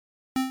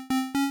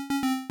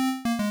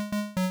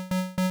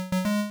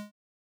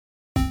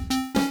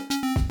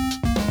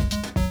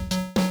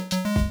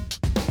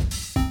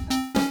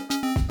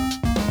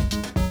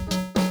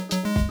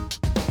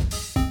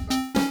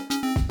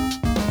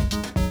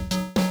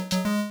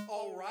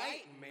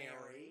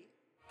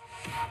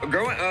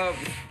Growing up,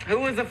 who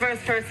was the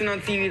first person on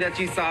TV that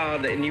you saw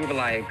and you were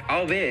like,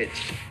 oh,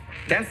 bitch,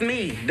 that's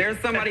me. There's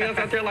somebody else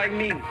out there like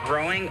me.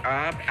 Growing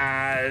up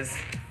as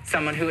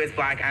someone who is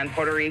Black and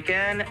Puerto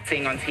Rican,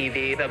 seeing on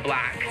TV the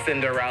Black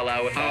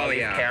Cinderella with all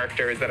these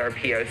characters that are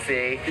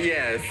POC.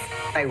 Yes.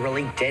 I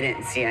really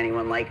didn't see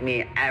anyone like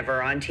me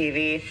ever on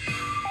TV.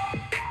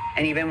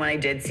 And even when I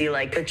did see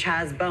like the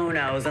Chaz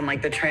Bonos and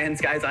like the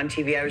trans guys on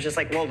TV, I was just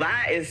like, well,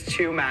 that is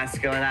too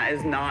masculine. That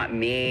is not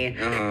me.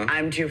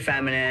 I'm too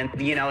feminine.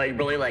 You know, it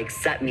really like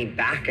set me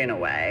back in a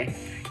way.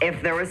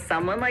 If there was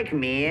someone like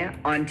me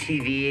on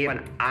TV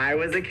when I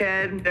was a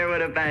kid, there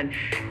would have been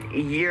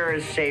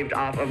years shaved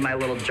off of my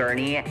little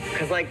journey.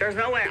 Because like, there's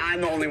no way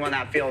I'm the only one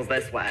that feels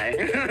this way,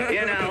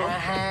 you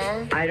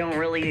know? I don't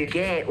really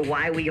get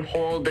why we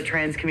hold the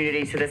trans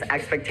community to this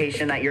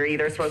expectation that you're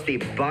either supposed to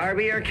be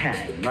Barbie or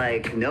Ken,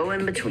 like no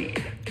in between.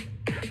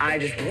 I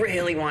just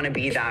really want to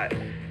be that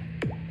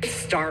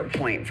start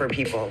point for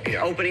people,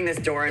 opening this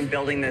door and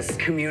building this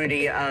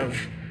community of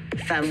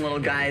femme little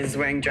guys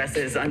wearing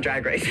dresses on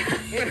Drag Race.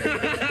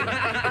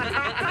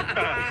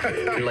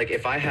 Like,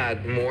 if I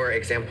had more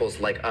examples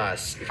like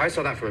us, if I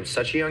saw that from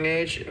such a young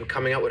age,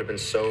 coming out would have been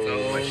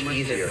so much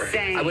easier.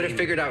 Same. I would have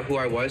figured out who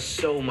I was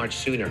so much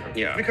sooner.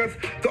 Yeah. Because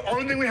the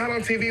only thing we had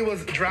on TV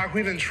was drag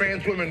queens and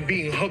trans women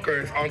being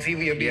hookers on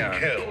TV and being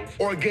killed.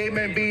 Or gay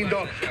men being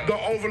the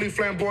overly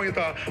flamboyant,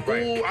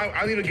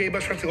 I need a gay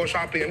best friend to go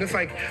shopping. And it's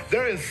like,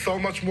 there is so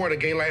much more to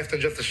gay life than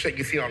just the shit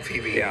you see on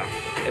TV. Yeah.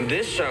 And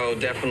this show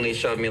definitely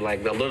showed me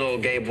like the little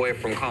gay boy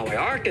from Conway,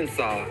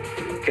 Arkansas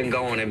can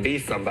go on and be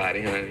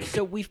somebody, honey.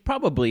 So we've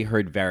probably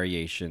heard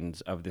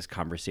variations of this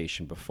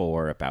conversation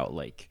before about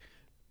like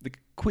the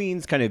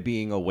queens kind of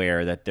being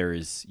aware that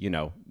there's, you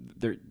know,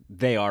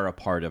 they are a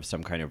part of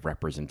some kind of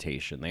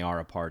representation. They are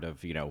a part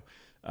of,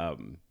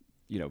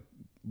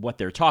 what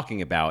they're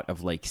talking about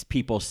of like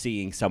people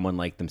seeing someone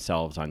like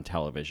themselves on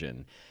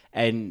television.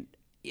 And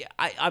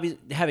I was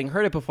having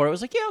heard it before. I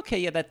was like,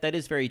 that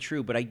is very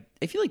true. But I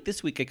feel like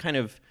this week I kind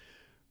of,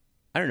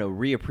 I don't know,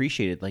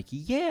 reappreciated, like,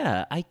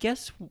 I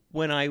guess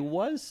when I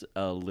was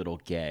a little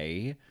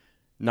gay,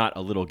 not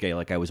a little gay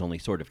like I was only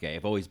sort of gay,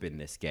 I've always been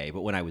this gay,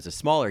 but when I was a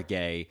smaller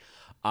gay,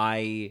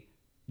 I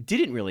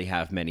didn't really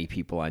have many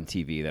people on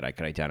TV that I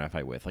could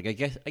identify with. Like, I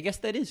guess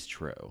that is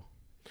true.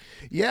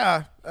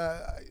 Yeah,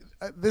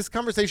 this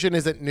conversation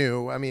isn't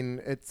new. I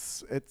mean,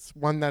 it's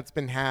one that's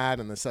been had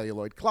in the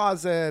celluloid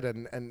closet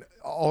and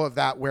all of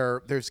that,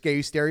 where there's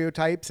gay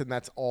stereotypes and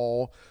that's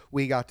all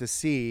we got to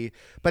see.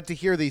 But to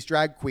hear these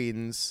drag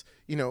queens,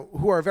 you know,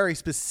 who are a very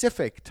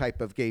specific type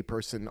of gay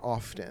person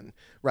often,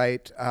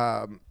 right?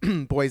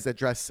 Boys that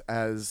dress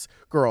as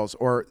girls,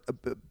 or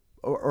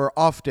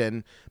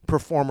often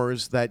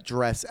performers that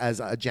dress as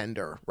a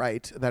gender,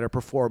 right? That are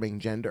performing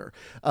gender.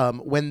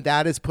 When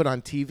that is put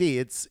on TV,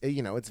 it's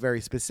very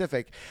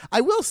specific.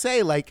 I will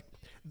say, like,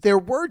 there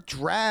were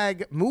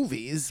drag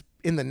movies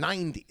in the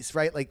 90s,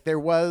 right? Like there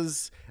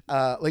was,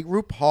 like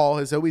RuPaul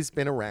has always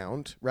been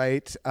around,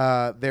 right?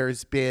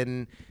 There's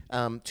been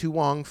Tu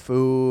Wong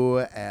Fu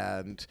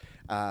and,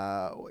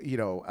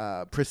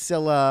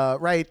 Priscilla,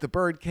 right? The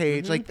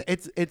Birdcage. Mm-hmm. Like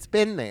it's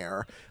been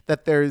there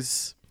that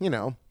there's,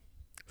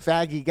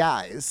 faggy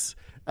guys.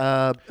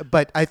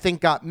 But I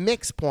think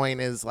Mick's point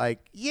is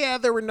like,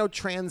 there were no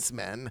trans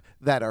men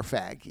that are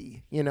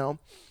faggy,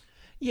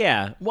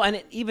 Yeah.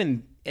 Well,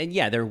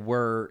 there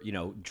were,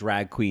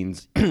 drag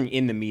queens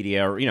in the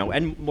media, or,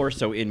 and more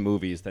so in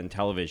movies than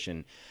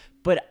television.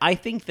 But I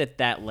think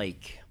that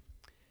like,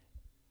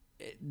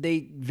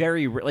 they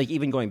very, like,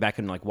 even going back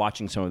and like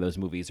watching some of those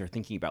movies or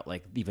thinking about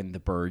like even the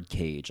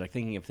Birdcage, like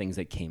thinking of things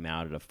that came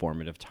out at a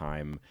formative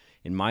time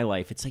in my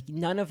life, it's like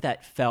none of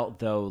that felt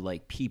though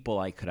like people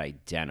I could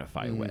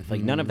identify with. Like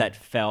none of that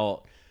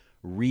felt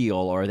real,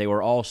 or they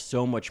were all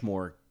so much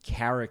more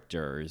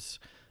characters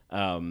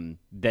than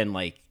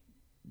like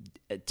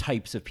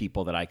types of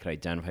people that I could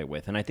identify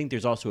with. And I think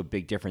there's also a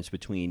big difference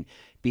between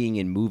being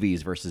in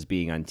movies versus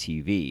being on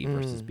TV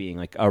versus being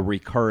like a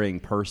recurring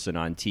person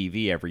on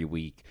TV every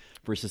week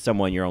versus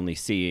someone you're only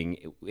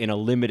seeing in a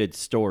limited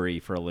story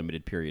for a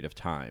limited period of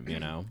time,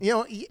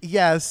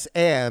 Yes,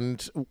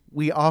 and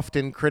we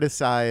often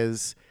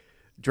criticize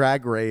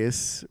Drag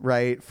Race,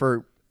 right,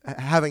 for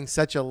having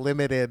such a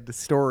limited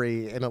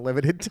story in a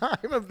limited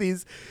time of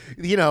these,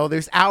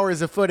 there's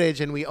hours of footage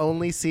and we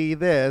only see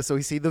this. So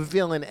we see the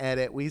villain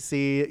edit, we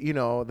see,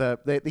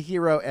 the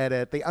hero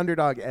edit, the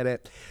underdog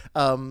edit.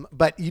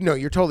 But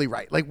you're totally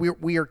right. Like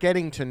we are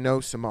getting to know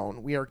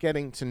Simone. We are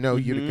getting to know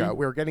Utica.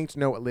 We're getting to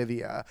know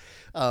Olivia.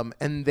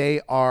 And they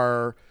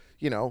are,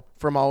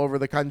 from all over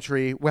the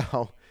country.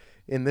 Well,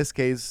 in this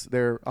case,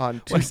 they're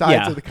on two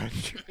sides of the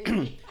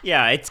country.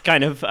 Yeah, it's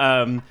kind of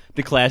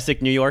the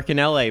classic New York and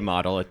LA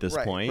model at this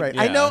point. Right.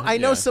 Yeah, I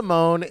know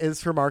Simone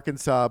is from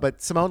Arkansas,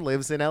 but Simone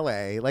lives in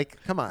LA. Like,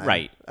 come on.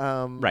 Right.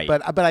 Right.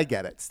 But I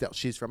get it. Still,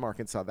 she's from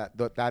Arkansas.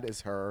 That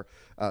is her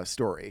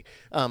story.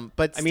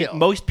 But I mean,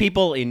 most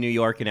people in New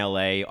York and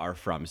LA are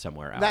from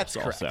somewhere else. That's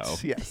correct.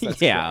 Also. Yes.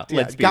 That's yeah. correct.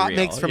 Let's be Got real.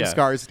 makes from yeah.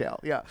 Scarsdale.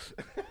 Yeah.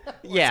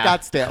 Yeah.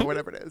 Scottsdale,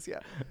 whatever it is. Yeah.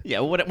 Yeah.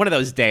 One of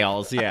those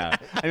Dales. Yeah.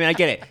 I mean, I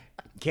get it.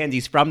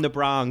 Candy's from the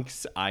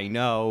Bronx. I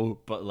know,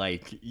 but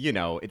like, you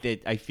know,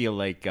 I feel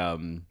like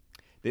we're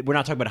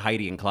not talking about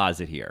Heidi in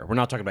Closet here. We're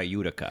not talking about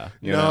Utica.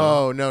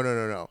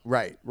 No.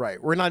 Right.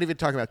 We're not even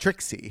talking about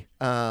Trixie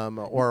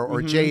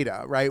or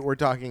Jada, right? We're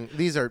talking,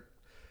 these are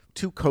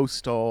two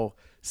coastal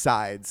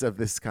sides of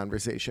this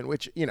conversation,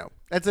 which, you know,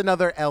 that's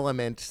another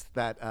element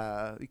that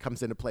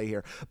comes into play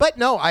here. But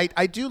no,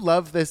 I do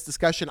love this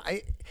discussion.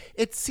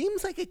 It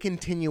seems like a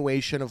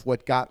continuation of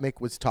what Gottmik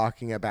was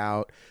talking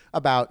about,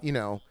 you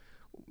know,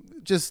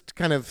 just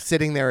kind of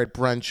sitting there at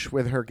brunch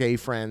with her gay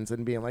friends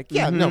and being like,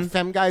 yeah, no,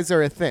 femme guys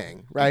are a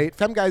thing, right?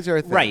 Femme guys are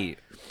a thing. Right.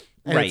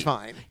 And it's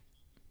fine.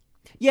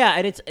 Yeah,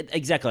 and it's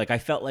exactly like I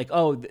felt like,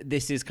 oh,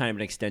 this is kind of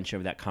an extension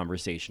of that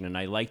conversation. And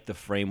I liked the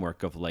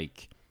framework of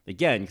like,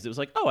 again, because it was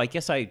like, oh, I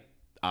guess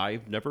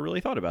I've never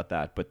really thought about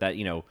that. But that,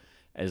 you know,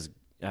 as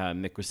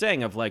Mick was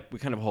saying, of like, we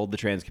kind of hold the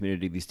trans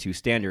community these two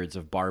standards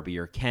of Barbie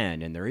or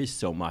Ken. And there is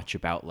so much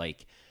about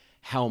like,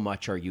 how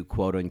much are you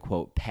quote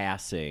unquote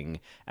passing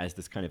as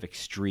this kind of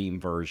extreme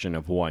version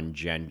of one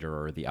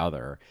gender or the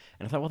other?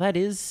 And I thought, well, that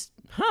is,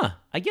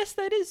 I guess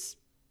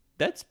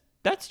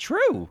that's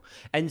true.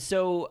 And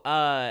so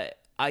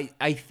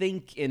I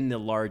think in the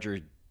larger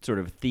sort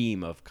of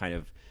theme of kind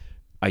of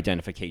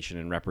identification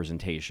and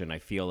representation, I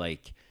feel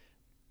like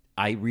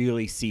I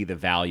really see the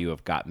value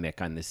of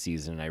Gottmik on this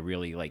season.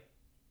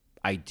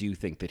 I do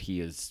think that he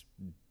is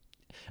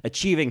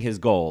achieving his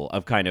goal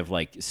of kind of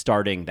like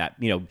starting that,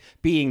 you know,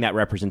 being that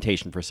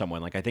representation for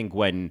someone. Like, I think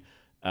when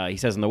he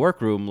says in the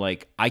workroom,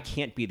 like, I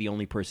can't be the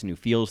only person who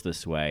feels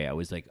this way, I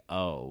was like,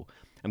 oh,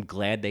 I'm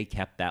glad they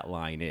kept that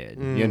line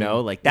in, you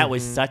know, like that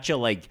was such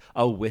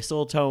a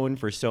whistle tone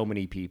for so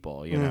many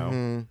people, you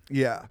know?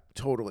 Yeah,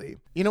 totally.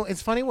 You know,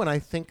 it's funny when I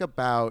think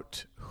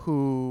about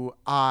who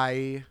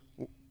I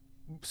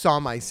saw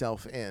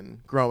myself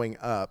in growing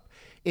up.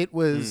 It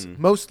was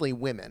mostly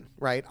women,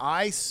 right?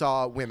 I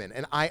saw women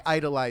and I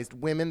idolized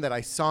women that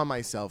I saw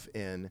myself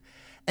in.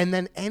 And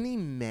then any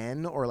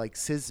men or like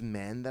cis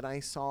men that I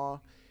saw,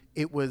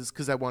 it was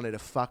because I wanted to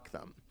fuck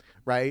them,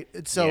 right?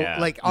 So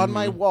like on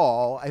my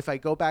wall, if I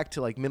go back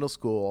to like middle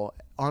school,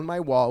 on my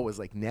wall was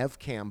like Nev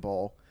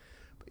Campbell,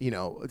 you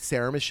know,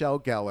 Sarah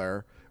Michelle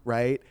Gellar,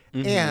 right?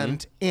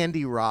 And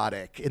Andy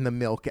Roddick in the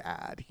Milk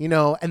ad, you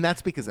know? And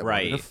that's because I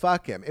wanted to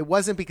fuck him. It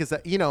wasn't because,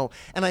 you know,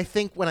 and I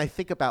think when I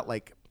think about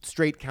like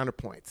straight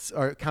counterparts,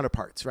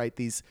 right?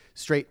 These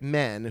straight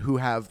men who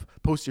have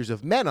posters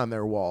of men on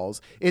their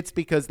walls, it's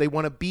because they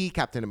want to be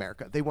Captain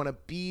America. They want to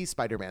be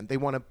Spider-Man. They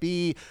want to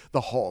be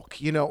the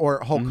Hulk, you know,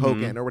 or Hulk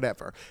Hogan or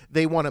whatever.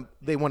 They want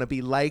to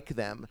be like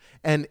them.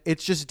 And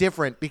it's just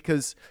different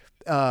because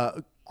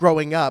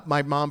growing up,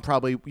 my mom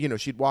probably, you know,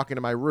 she'd walk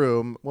into my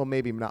room. Well,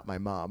 maybe not my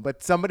mom,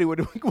 but somebody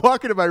would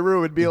walk into my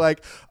room and be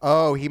like,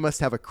 oh, he must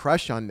have a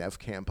crush on Nev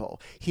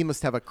Campbell. He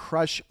must have a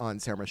crush on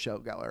Sarah Michelle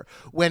Gellar.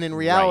 When in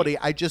reality,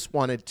 I just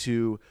wanted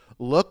to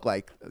look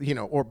like, you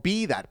know, or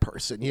be that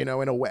person, you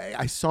know, in a way.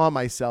 I saw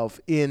myself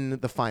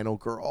in the final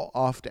girl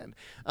often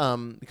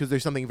because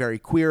there's something very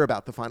queer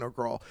about the final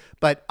girl.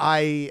 But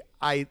I,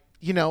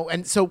 you know,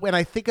 and so when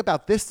I think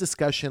about this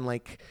discussion,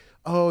 like,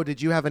 oh,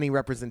 did you have any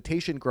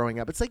representation growing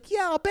up? It's like,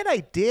 yeah, I'll bet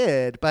I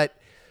did, but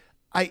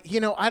I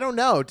don't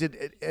know.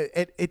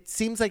 It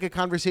seems like a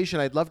conversation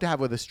I'd love to have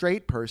with a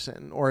straight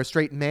person or a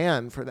straight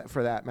man for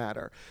that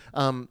matter,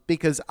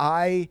 because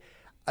I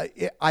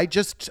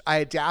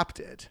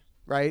adapted,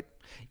 right?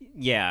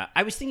 Yeah,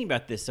 I was thinking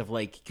about this of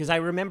like, because I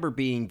remember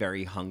being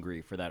very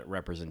hungry for that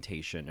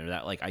representation or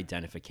that like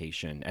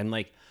identification, and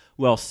like,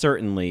 well,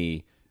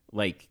 certainly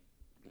like,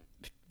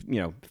 you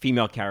know,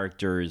 female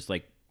characters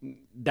like.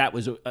 That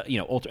was, you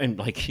know,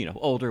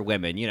 older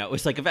women, you know, it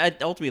was like,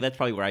 ultimately that's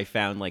probably where I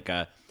found like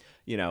a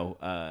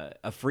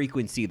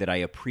frequency that I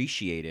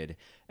appreciated.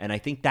 And I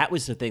think that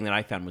was the thing that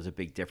I found was a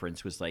big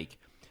difference was like,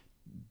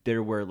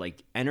 there were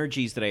like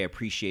energies that I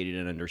appreciated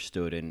and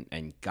understood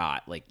and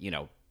got, like, you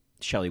know,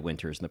 Shelley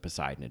Winters and the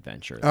Poseidon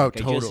Adventure. Oh, like,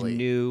 totally. I just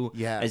knew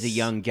as a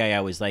young gay,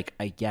 I was like,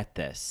 I get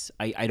this.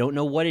 I don't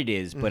know what it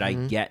is, but I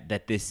get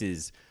that this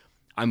is,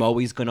 I'm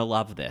always going to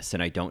love this.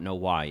 And I don't know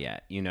why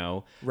yet, you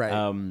know? Right.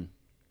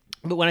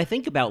 But when I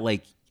think about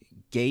like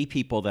gay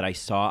people that I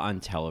saw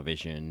on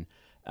television,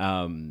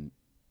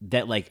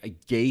 that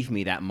like gave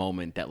me that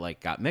moment that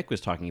like Mick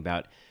was talking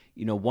about,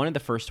 you know, one of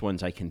the first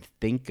ones I can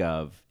think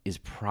of is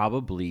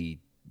probably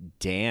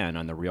Dan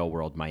on The Real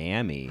World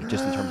Miami,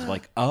 just in terms of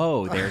like,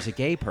 oh, there's a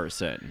gay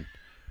person.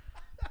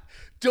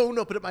 Don't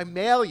open up my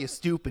mail, you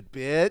stupid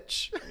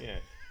bitch. Yeah.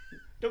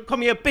 Don't call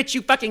me a bitch,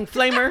 you fucking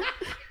flamer.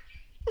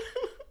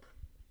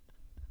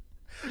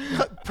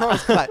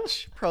 Pearl's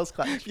clutch. Pearl's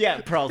clutch.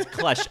 Yeah, Pearl's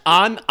clutch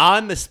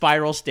on the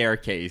spiral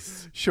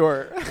staircase.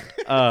 Sure.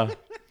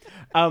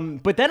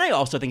 But then I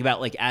also think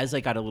about, like, as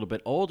I got a little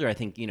bit older, I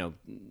think,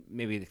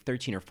 maybe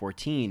 13 or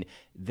 14,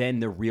 then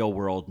the Real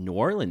World New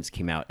Orleans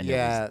came out, and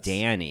there was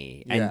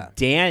Danny. Yeah.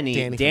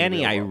 And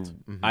Danny, I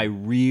I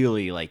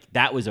really, like,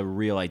 that was a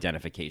real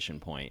identification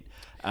point.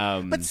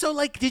 But so,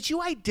 like, did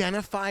you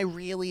identify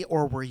really,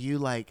 or were you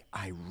like,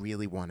 I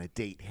really want to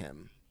date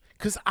him?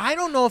 Because I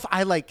don't know if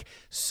I, like,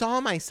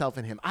 saw myself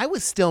in him. I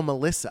was still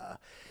Melissa.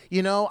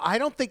 I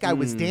don't think I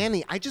was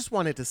Danny. I just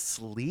wanted to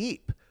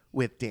sleep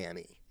with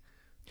Danny.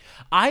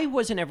 I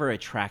wasn't ever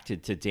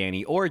attracted to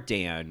Danny or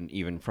Dan,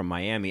 even from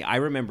Miami. I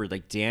remember,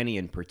 like, Danny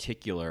in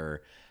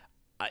particular,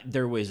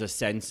 there was a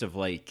sense of,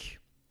 like,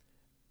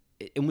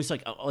 it was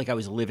like I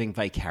was living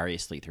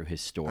vicariously through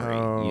his story,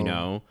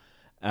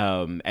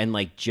 and,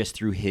 like, just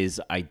through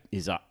his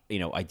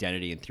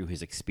identity and through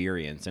his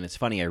experience. And it's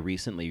funny, I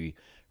recently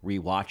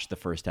rewatched the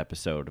first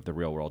episode of The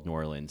Real World New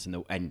Orleans, and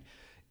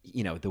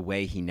the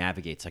way he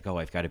navigates, like, oh,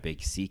 I've got a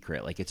big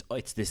secret. Like, it's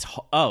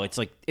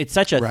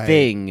such a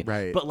thing.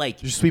 Right. But, like,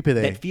 Je suis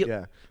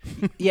pédé.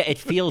 Yeah, it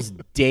feels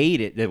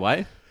dated.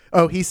 What?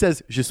 Oh, he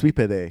says "je suis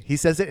pédé." He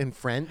says it in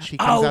French. He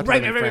comes out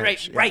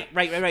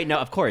right. No,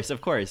 of course.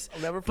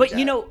 I'll never But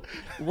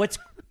forget.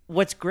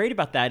 what's great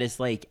about that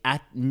is, like,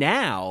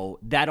 now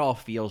that all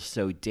feels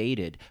so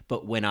dated.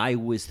 But when I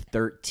was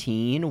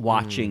 13,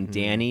 watching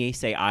Danny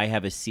say "I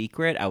have a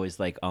secret," I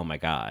was like, oh my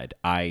God,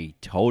 I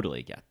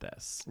totally get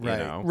this.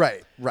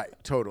 Right,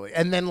 totally.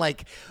 And then,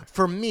 like,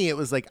 for me, it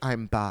was like,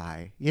 I'm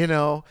bi.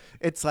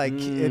 It's like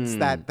it's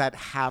that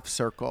half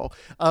circle.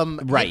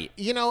 Right.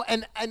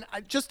 And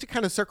just to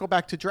kind of circle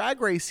back to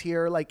Drag Race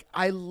here, like,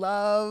 I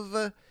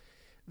love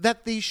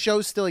that these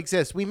shows still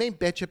exist. We may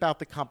bitch about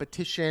the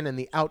competition and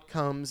the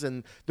outcomes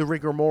and the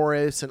rigor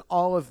mortis and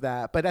all of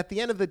that, but at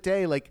the end of the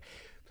day, like,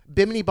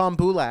 Bimini Bon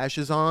Boulash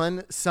is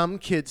on some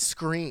kid's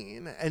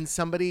screen, and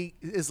somebody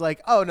is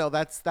like, "Oh no,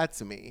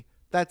 that's me.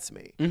 That's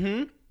me."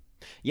 Mm-hmm.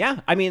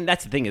 Yeah, I mean,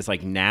 that's the thing is,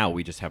 like, now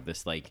we just have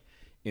this, like,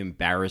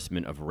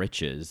 embarrassment of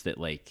riches that,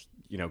 like,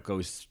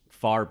 goes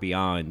far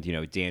beyond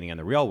Danny on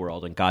The Real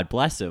World, and God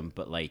bless him.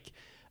 But, like,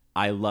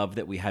 I love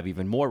that we have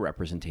even more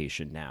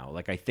representation now.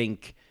 Like, I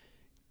think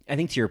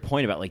to your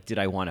point about, like, did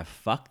I want to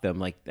fuck them?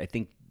 Like, I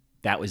think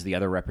that was the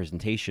other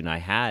representation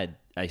I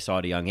saw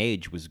at a young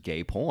age was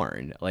gay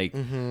porn. Like,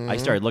 I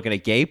started looking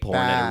at gay porn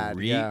at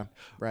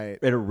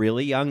a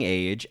really young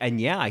age. And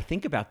yeah, I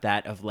think about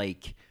that of,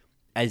 like,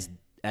 as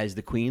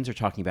the queens are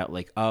talking about,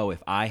 like, oh,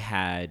 if I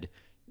had,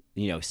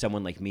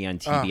 someone like me on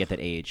TV at that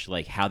age,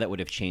 like, how that would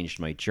have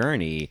changed my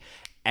journey.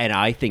 And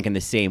I think in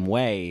the same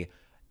way,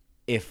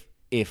 if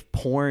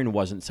porn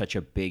wasn't such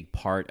a big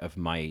part of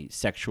my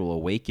sexual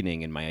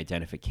awakening and my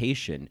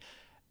identification,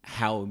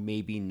 how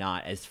maybe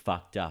not as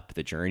fucked up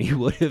the journey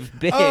would have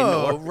been.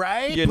 Oh,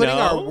 right? Putting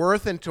our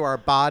worth into our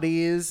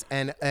bodies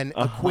and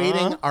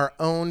equating our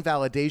own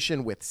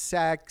validation with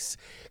sex.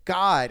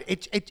 God,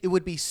 it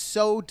would be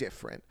so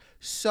different.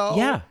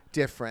 So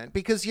different.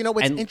 Because,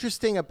 what's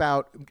interesting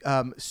about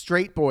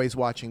straight boys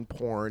watching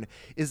porn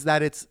is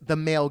that it's the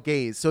male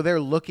gaze. So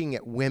they're looking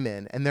at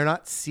women and they're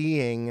not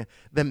seeing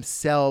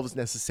themselves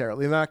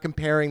necessarily. They're not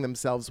comparing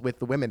themselves with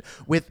the women.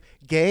 With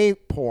gay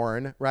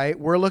porn, right,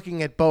 we're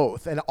looking at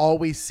both, and all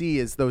we see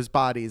is those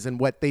bodies and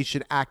what they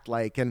should act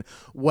like and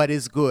what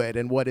is good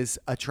and what is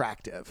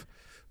attractive.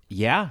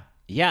 Yeah.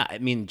 I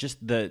mean,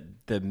 just the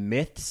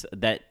myths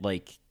that,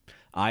 like,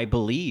 I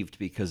believed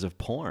because of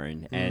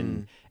porn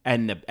and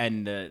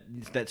the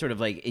that sort of,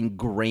 like,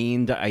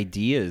 ingrained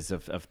ideas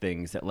of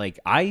things that, like,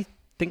 I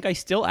think I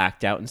still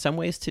act out in some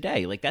ways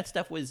today. Like, that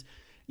stuff was,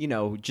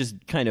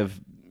 just kind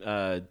of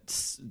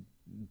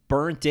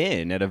burnt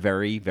in at a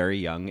very, very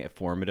young,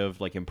 formative,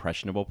 like,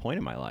 impressionable point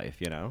in my life,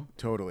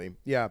 Totally.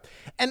 Yeah.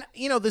 And,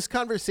 this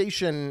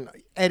conversation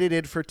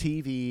edited for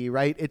TV,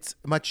 right? It's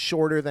much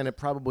shorter than it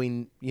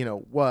probably,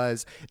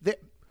 was.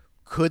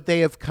 Could they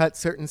have cut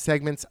certain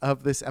segments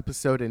of this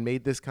episode and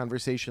made this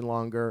conversation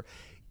longer?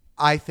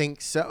 I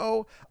think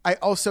so. I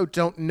also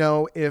don't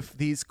know if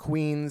these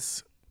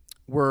queens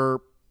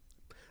were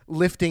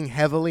lifting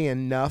heavily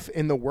enough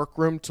in the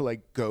workroom to,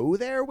 like, go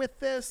there with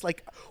this.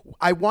 Like,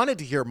 I wanted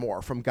to hear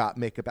more from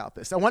Gottmik about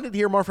this. I wanted to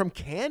hear more from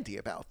Candy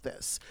about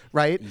this,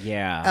 right?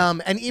 Yeah.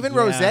 And even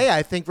Rosé,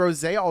 I think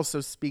Rosé also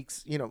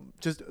speaks,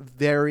 just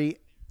very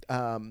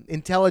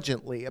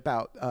intelligently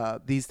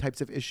about these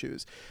types of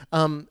issues.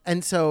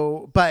 And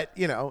so, but,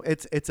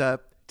 it's a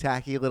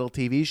tacky little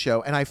TV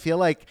show. And I feel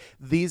like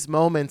these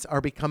moments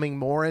are becoming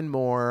more and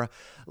more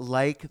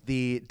like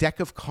the deck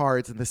of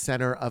cards in the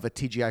center of a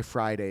TGI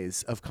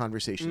Fridays of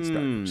conversation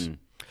starters.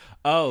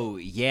 Oh,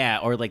 yeah.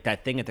 Or like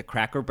that thing at the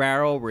Cracker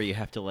Barrel where you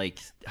have to, like,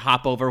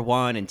 hop over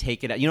one and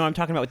take it out. You know what I'm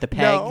talking about with the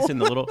pegs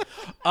and the little...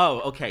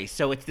 Oh, okay.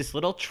 So it's this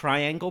little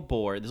triangle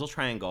board, this little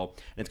triangle,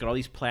 and it's got all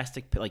these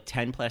plastic, like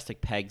 10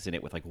 plastic pegs in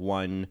it with, like,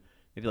 one...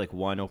 Maybe like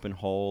one open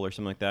hole or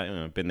something like that. I don't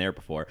know, I've been there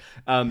before.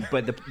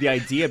 But the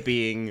idea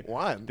being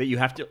one that you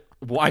have to.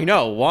 Well, I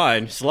know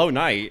one slow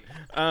night.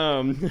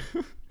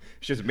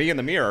 just me in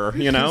the mirror,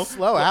 you know?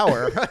 Slow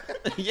hour.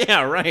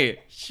 Yeah, right.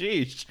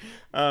 Sheesh.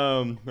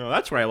 Well,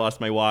 that's where I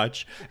lost my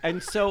watch.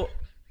 And so,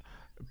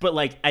 but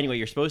like, anyway,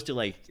 you're supposed to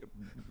like.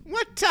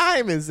 What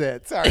time is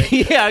it? Sorry.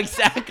 Yeah,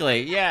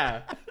 exactly.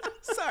 Yeah.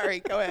 Sorry,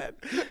 go ahead.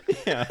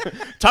 Yeah.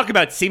 Talk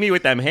about see me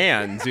with them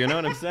hands, you know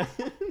what I'm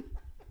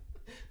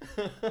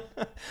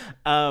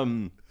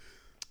saying?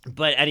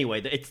 But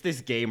anyway, it's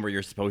this game where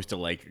you're supposed to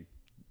like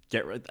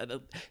get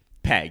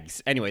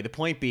pegs. Anyway, the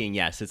point being,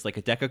 yes, it's like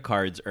a deck of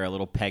cards or a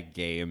little peg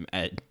game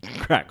at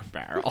Cracker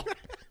Barrel.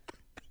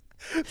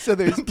 So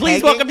there's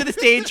Please welcome to the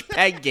stage,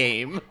 Peg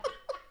Game.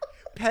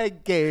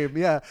 Peg game,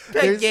 yeah.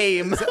 Peg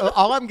game. So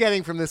all I'm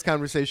getting from this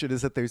conversation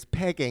is that there's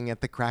pegging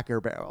at the Cracker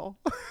Barrel.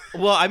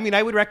 Well, I mean,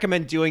 I would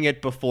recommend doing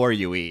it before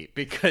you eat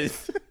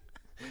because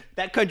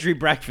that country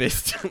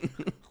breakfast.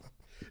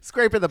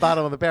 Scraping the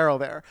bottom of the barrel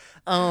there.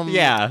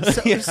 Yeah.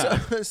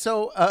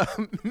 So,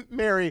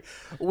 Mary,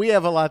 we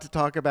have a lot to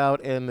talk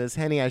about in this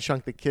Henny I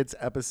Shrunk the Kids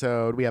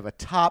episode. We have a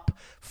top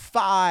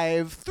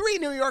 5, 3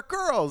 New York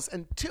girls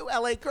and 2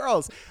 LA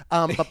girls.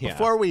 But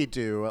before we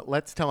do,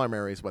 let's tell our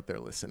Marys what they're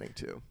listening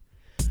to.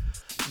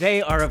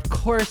 They are, of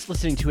course,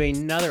 listening to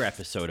another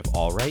episode of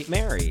All Right,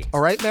 Mary. All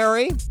right,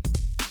 Mary?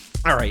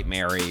 All Right,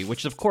 Mary,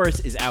 which, of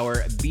course, is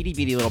our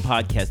beady little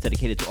podcast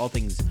dedicated to all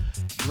things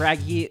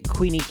draggy,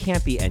 queenie,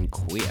 campy, and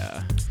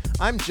queer.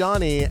 I'm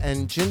Johnny,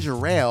 and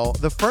Ginger Ale.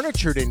 The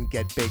furniture didn't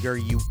get bigger,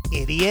 you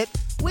idiot.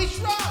 We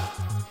shrunk!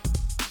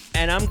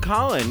 And I'm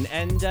Colin,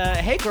 and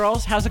hey,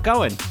 girls, how's it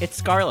going? It's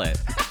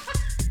Scarlett.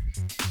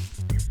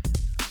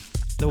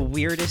 The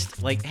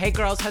weirdest, like, hey,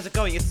 girls, how's it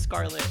going? It's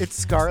Scarlett. It's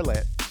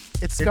Scarlett.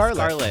 It's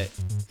Scarlett.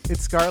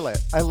 It's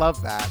Scarlett. I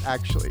love that,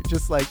 actually.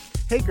 Just like,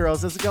 hey,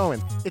 girls, how's it going?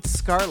 It's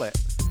Scarlett.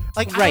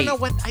 Like, right. I don't know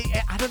what,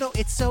 I don't know.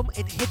 It's so,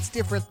 it hits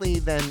differently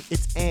than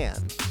it's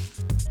Anne.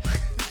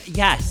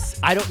 Yes.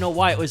 I don't know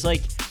why. It was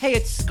like, hey,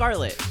 it's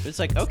Scarlett. It's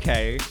like,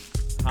 okay.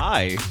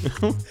 Hi.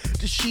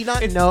 Does she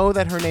not know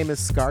that her name is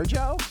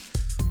ScarJo?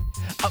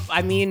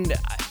 I mean,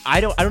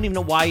 I don't even know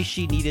why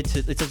she needed to.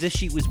 It's as if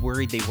she was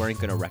worried they weren't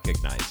going to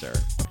recognize her.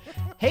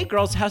 Hey,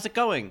 girls, how's it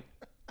going?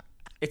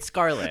 It's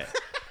Scarlett.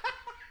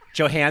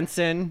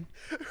 Johansson.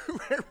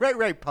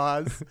 Right.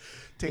 Pause.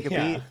 Take a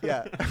beat.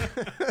 Yeah.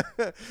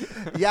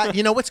 Yeah.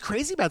 You know what's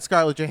crazy about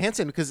Scarlett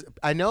Johansson? Because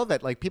I know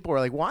that like people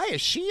were like, why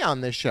is she on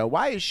this show?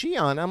 Why is she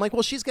on? I'm like,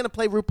 well, she's going to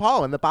play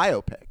RuPaul in the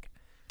biopic.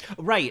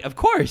 Right. Of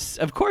course,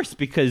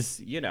 because,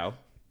 you know,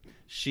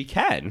 she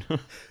can.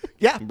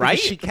 Yeah. Right.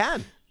 She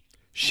can.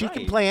 She Right.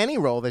 can play any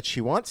role that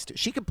she wants to.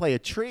 She can play a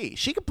tree.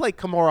 She can play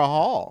Kimora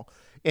Hall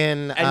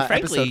in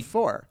frankly, episode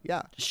 4.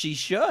 Yeah. She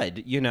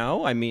should, you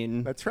know, I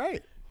mean. That's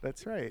right.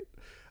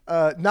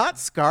 Not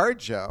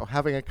ScarJo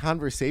having a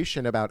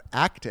conversation about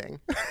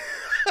acting.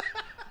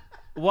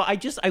 Well,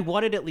 I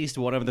wanted at least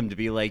one of them to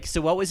be like,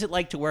 so what was it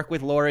like to work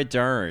with Laura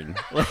Dern?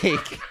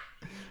 Like,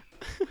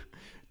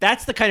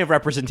 that's the kind of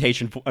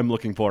representation I'm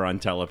looking for on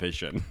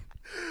television.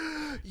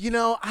 You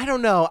know, I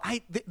don't know.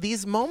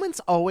 These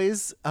moments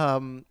always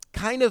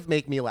kind of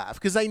make me laugh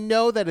because I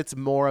know that it's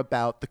more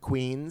about the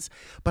queens,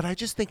 but I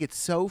just think it's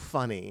so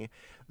funny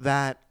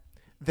that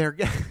they're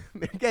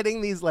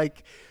getting these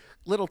like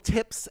little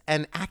tips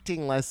and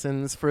acting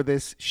lessons for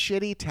this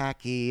shitty,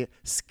 tacky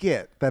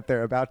skit that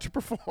they're about to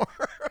perform.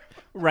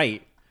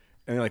 Right.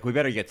 And they're like, we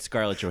better get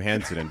Scarlett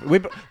Johansson in.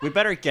 We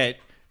better get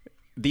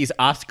these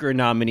Oscar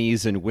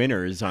nominees and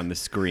winners on the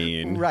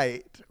screen.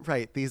 Right.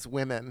 These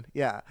women.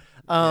 Yeah.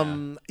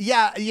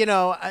 Yeah, you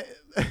know,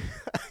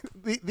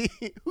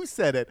 who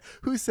said it?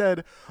 Who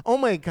said, oh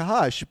my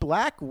gosh,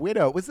 Black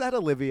Widow. Was that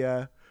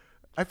Olivia?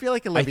 I feel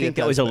like Olivia. I think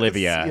that was does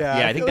Olivia. this.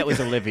 Yeah, I think that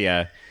was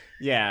Olivia.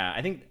 Yeah,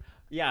 I think.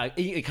 Yeah,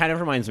 it kind of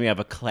reminds me of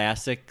a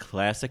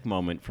classic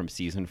moment from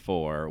season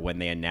 4 when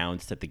they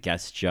announced that the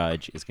guest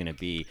judge is going to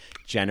be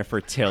Jennifer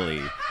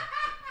Tilly.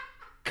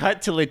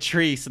 Cut to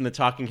Latrice and the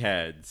Talking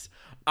Heads.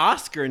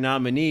 Oscar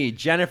nominee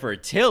Jennifer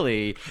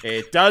Tilly.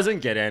 It doesn't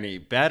get any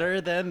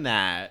better than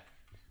that.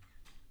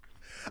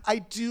 I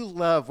do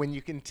love when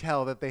you can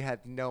tell that they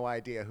had no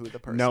idea who the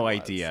person was. No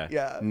idea.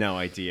 Yeah. No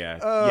idea.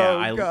 Oh,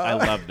 yeah, God.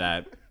 I love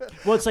that.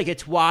 Well,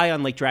 it's why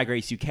on like Drag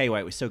Race UK, why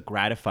it was so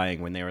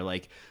gratifying when they were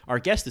like, our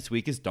guest this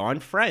week is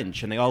Dawn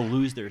French, and they all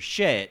lose their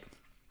shit.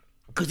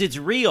 Because it's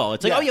real.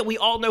 It's like, oh yeah, we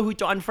all know who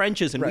Dawn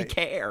French is and we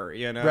care,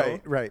 you know?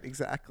 Right,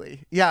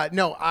 exactly. Yeah,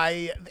 no,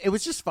 it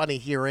was just funny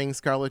hearing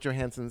Scarlett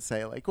Johansson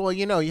say like, well,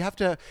 you know, you have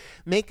to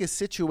make a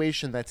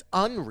situation that's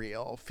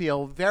unreal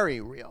feel very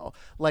real,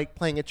 like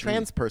playing a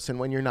trans person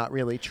when you're not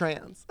really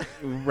trans.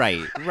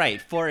 Right.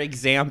 For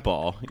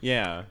example,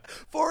 yeah.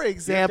 For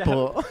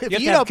example, if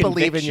you don't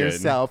believe in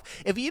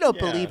yourself, if you don't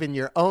believe in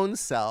your own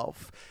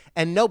self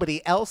and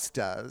nobody else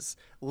does,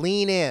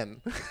 lean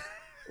in.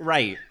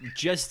 Right.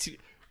 Just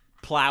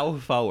plow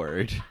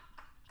forward.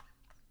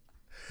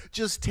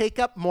 Just take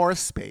up more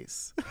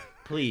space.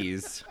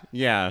 Please.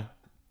 Yeah.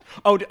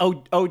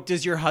 Oh,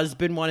 does your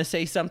husband want to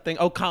say something?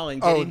 Oh, Colin,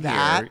 get in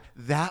here.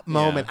 That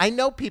moment. Yeah. I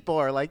know people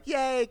are like,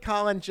 yay,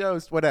 Colin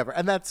Jost, whatever.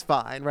 And that's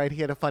fine, right?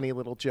 He had a funny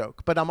little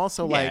joke. But I'm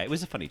also like... Yeah, it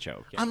was a funny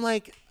joke. Yeah. I'm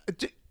like,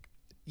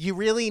 You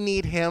really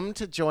need him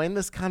to join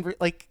this conversation?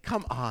 Like,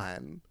 come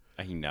on.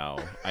 I know.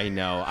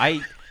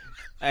 I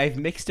have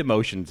mixed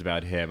emotions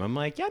about him. I'm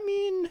like, I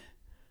mean,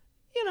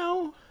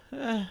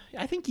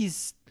 I think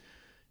it's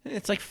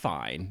like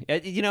fine.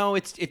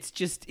 It's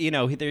just,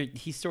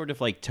 he's sort of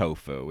like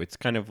tofu. It's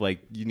kind of like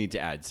you need to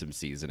add some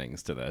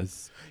seasonings to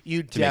this.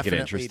 You to make it definitely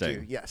interesting.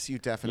 do. Yes, you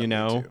definitely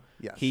do.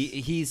 Yes.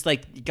 He's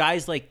like,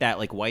 guys like that,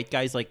 like white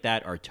guys like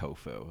that are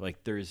tofu.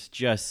 Like there's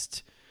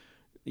just,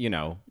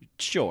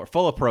 sure,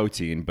 full of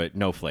protein, but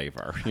no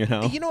flavor,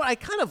 I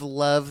kind of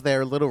love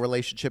their little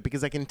relationship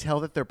because I can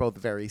tell that they're both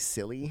very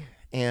silly,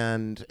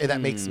 and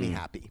that makes me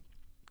happy.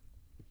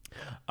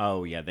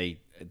 Oh yeah, they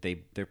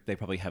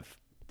probably have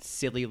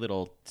silly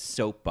little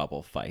soap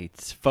bubble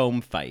fights,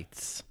 foam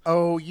fights.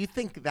 Oh, you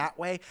think that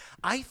way?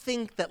 I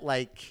think that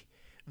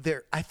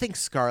I think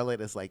Scarlett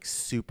is like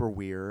super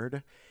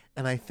weird,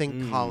 and I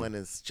think Colin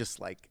is just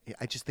like,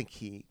 I just think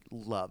he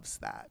loves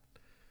that.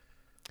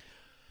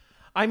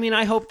 I mean,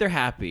 I hope they're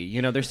happy.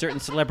 There's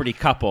certain celebrity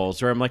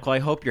couples where I'm like, well, I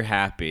hope you're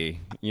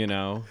happy,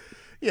 Yeah.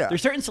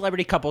 There's certain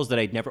celebrity couples that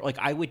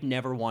I would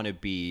never want to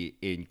be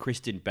in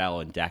Kristen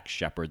Bell and Dax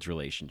Shepard's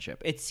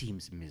relationship. It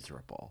seems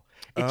miserable.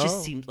 It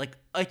just seems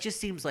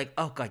like,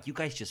 oh God, you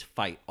guys just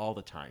fight all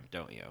the time,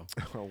 don't you?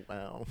 Oh,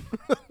 wow.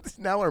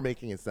 Now we're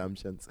making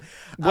assumptions.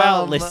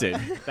 Well,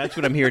 listen, that's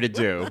what I'm here to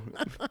do.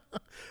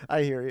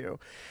 I hear you.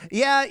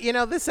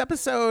 Yeah, this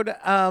episode,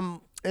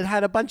 it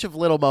had a bunch of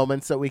little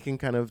moments that we can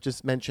kind of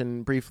just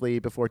mention briefly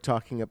before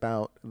talking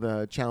about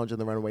the challenge and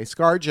the runaway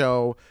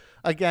ScarJo.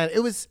 Again, it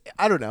was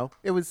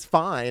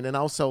fine. And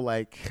also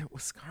like,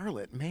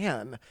 Scarlett,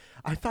 man,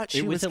 I thought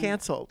she was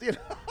canceled.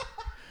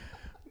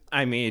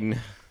 I mean,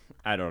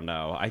 I don't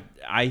know.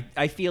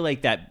 I feel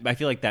like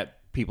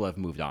that people have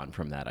moved on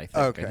from that, I think.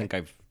 Okay. I think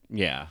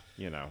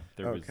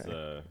there was...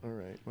 All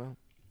right, well.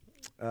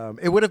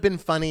 It would have been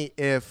funny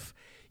if...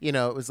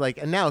 it was like,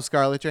 and now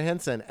Scarlett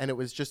Johansson, and it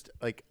was just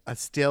like a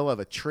still of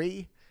a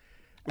tree.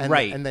 And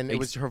right. And then it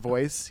was her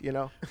voice,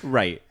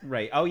 Right.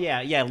 Oh,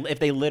 yeah. If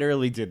they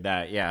literally did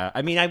that, yeah.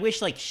 I mean, I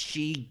wish like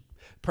she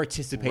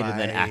participated in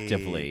that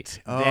actively.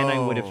 Then I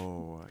would have.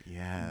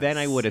 Yes. Then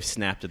I would have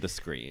snapped at the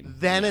screen.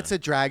 Then it's a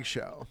drag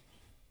show.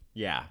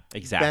 Yeah,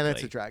 exactly. Then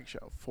it's a drag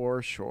show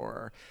for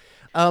sure.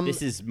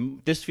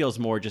 This feels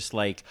more just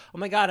like, oh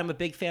my God, I'm a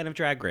big fan of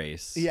Drag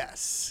Race.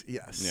 Yes.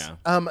 Yeah.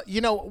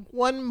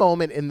 One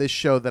moment in this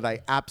show that I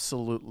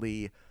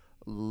absolutely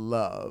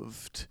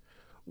loved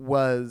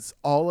was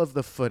all of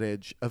the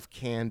footage of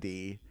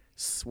Candy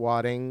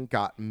swatting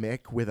Got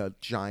Mick with a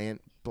giant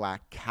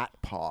black cat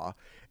paw,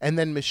 and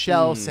then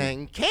Michelle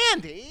saying,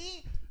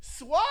 "Candy,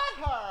 swat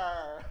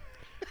her."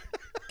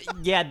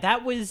 Yeah,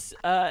 that was.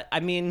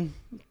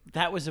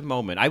 That was a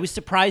moment. I was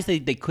surprised they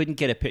couldn't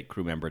get a pit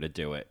crew member to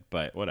do it,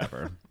 but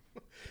whatever.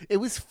 It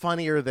was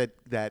funnier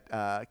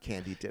that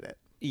Candy did it.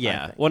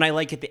 Yeah. When I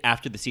like it,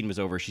 after the scene was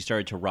over, she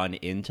started to run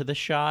into the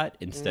shot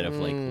instead of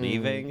like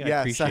leaving. Yes, I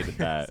appreciated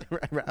that.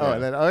 Right. Yeah. Oh,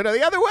 and then no,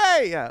 the other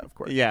way. Yeah, of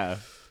course. Yeah.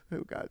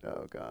 Oh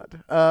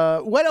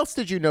God. What else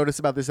did you notice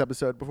about this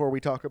episode before we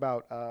talk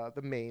about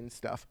the main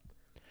stuff?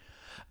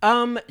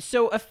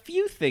 So a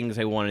few things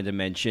I wanted to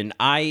mention.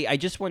 I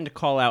just wanted to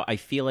call out, I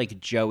feel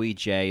like Joey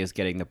J is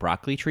getting the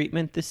broccoli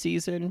treatment this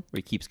season, where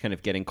he keeps kind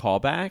of getting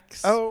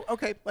callbacks. Oh,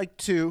 okay. Like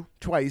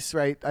twice,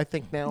 right? I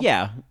think now.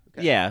 Yeah.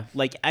 Okay. Yeah.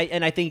 Like,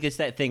 I think it's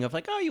that thing of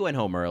like, oh, you went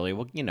home early.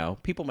 Well,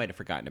 people might have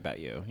forgotten about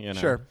you,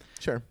 Sure.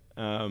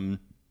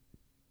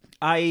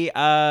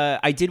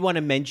 I did want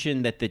to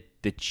mention that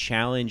the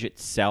challenge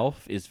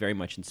itself is very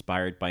much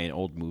inspired by an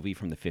old movie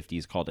from the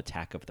 50s called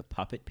Attack of the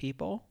Puppet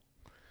People.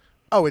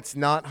 Oh, it's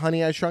not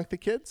Honey, I Shrunk the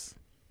Kids?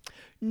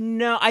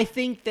 No, I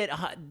think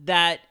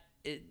that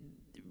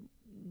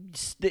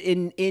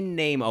in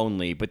name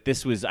only, but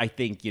this was, I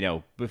think,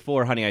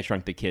 before Honey, I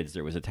Shrunk the Kids,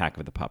 there was Attack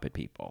of the Puppet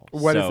People.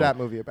 What is that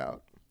movie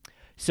about?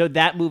 So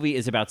that movie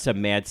is about some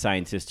mad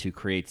scientist who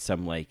creates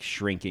some like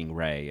shrinking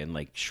ray and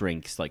like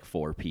shrinks like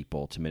 4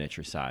 people to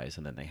miniature size,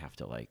 and then they have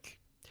to like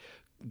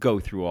go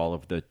through all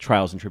of the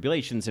trials and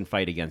tribulations and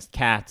fight against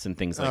cats and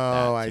things like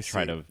that to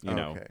try to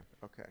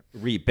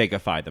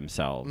re-bigify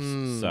themselves.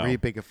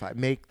 Re-bigify,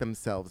 make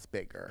themselves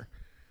bigger.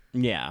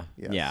 Yeah.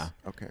 Yes. Yeah.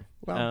 Okay.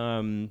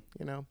 Well,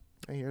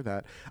 I hear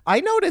that. I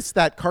noticed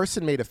that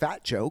Carson made a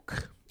fat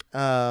joke,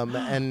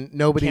 and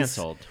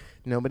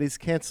nobody's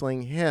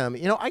canceling him.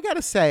 I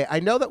gotta say, I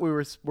know that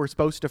we're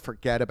supposed to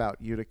forget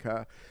about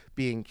Utica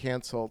being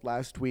canceled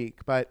last week,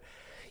 but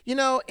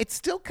it's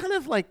still kind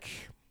of like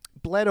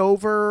bled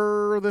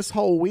over this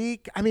whole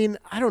week. I mean,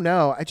 I don't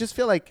know. I just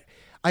feel like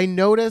I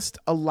noticed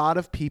a lot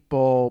of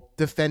people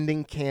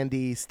defending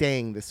Candy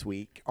staying this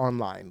week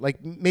online, like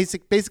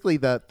basically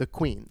the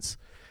queens.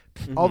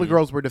 Mm-hmm. All the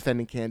girls were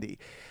defending Candy.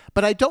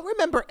 But I don't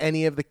remember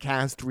any of the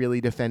cast really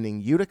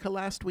defending Utica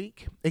last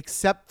week,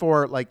 except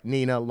for like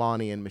Nina,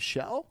 Lonnie, and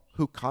Michelle,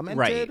 who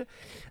commented.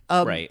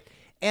 Right.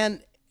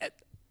 And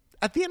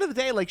at the end of the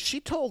day, like, she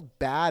told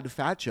bad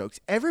fat jokes.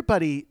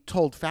 Everybody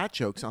told fat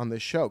jokes on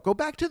this show. Go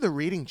back to the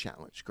reading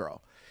challenge,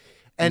 girl.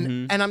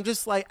 And I'm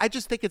just like, I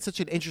just think it's such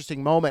an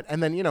interesting moment.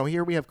 And then,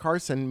 here we have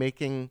Carson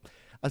making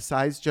a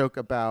size joke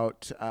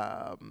about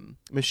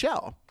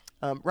Michelle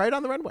right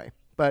on the runway.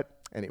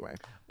 But anyway.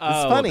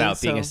 It's funny,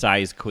 about being a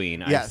size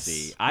queen. Yes, I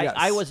see. yes.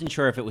 I wasn't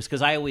sure if it was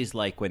because I always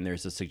like when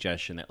there's a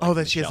suggestion that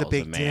that she has a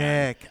big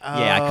man. dick.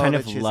 Yeah, I kind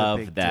of that she has a love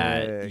big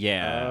that. dick.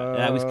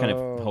 Yeah, I was kind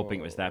of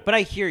hoping it was that. But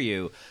I hear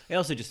you. I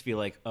also just feel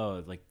like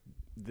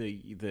the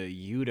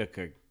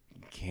Utica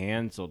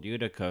canceled,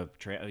 Utica,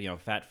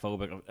 fat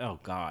phobic. Oh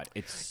God,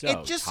 it's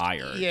so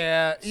tired.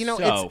 Yeah,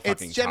 so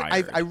it's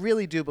tired. I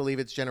really do believe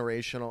it's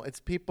generational. It's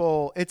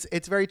people.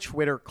 It's very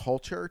Twitter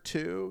culture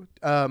too.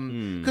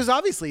 Because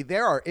obviously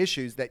there are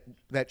issues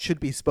that should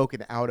be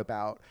spoken out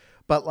about.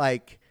 But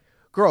like,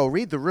 girl,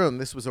 read the room.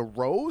 This was a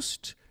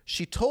roast.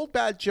 She told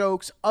bad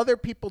jokes. Other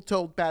people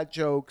told bad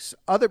jokes.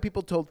 Other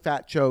people told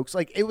fat jokes.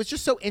 Like, it was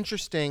just so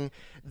interesting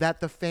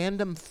that the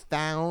fandom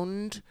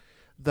found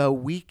the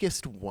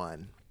weakest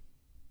one.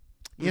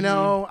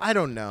 I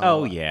don't know.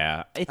 Oh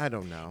yeah, I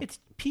don't know.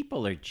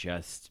 People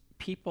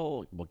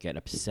will get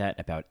upset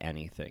about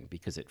anything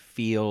because it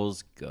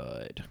feels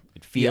good.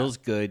 It feels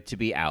good to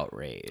be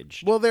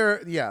outraged. Well,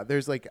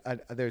 there's like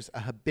there's a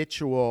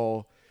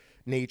habitual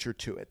nature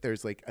to it.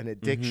 There's like an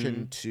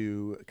addiction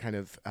to kind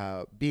of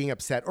being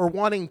upset or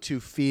wanting to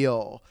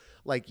feel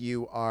like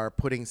you are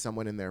putting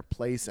someone in their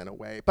place in a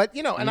way. But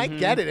and I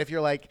get it if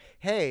you're like,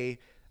 hey,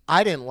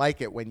 I didn't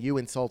like it when you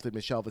insulted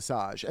Michelle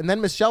Visage, and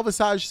then Michelle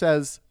Visage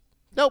says,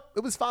 nope,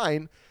 it was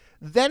fine.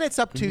 Then it's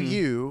up to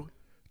you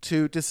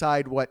to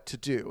decide what to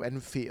do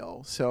and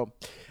feel. So,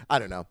 I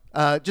don't know.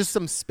 Just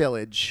some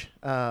spillage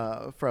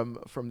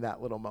from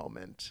that little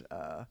moment.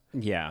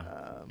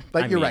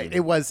 But you're right.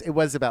 It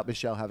was about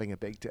Michelle having a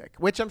big dick,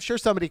 which I'm sure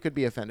somebody could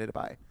be offended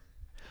by.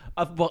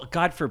 Well,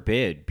 God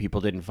forbid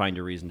people didn't find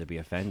a reason to be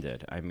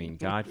offended. I mean,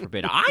 God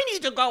forbid. I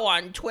need to go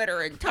on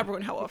Twitter and tell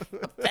everyone how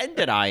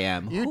offended I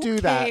am. You Who do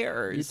that.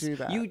 cares? You do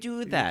that. You do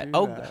You that.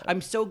 do that.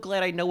 I'm so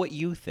glad I know what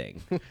you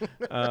think.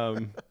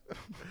 Want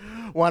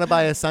to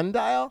buy a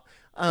sundial?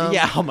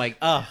 Yeah. Oh my.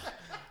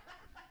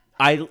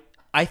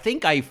 I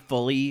think I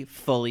fully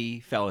fell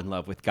in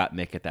love with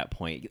Gottmik at that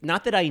point.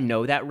 Not that I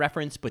know that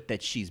reference, but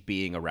that she's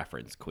being a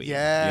reference queen.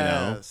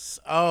 Yes.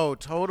 Oh,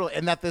 totally.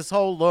 And that this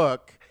whole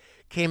look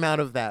came out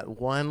of that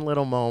one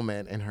little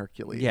moment in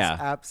Hercules. Yeah.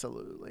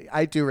 Absolutely.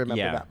 I do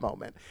remember that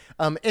moment.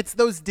 It's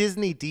those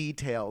Disney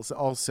details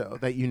also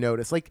that you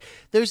notice. Like,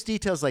 there's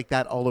details like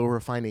that all over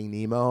Finding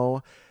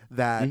Nemo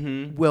that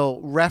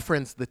will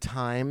reference the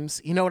times.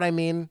 You know what I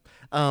mean?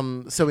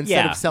 So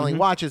instead of selling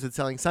watches, it's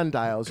selling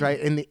sundials, right?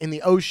 In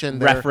the ocean,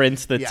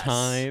 reference the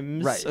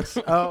times, right?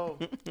 Oh,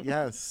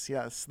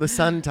 yes. The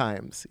sun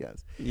times,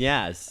 yes.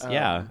 Yes,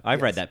 yeah.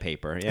 I've read that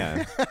paper.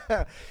 Yeah.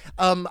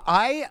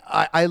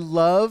 I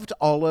loved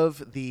all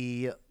of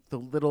the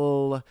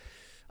little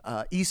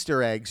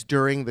Easter eggs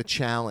during the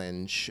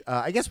challenge.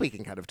 I guess we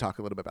can kind of talk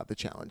a little bit about the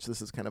challenge.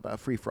 This is kind of a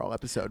free-for-all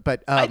episode,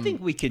 but I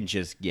think we can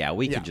just go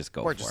we're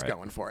for it. Just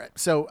going for it.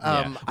 So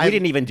we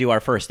didn't even do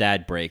our first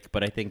ad break,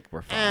 but I think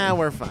we're fine.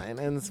 We're fine,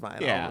 and it's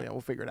fine. Yeah.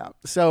 We'll figure it out.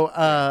 So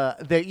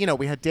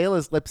we had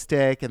Dela's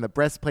lipstick and the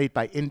breastplate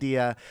by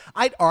India.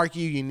 I'd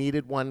argue you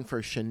needed one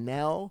for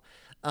Chanel.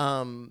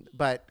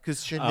 But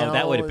because Chanel,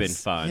 that would have been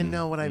fun. You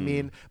know what I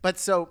mean? But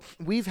so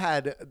we've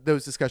had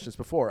those discussions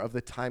before of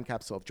the time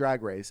capsule of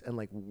Drag Race and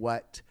like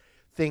what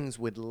things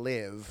would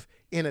live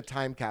in a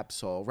time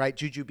capsule, right?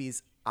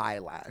 Jujubee's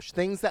eyelash,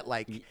 things that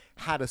like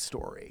had a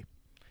story.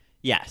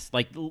 Yes,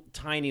 like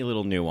tiny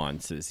little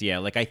nuances. Yeah,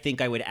 like I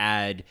think I would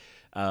add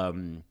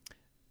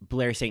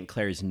Blair St.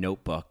 Clair's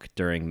notebook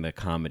during the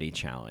comedy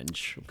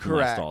challenge.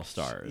 Correct. All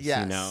Stars.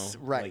 Yes,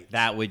 right. Like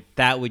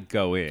that would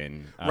go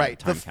in. Right.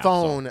 Time the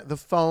capsule.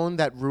 phone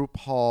that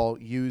RuPaul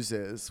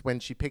uses when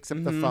she picks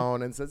up the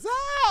phone and says,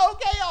 "Oh,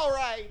 okay, all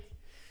right."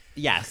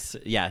 Yes.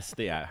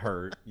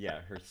 Her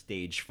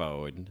stage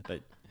phone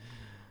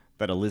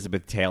that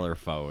Elizabeth Taylor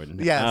phone.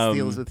 Yes, the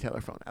Elizabeth Taylor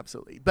phone,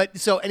 absolutely. But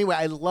so anyway,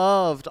 I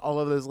loved all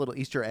of those little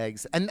Easter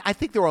eggs, and I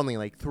think there were only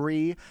like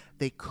 3.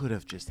 They could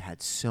have just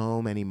had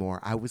so many more.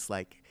 I was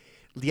like,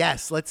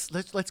 yes, let's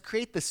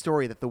create the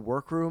story that the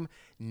workroom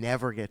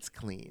never gets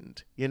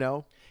cleaned. You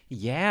know?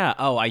 Yeah.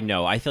 Oh, I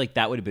know. I feel like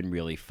that would have been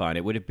really fun.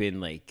 It would have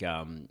been like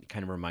kind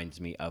of reminds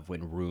me of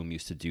when Room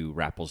used to do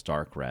RuPaul's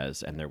Dark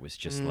Res, and there was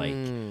just like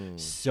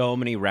so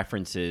many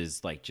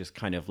references, like just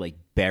kind of like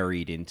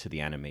buried into the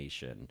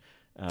animation.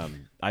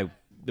 It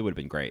would have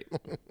been great.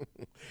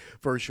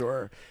 For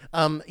sure.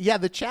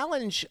 The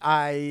challenge,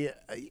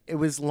 it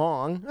was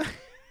long.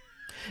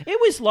 It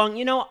was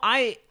long.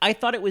 I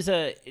thought it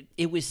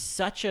was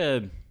such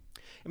a,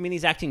 I mean,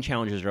 these acting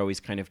challenges are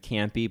always kind of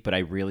campy, but I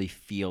really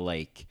feel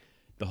like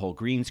the whole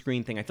green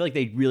screen thing, I feel like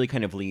they really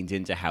kind of leaned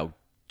into how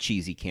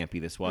cheesy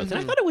campy this was. And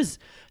I thought it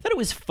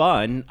was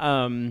fun.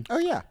 Oh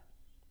yeah.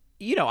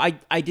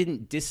 I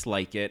didn't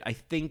dislike it. I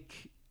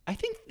think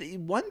the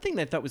one thing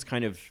that I thought was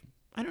kind of,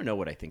 I don't know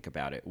what I think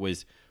about it,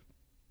 was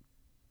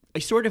I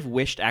sort of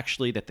wished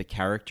actually that the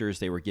characters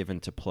they were given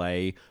to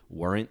play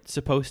weren't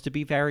supposed to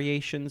be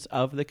variations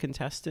of the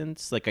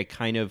contestants. Like I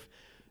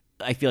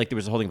feel like there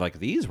was a whole thing of like,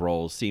 these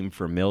roles seem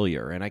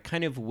familiar, and I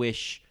kind of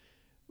wish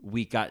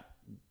we got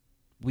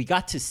we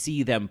got to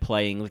see them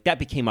playing. Like that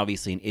became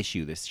obviously an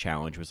issue. This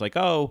challenge was like,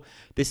 oh,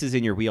 this is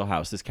in your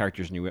wheelhouse. This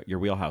character's in your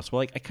wheelhouse. Well,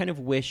 like I kind of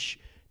wish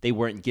they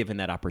weren't given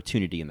that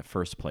opportunity in the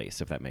first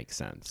place, if that makes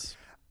sense.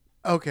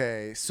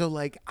 Okay, so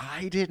like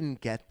I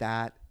didn't get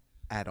that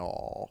at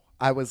all.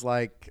 I was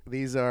like,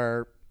 these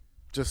are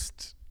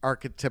just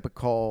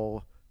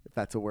archetypical, if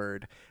that's a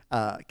word,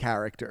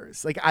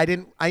 characters. Like I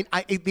didn't. I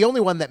the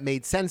only one that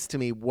made sense to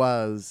me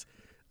was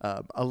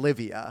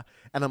Olivia,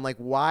 and I'm like,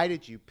 why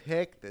did you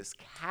pick this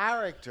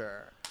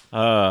character?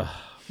 Well,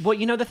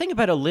 the thing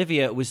about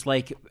Olivia was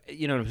like,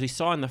 as we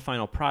saw in the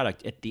final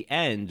product at the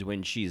end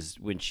when she's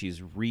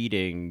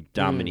reading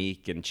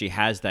Dominique and she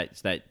has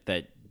that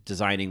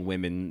designing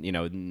women,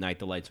 Night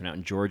the Lights Went Out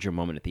in Georgia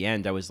moment at the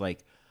end. I was like,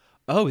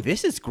 oh,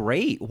 this is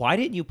great. Why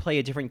didn't you play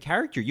a different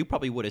character? You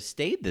probably would have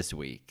stayed this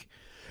week.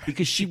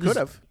 Because she could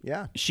have,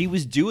 yeah. She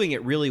was doing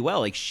it really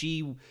well. Like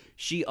she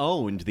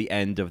owned the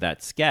end of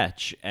that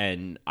sketch,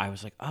 and I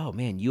was like, oh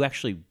man, you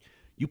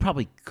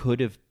probably could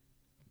have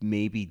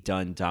maybe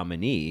done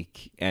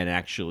Dominique and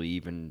actually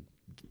even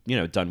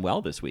done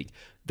well this week.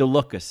 The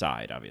look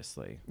aside,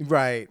 obviously.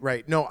 Right.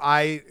 No,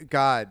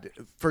 God,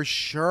 for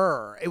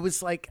sure. It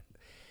was like,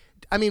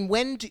 I mean,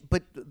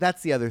 but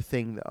that's the other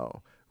thing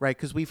though. Right,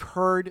 because we've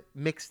heard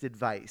mixed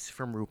advice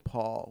from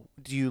RuPaul.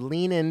 Do you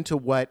lean into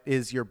what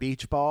is your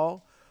beach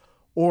ball,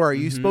 or are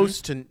you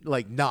supposed to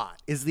not?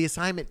 Is the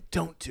assignment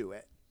don't do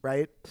it,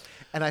 right?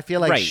 And I feel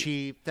like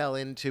she fell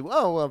into,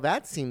 oh well,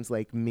 that seems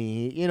like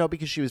me,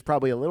 because she was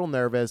probably a little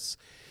nervous.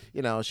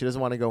 She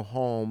doesn't want to go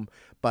home,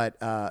 but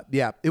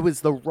yeah, it was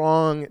the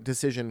wrong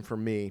decision for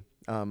me,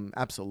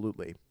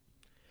 absolutely.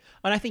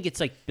 And I think it's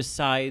like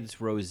besides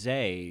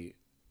Rosé,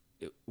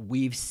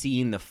 we've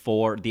seen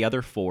the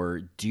other four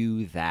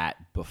do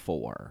that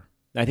before.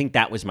 I think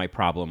that was my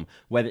problem.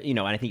 Whether and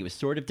I think it was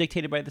sort of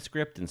dictated by the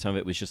script, and some of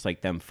it was just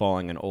like them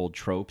falling on old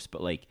tropes.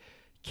 But like,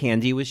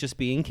 Candy was just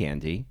being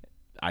Candy.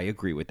 I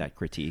agree with that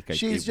critique.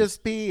 She's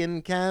just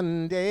being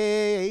Candy.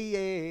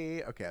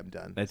 Okay, I'm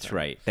done. That's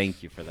right.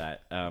 Thank you for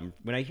that.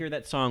 When I hear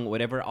that song,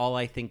 all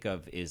I think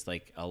of is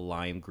like a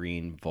lime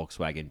green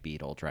Volkswagen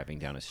Beetle driving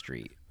down a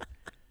street.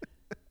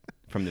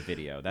 From the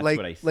video. That's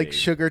what I see. Like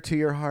Sugar to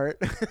Your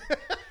Heart.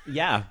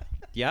 Yeah.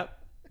 Yep.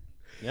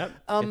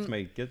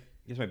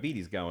 Gets my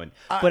beaties going.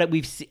 But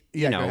we've seen,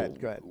 go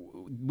ahead.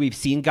 We've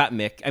seen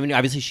Gottmik. I mean,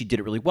 obviously she did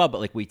it really well,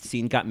 but like we've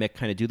seen Gottmik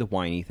kind of do the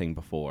whiny thing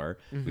before.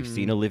 Mm-hmm. We've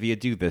seen Olivia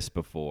do this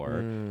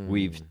before.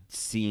 We've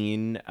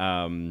seen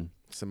Simone.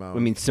 I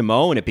mean,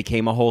 Simone, it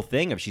became a whole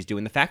thing of she's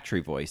doing the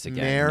factory voice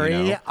again.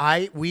 Mary,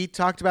 we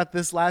talked about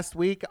this last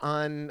week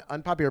on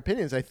Unpopular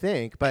Opinions, I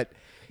think, but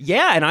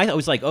yeah, and I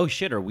was like, oh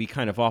shit, are we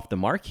kind of off the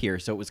mark here?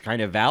 So it was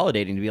kind of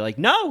validating to be like,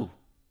 no,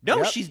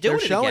 she's doing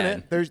it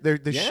again.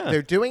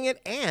 They're doing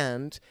it,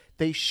 and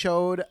they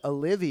showed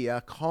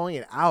Olivia calling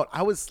it out.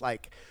 I was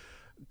like,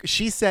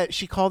 she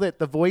called it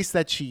the voice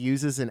that she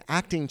uses in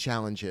acting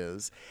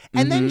challenges,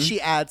 and then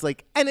she adds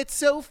like, and it's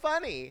so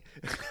funny.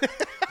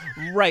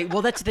 Right.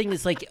 Well, that's the thing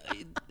is like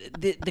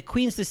the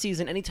queens this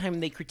season, anytime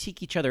they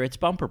critique each other, it's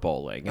bumper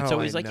bowling. It's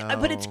always like,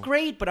 but it's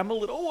great, but I'm a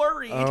little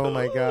worried. Oh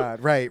my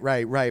God.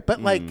 Right.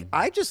 But like,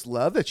 I just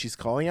love that she's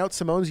calling out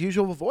Simone's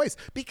usual voice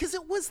because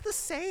it was the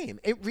same.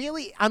 It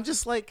really, I'm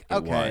just like,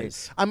 okay,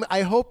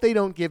 I hope they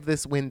don't give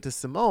this win to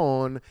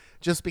Simone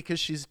just because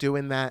she's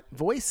doing that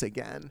voice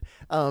again.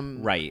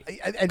 Right.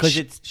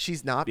 Because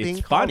she's not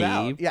being called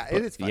funny, out. Yeah,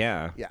 it is funny.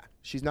 Yeah.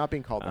 She's not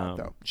being called out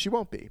though. She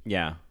won't be.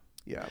 Yeah.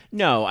 Yeah.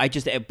 No,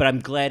 but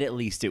I'm glad at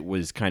least it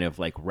was kind of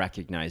like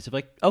recognized of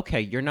like, okay,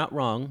 you're not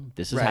wrong.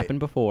 This has happened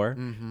before.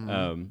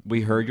 Mm-hmm.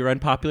 We heard your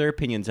Unpopular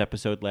Opinions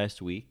episode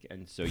last week,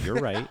 and so you're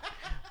right.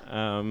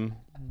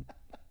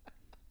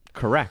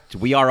 Correct.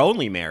 We are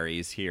only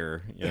Marys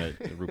here at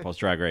RuPaul's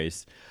Drag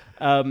Race.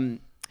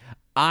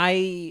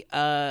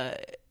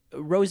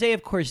 Rosé,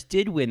 of course,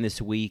 did win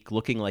this week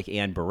looking like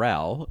Anne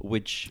Burrell,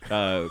 which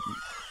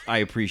I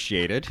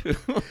appreciated.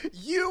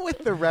 You're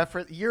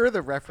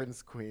the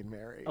reference queen,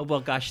 Mary. Oh, well,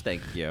 gosh,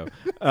 thank you.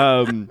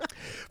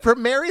 For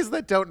Marys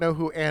that don't know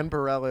who Anne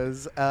Burrell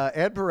is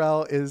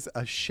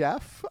a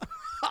chef.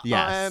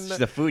 Yes, she's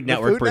the Food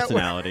Network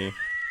personality.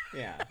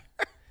 Yeah.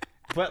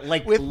 But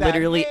like with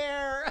literally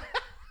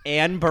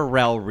Anne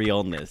Burrell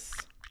realness.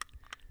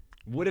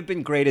 Would have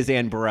been great as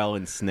Anne Burrell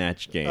in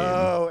Snatch Game.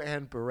 Oh,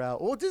 Anne Burrell.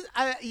 Well,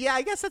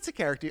 I guess that's a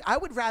character. I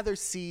would rather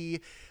see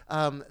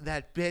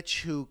that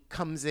bitch who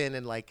comes in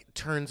and like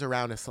turns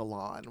around a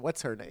salon.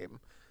 What's her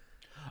name?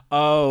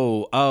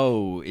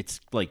 Oh,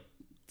 it's like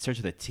starts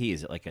with a T.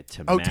 Is it like a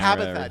Tamara? Oh,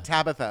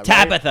 Tabitha.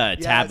 Right?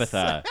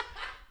 Tabitha.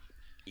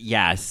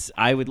 Yes,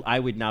 I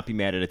would not be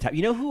mad at a Tabitha.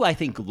 You know who I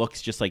think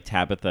looks just like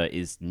Tabitha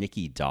is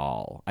Nikki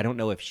Doll. I don't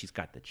know if she's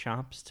got the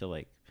chops to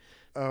like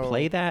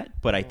play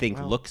that, but I think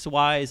looks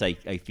wise, I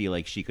feel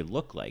like she could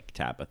look like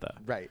Tabitha.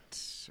 Right.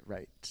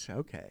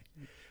 Okay.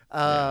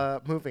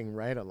 Moving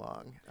right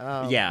along.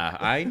 Yeah,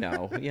 I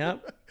know.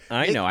 Yep.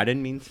 I know. I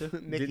didn't mean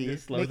to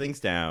slow things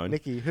down.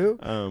 Nikki who?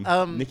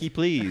 Nikki,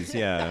 please.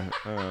 Yeah.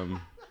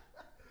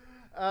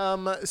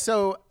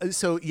 So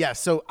yeah.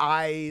 So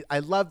I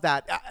love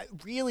that.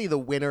 Really, the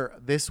winner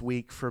this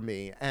week for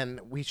me,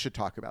 and we should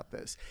talk about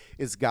this,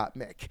 is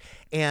Gottmik.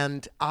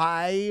 And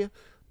I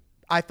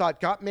thought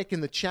Gottmik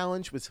in the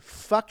challenge was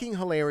fucking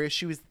hilarious.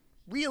 She was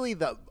really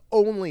the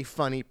only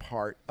funny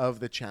part of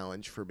the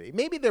challenge for me.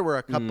 Maybe there were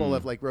a couple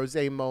of like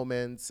rosé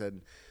moments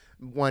and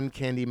one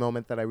candy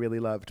moment that I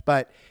really loved,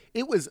 but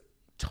it was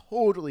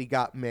totally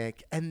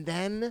Gottmik. And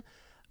then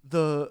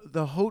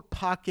the Hot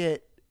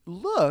Pocket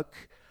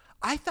look,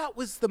 I thought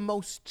was the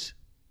most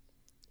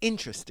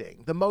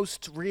interesting, the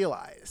most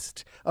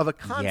realized of a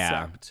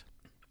concept. Yeah.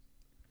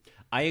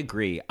 I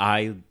agree.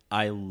 I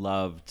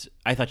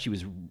thought she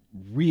was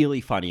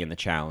really funny in the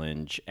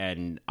challenge,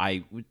 and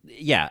and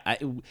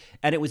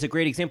it was a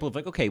great example of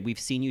like, okay, we've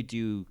seen you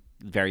do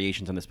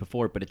variations on this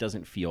before, but it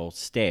doesn't feel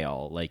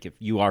stale. Like if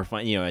you are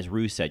as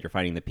Rue said, you're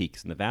finding the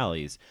peaks and the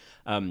valleys.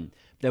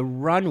 The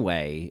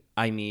runway,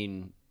 I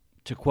mean,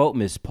 to quote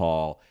Miss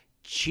Paul,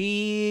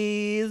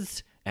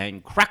 cheese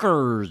and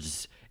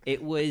crackers.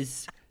 It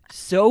was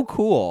so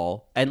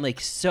cool and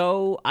like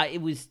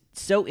it was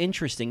so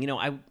interesting.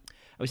 I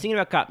was thinking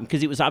about Gottmik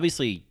because it was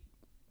obviously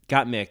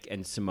Gottmik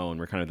and Simone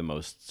were kind of the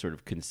most sort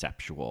of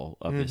conceptual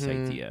of this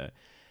idea,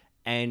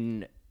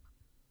 and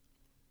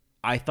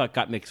I thought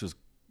Gottmik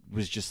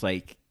was just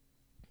like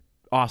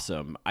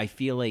awesome. I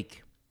feel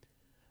like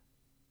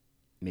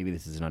maybe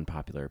this is an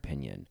unpopular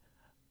opinion.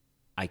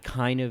 I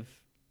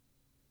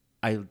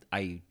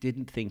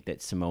didn't think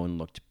that Simone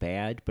looked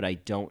bad, but I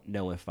don't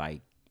know I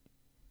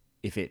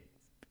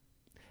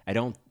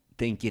don't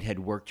think it had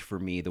worked for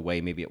me the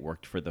way maybe it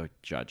worked for the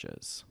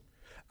judges.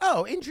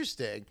 Oh,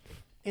 interesting.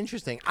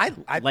 I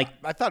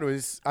thought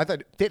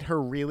it fit her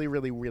really,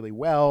 really, really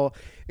well.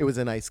 It was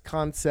a nice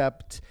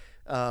concept.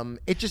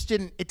 It just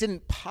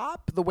didn't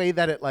pop the way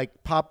that it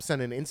like pops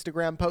on an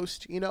Instagram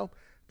post,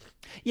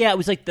 Yeah, it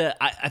was like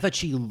I thought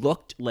she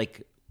looked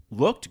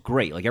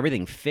great. Like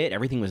everything fit,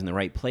 everything was in the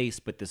right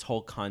place, but this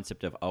whole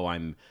concept of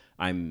I'm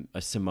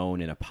a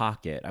Simone in a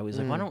pocket. I was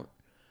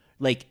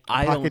like,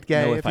 I don't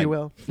gay, know if you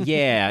will.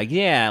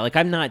 Yeah. Like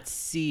I'm not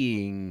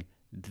seeing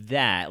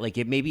that. Like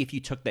maybe if you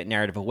took that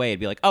narrative away, it'd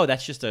be like, oh,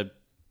 that's just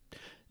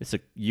it's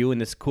you in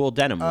this cool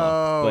denim look.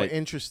 Oh, but,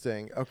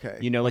 interesting. Okay.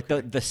 Like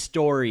the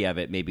story of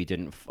it maybe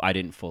I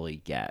didn't fully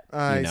get.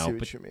 I see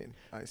what you mean.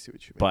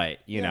 But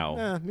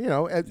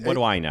what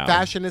do I know?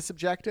 Fashion is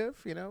subjective.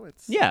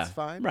 It's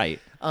fine. Right.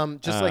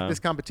 Just like this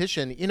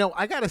competition.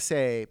 I gotta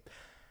say,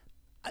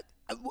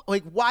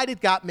 like, why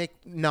did Gottmik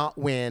not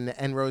win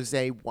and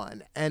Rosé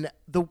won? And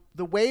the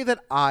way that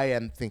I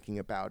am thinking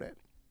about it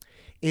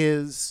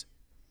is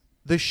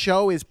the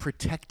show is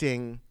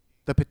protecting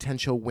the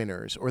potential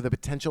winners or the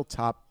potential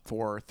top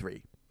 4 or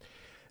 3.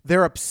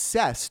 They're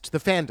obsessed. The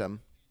fandom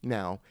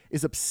now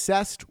is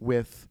obsessed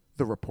with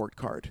the report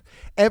card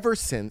ever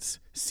since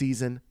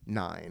season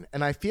 9.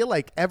 And I feel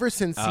like ever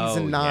since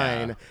season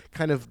 9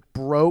 kind of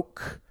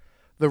broke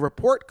the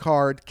report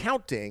card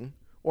counting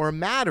or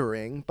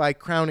mattering by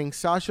crowning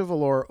Sasha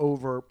Velour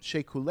over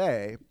Shea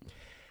Coulee,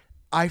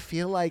 I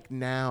feel like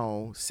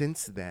now,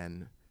 since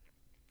then,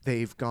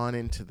 they've gone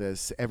into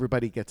this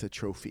everybody gets a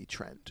trophy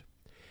trend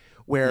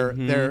where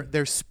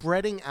they're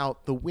spreading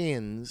out the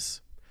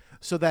wins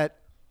so that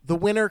the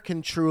winner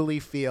can truly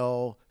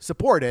feel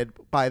supported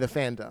by the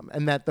fandom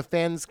and that the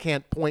fans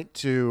can't point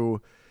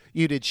to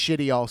you did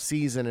shitty all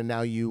season and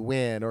now you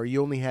win, or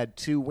you only had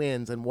 2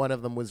 wins and one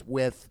of them was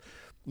with,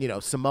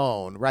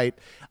 Simone, right?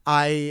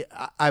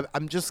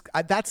 I'm just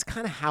that's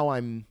kind of how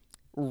I'm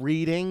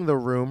reading the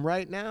room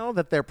right now,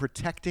 that they're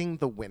protecting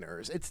the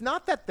winners. It's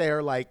not that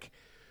they're like,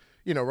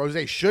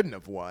 Rosé shouldn't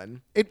have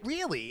won. It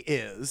really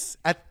is.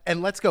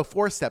 And let's go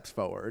 4 steps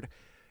forward.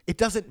 It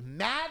doesn't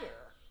matter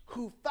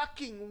who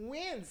fucking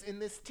wins in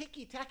this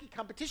ticky-tacky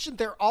competition.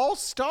 They're all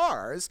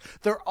stars.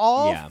 They're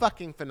all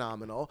fucking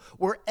phenomenal.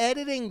 We're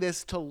editing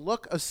this to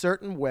look a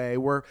certain way.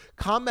 We're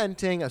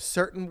commenting a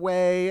certain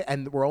way,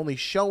 and we're only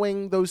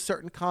showing those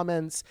certain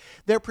comments.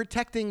 They're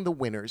protecting the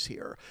winners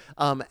here.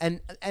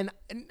 And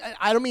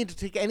I don't mean to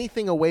take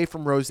anything away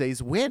from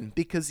Rosé's win,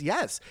 because,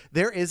 yes,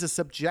 there is a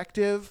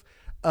subjective...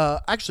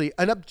 actually,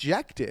 an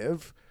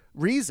objective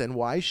reason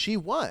why she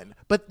won.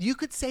 But you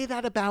could say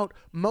that about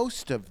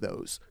most of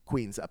those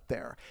queens up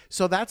there.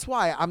 So that's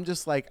why I'm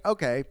just like,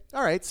 okay,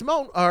 all right,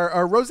 Simone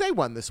or Rosé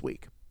won this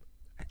week.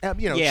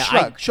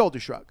 Shoulder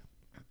shrug.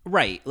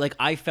 Right. Like,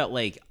 I felt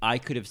like I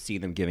could have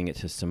seen them giving it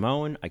to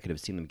Simone. I could have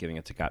seen them giving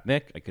it to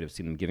Gottmik. I could have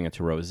seen them giving it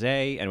to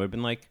Rosé. And it would have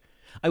been like,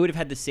 I would have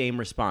had the same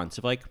response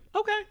of like,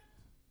 okay,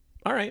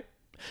 all right.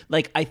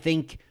 Like, I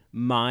think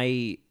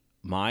my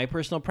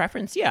personal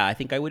preference, I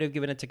think I would have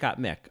given it to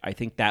Gottmik. I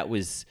think that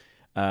was,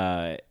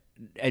 but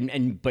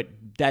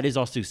that is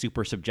also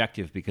super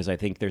subjective, because I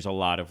think there's a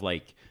lot of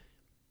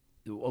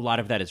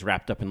that is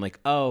wrapped up in like,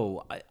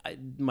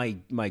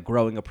 my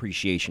growing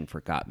appreciation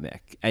for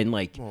Gottmik. And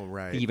like,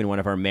 even one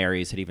of our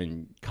Marys had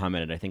even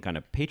commented, I think on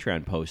a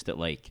Patreon post, that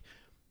like,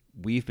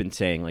 we've been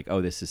saying like,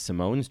 oh, this is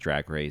Simone's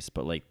Drag Race,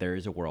 but like there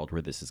is a world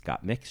where this is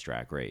Gottmik's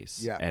Drag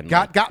Race. Yeah, and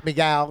got me,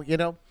 gal,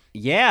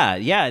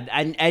 Yeah,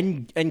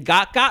 and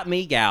got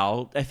me,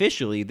 gal,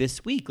 officially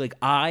this week. Like,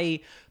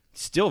 I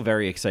still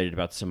very excited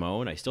about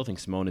Simone. I still think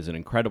Simone is an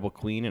incredible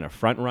queen and a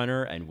front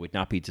runner, and would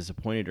not be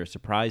disappointed or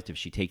surprised if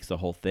she takes the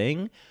whole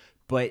thing.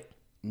 But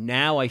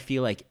now I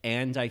feel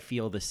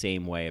the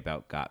same way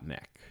about Gottmik.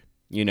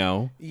 You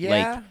know,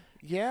 Yeah.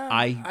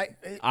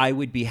 I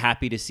would be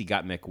happy to see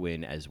Gottmik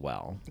win as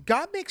well.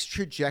 Gottmik's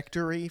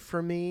trajectory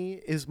for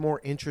me is more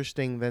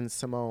interesting than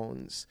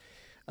Simone's.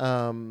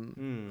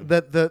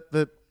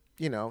 The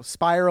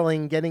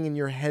spiraling, getting in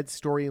your head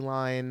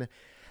storyline.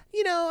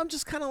 I'm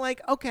just kind of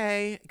like,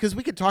 okay, because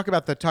we could talk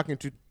about the talking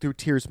through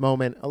tears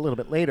moment a little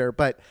bit later,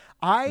 but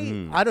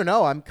I don't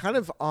know. I'm kind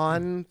of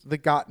on the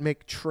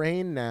Gottmik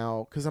train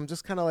now because I'm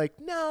just kind of like,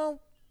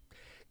 no,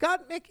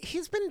 Gottmik,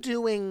 he's been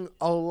doing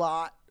a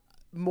lot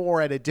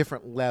more at a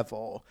different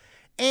level,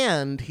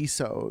 and he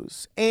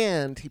sews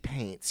and he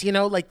paints.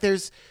 Like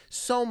there's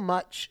so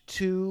much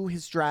to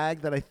his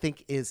drag that I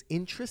think is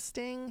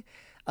interesting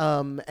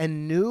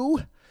and new.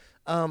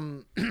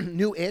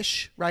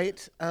 New-ish,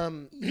 right?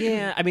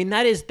 Yeah, I mean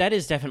that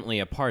is definitely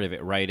a part of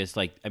it, right? It's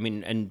like, I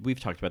mean, and we've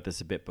talked about this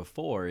a bit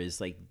before,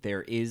 is like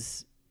there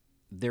is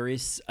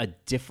a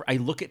different, I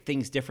look at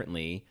things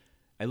differently.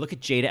 I look at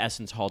Jada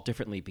Essence Hall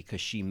differently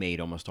because she made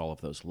almost all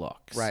of those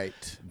looks.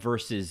 Right.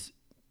 Versus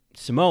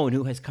Simone,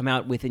 who has come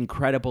out with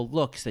incredible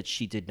looks that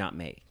she did not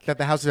make. That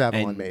the House of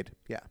Avalon made.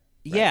 Yeah. Right.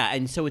 Yeah,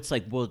 and so it's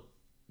like, well,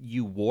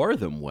 you wore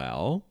them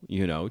well,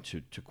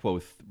 to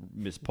quote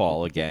Miss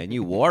Paul again,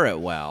 you wore it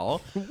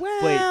well.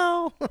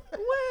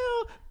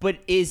 But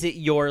is it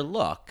your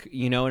look?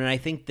 And I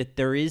think that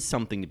there is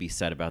something to be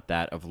said about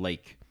that of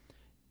like,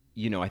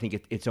 I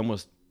think it's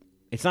almost,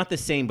 it's not the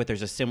same, but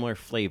there's a similar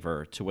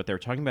flavor to what they were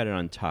talking about in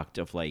Untucked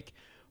of like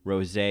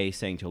Rosé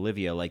saying to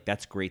Olivia, like,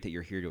 that's great that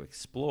you're here to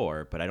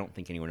explore, but I don't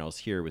think anyone else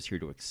here was here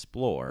to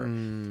explore.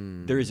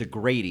 There is a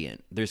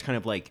gradient. There's kind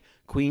of like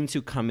queens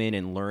who come in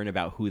and learn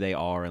about who they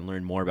are and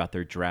learn more about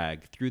their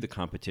drag through the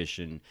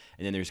competition.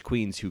 And then there's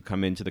queens who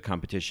come into the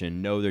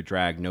competition, know their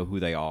drag, know who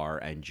they are,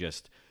 and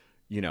just,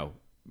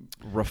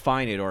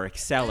 refine it or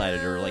excel at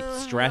it or like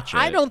stretch it.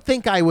 I don't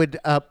think I would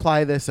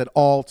apply this at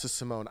all to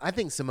Simone. I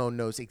think Simone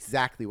knows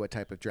exactly what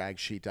type of drag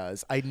she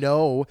does. I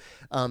know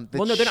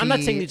that I'm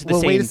not saying it's the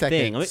same wait a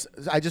second. thing.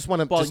 I just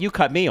want to. Well, you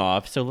cut me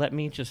off, so let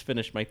me just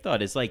finish my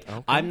thought. It's like,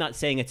 okay. I'm not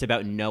saying it's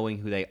about knowing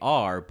who they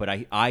are, but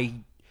I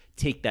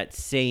take that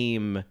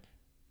same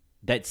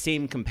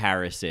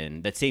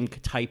comparison, that same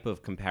type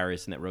of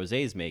comparison that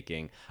Rosé is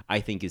making, I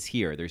think is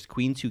here. There's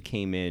queens who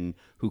came in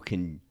who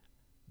can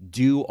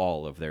do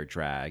all of their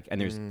drag, and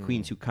there's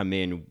queens who come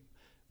in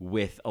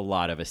with a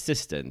lot of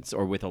assistance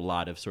or with a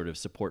lot of sort of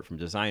support from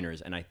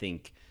designers, and I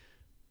think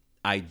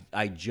I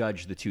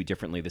judge the two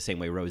differently the same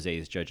way Rosé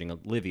is judging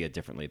Olivia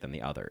differently than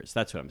the others.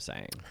 That's what I'm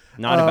saying.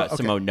 Not about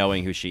Simone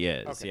knowing who she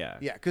is. Okay. Yeah.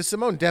 Yeah, because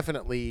Simone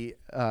definitely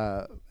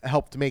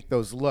helped make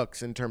those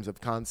looks in terms of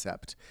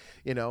concept.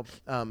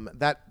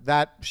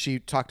 That she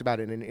talked about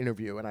in an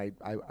interview, and I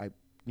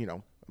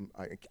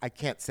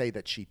can't say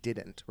that she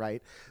didn't,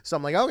 right? So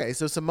I'm like, okay,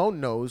 so Simone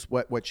knows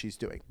what she's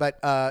doing. But,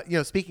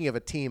 speaking of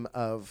a team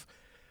of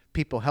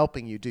people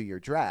helping you do your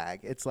drag,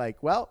 it's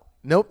like, well,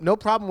 no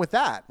problem with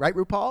that, right,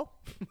 RuPaul?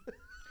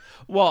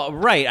 Well,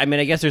 right. I mean,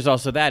 I guess there's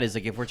also that is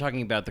like if we're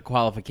talking about the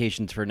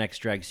qualifications for Next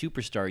Drag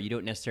Superstar, you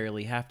don't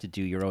necessarily have to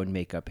do your own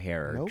makes,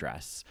 hair, or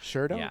dress.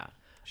 Sure don't. Yeah.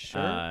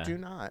 Sure do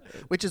not.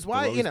 Which is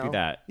why,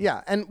 that.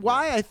 Yeah, and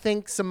why I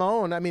think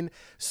Simone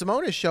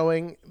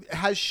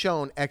has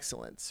shown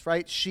excellence,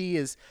 right? She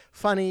is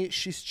funny,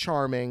 she's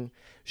charming,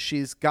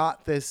 she's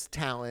got this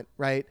talent,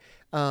 right?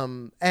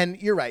 And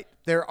you're right.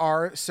 There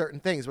are certain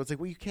things where it's like,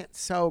 well, you can't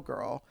sew,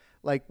 girl.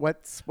 Like,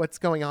 what's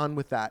going on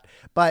with that?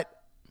 But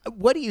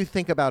what do you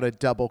think about a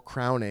double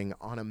crowning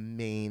on a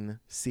main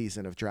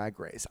season of Drag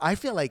Race? I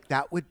feel like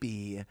that would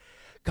be,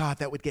 God,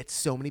 that would get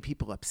so many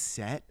people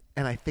upset.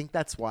 And I think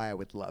that's why I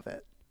would love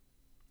it.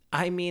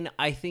 I mean,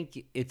 I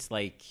think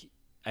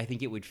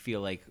it would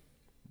feel like,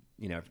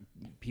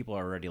 people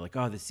are already like,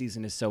 oh, the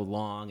season is so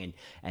long,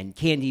 and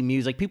Candy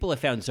Muse, like people have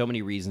found so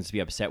many reasons to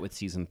be upset with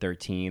season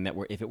 13 that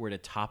if it were to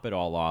top it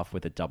all off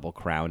with a double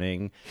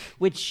crowning,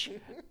 which,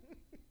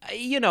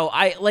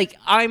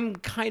 I'm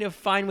kind of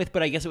fine with,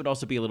 but I guess it would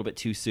also be a little bit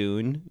too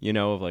soon,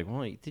 of like,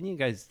 well, didn't you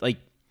guys like,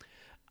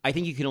 I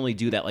think you can only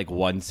do that like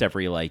once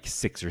every like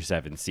 6 or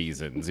 7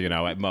 seasons,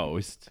 at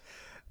most.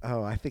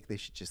 Oh, I think they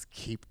should just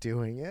keep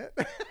doing it.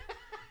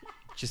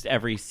 Just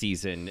every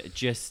season.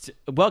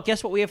 Well,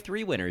 guess what? We have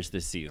 3 winners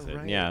this season.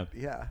 Right. Yeah.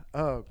 Yeah.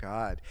 Oh,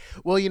 God.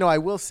 Well, I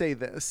will say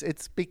this.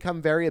 It's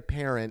become very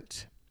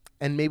apparent,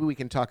 and maybe we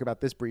can talk about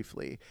this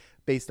briefly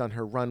based on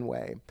her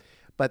runway,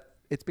 but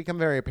it's become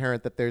very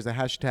apparent that there's a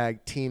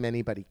hashtag Team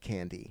Anybody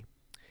Candy.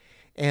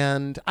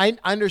 And I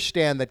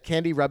understand that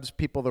Candy rubs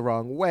people the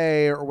wrong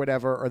way or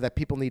whatever, or that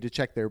people need to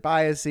check their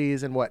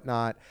biases and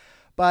whatnot.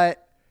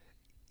 But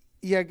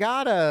you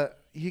gotta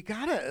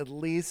at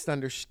least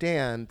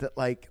understand that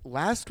like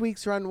last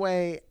week's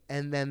runway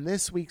and then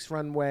this week's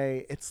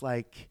runway, it's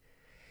like,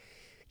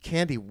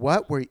 Candy,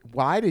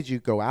 why did you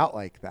go out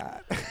like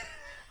that?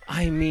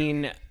 I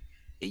mean,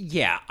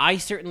 Yeah, I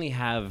certainly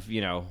have,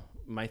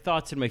 my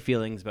thoughts and my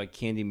feelings about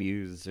Candy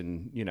Muse,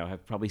 and,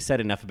 have probably said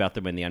enough about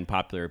them in the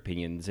unpopular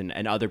opinions, and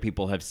other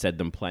people have said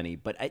them plenty.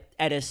 But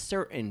at a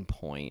certain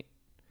point,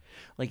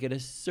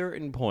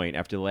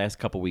 after the last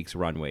couple weeks'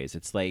 runways,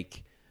 it's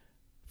like,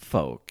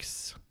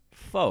 folks,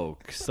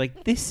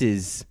 like, this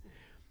is...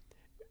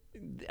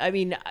 I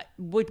mean,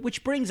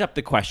 which brings up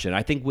the question,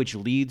 I think, which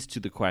leads to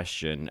the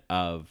question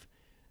of,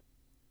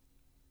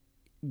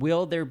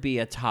 will there be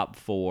a top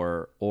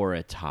 4 or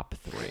a top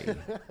 3?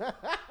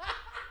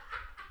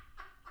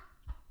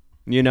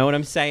 You know what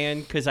I'm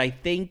saying? Because I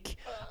think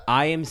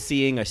I am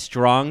seeing a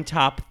strong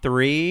top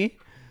 3,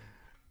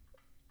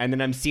 and then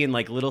I'm seeing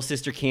like little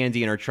sister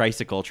Candy in her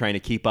tricycle trying to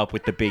keep up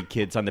with the big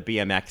kids on the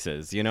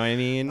BMXs. You know what I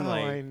mean? Oh,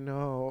 I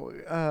know.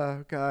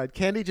 Oh, God.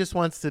 Candy just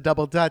wants to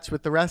double dutch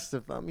with the rest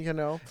of them,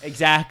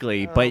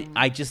 Exactly. But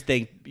I just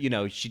think,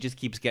 she just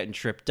keeps getting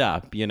tripped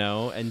up,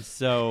 and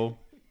so...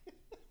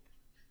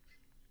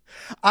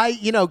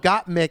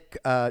 Got Mick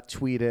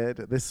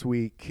tweeted this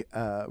week,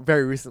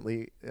 very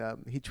recently.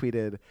 He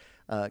tweeted,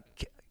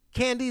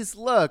 Candy's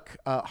look,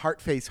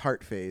 heart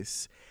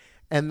face.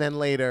 And then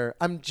later,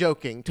 I'm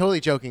joking,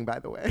 totally joking, by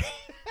the way.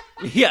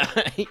 Yeah.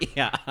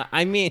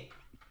 I mean,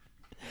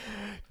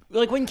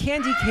 like when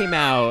Candy came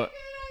out,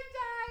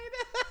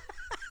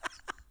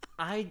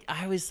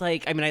 I was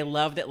like, I mean, I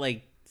love that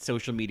like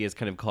social media is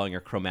kind of calling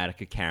her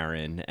Chromatica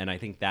Karen, and I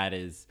think that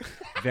is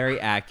very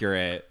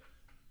accurate.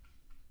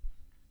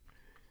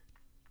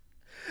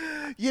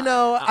 You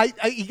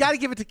got to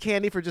give it to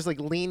Candy for just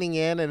like leaning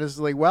in and is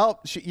like,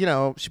 well, she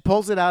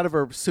pulls it out of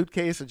her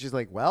suitcase and she's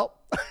like, well,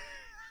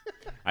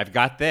 I've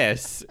got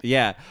this.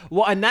 Yeah.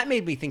 Well, and that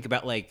made me think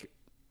about like,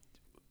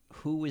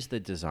 who is the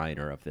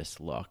designer of this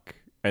look?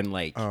 And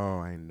like, oh,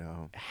 I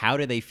know. How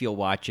do they feel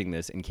watching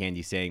this? And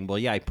Candy saying, well,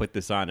 yeah, I put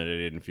this on and I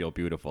didn't feel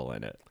beautiful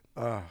in it.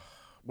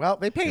 Well,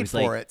 they paid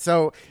for it.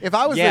 So if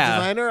I was the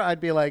designer,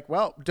 I'd be like,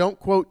 well, don't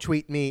quote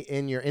tweet me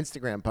in your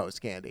Instagram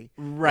post, Candy.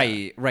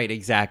 Right.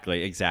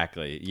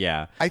 Exactly.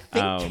 Yeah. I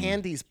think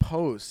Candy's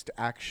post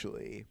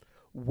actually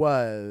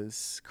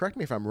was, correct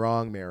me if I'm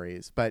wrong,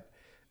 Marys, but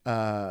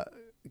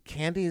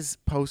Candy's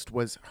post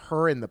was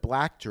her in the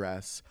black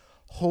dress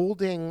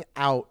holding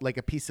out like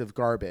a piece of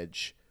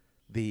garbage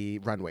the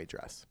runway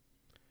dress.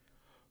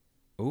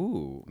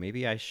 Ooh,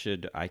 maybe I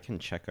can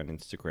check on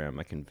Instagram.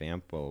 I can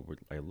vamp while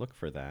I look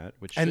for that.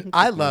 And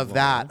I love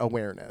that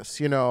awareness,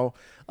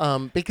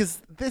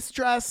 because this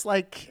dress,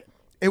 like,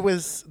 there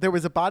was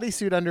a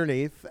bodysuit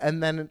underneath,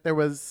 and then there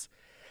was,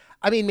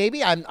 I mean,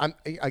 maybe I'm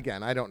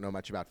again, I don't know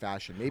much about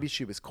fashion. Maybe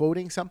she was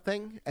quoting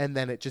something, and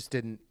then it just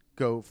didn't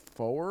go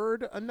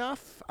forward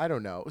enough. I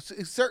don't know.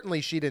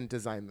 Certainly, she didn't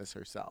design this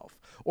herself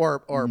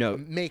or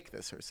make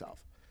this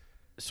herself.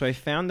 So I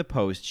found the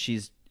post.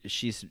 She's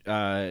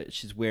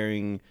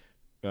wearing,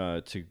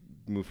 to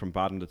move from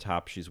bottom to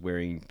top, she's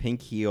wearing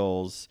pink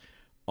heels,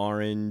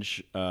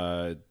 orange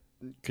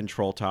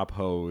control top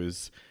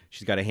hose.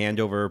 She's got a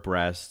hand over her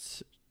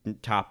breasts,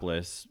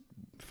 topless,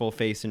 full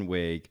face and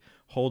wig,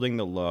 holding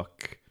the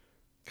look,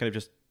 kind of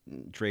just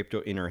draped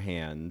in her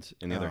hand,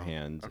 in the other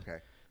hand. Okay.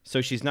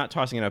 So she's not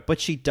tossing it up, but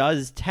she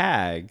does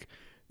tag.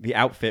 The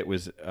outfit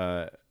was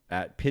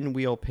at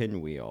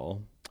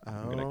Pinwheel.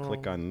 I'm going to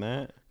click on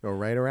that. Go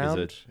right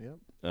around. Yep.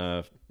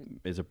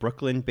 Is a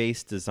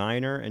Brooklyn-based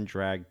designer and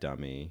drag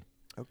dummy.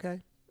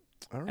 Okay.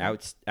 All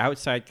right.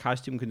 Outside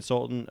costume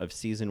consultant of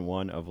season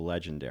 1 of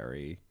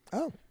Legendary.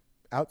 Oh,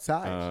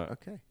 outside.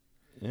 Okay.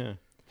 Yeah.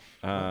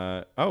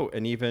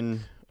 And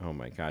even, oh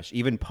my gosh,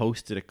 even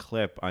posted a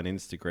clip on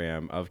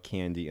Instagram of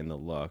Candy in the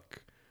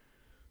look.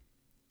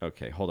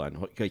 Okay, hold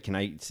on.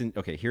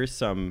 Okay, here's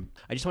some.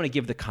 I just want to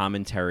give the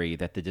commentary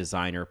that the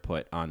designer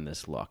put on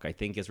this look. I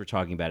think as we're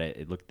talking about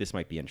it, this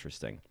might be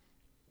interesting.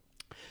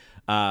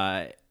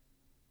 I'm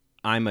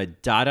a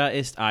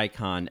Dadaist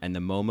icon, and the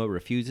MoMA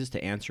refuses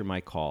to answer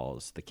my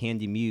calls. The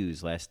Candy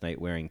Muse last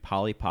night wearing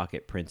Polly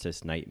Pocket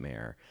Princess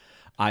Nightmare.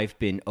 I've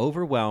been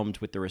overwhelmed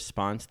with the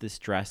response this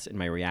dress and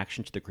my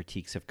reaction to the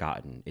critiques have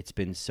gotten. It's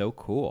been so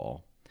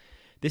cool.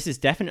 This is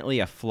definitely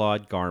a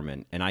flawed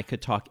garment, and I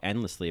could talk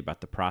endlessly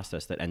about the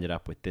process that ended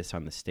up with this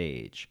on the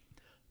stage.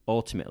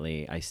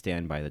 Ultimately, I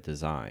stand by the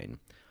design.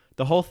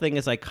 The whole thing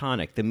is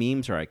iconic. The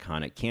memes are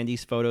iconic.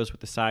 Candy's photos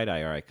with the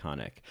side-eye are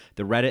iconic.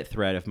 The Reddit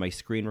thread of my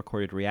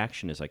screen-recorded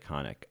reaction is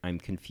iconic. I'm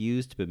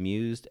confused,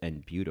 bemused,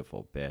 and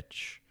beautiful,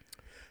 bitch.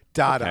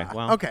 Dada.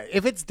 Okay,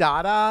 if it's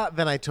Dada,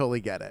 then I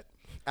totally get it.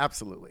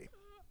 Absolutely.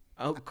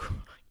 Oh,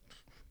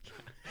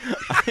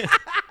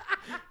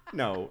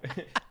 no.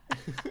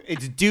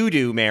 It's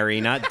doo-doo,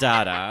 Mary, not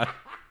Dada.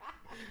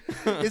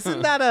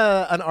 Isn't that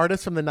an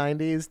artist from the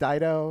 90s,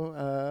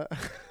 Dido?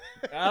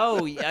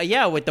 Oh,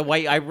 yeah, with the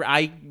white,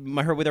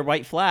 her with her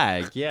white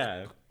flag,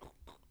 yeah.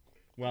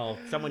 Well,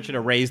 someone should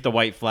have raised the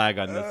white flag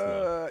on this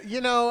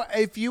one.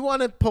 If you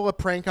want to pull a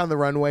prank on the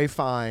runway,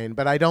 fine,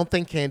 but I don't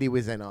think Candy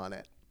was in on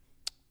it.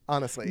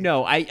 Honestly.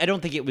 No, I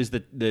don't think it was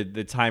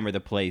the time or the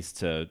place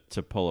to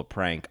pull a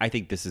prank. I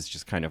think this is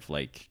just kind of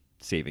like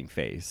saving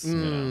face.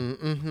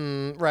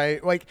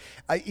 Right. Like,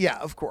 yeah,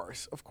 of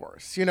course.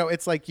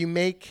 It's like you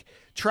make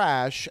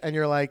trash and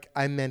you're like,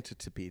 I meant it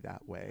to be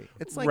that way.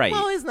 It's like, right.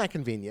 Well, isn't that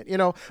convenient?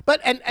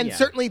 But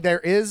certainly there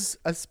is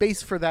a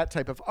space for that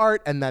type of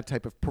art and that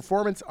type of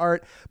performance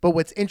art. But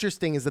what's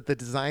interesting is that the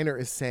designer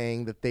is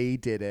saying that they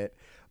did it,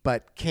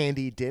 but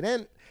Candy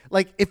didn't.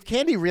 Like, if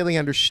Candy really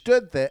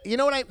understood that,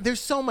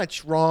 there's so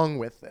much wrong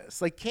with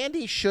this. Like,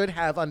 Candy should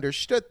have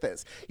understood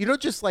this. You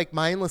don't just like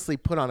mindlessly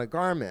put on a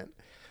garment.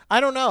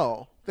 I don't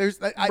know.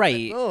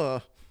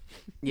 Right.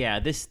 Yeah,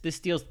 this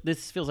feels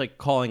like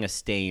calling a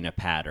stain a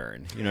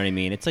pattern. You know what I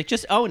mean? It's like,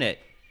 just own it.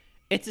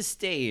 It's a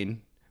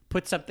stain.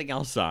 Put something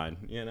else on,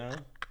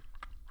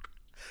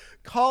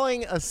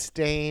 Calling a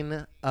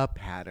stain a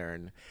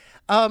pattern.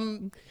 I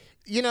want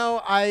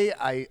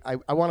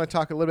to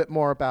talk a little bit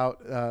more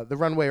about the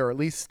runway, or at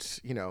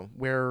least,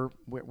 where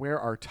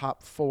our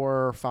top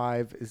 4 or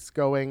 5 is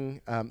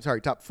going.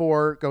 Top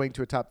 4 going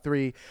to a top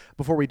 3.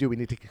 Before we do, we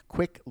need to take a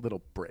quick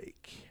little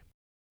break.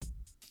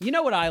 You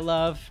know what I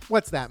love?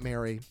 What's that,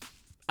 Mary?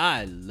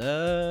 I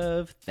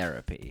love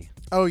therapy.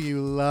 Oh,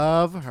 you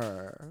love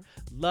her.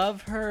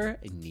 Love her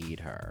and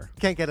need her.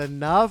 Can't get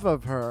enough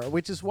of her,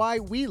 which is why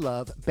we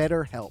love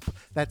BetterHelp.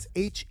 That's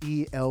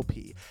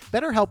HELP.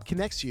 BetterHelp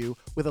connects you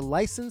with a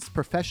licensed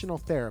professional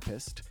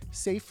therapist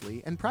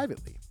safely and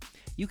privately.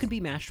 You can be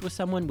matched with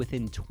someone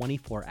within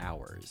 24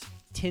 hours.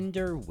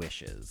 Tinder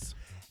wishes.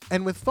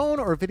 And with phone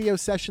or video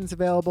sessions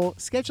available,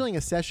 scheduling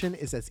a session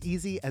is as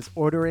easy as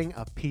ordering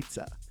a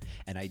pizza.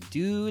 And I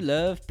do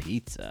love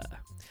pizza.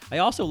 I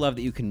also love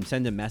that you can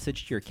send a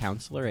message to your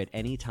counselor at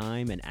any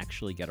time and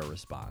actually get a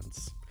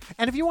response.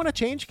 And if you want to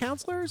change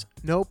counselors,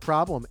 no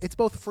problem. It's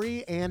both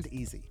free and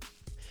easy.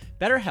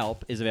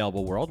 BetterHelp is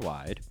available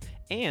worldwide,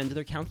 and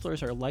their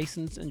counselors are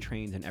licensed and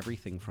trained in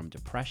everything from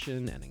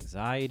depression and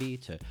anxiety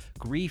to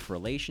grief,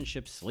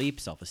 relationships, sleep,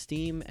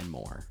 self-esteem, and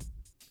more.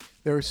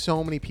 There are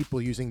so many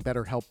people using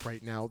BetterHelp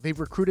right now. They've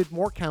recruited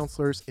more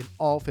counselors in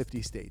all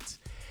 50 states.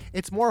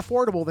 It's more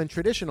affordable than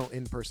traditional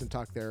in-person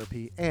talk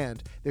therapy,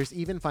 and there's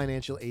even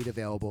financial aid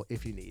available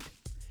if you need.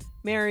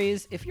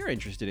 Marys, if you're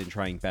interested in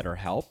trying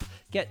BetterHelp,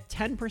 get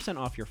 10%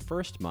 off your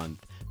first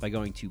month by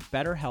going to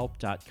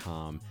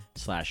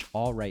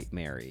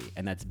betterhelp.com/allrightmary,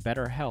 and that's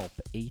BetterHelp,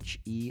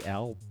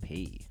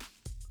 HELP.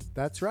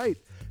 That's right.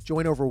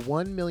 Join over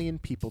 1 million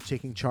people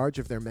taking charge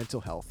of their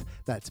mental health.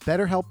 That's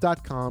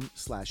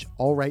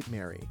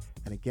betterhelp.com/allrightmary.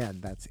 And again,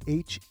 that's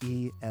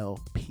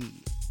HELP.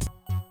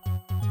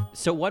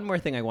 So one more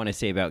thing I want to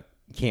say about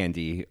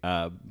Candy,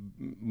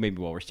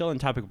 maybe while we're still on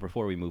topic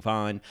before we move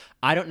on.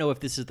 I don't know if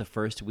this is the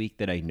first week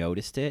that I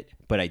noticed it,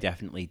 but I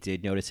definitely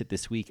did notice it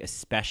this week,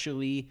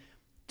 especially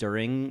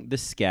during the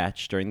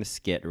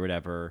skit or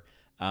whatever,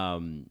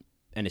 and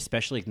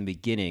especially in the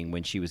beginning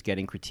when she was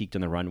getting critiqued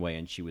on the runway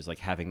and she was like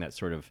having that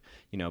sort of,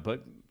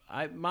 but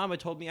Mama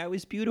told me I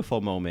was beautiful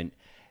moment.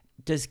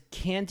 Does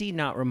Candy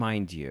not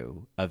remind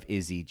you of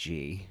Izzy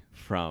G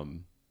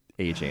from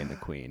AJ and the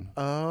Queen?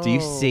 Oh, do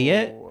you see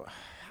it?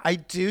 I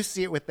do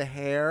see it with the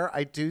hair.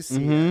 I do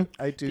see it.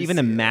 I do. Even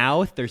the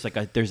mouth.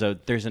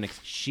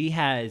 She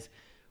has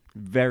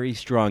very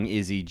strong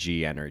Izzy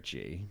G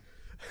energy.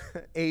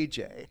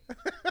 AJ,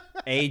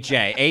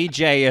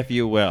 if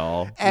you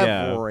will.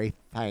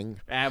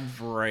 Everything.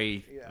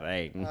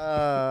 Everything.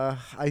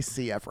 I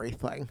see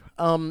everything.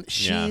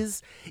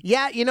 She's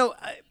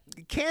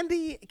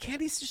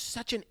Candy's just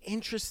such an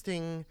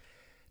interesting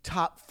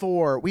top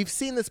 4. We've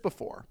seen this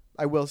before.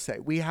 I will say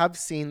we have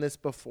seen this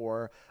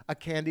before, a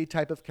Candy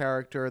type of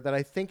character that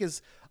I think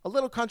is a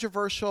little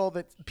controversial,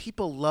 that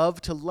people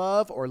love to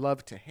love or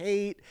love to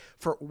hate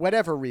for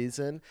whatever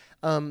reason.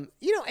 And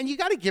you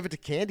got to give it to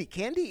Candy.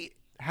 Candy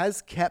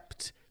has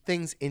kept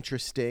things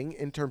interesting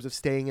in terms of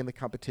staying in the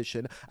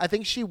competition. I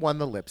think she won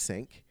the lip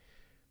sync.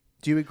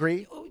 Do you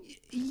agree?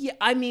 Yeah,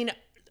 I mean,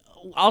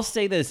 I'll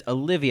say this: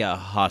 Olivia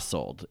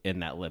hustled in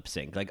that lip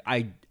sync. Like,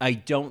 I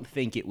don't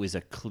think it was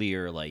a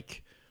clear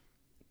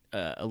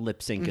a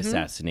lip sync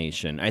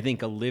assassination. I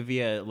think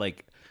Olivia,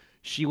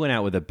 she went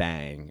out with a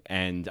bang,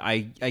 and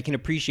I can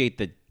appreciate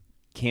that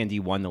Candy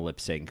won the lip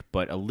sync,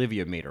 but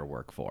Olivia made her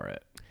work for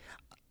it.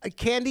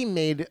 Candy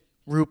made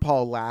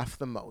RuPaul laugh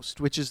the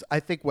most, which is, I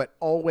think, what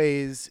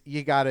always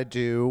you got to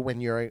do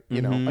when you're,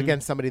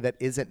 against somebody that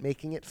isn't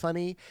making it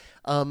funny.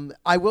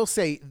 I will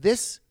say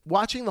this,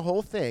 watching the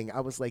whole thing,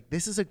 I was like,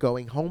 this is a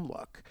going home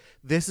look.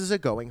 This is a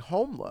going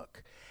home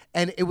look.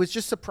 And it was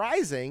just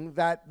surprising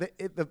that the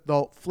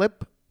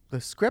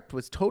script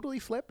was totally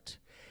flipped,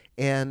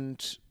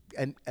 and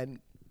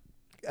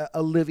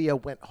Olivia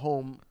went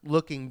home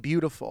looking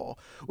beautiful,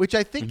 which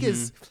I think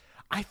is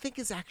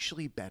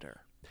actually better.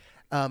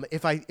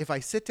 If I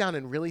sit down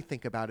and really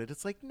think about it,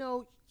 it's like,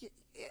 no,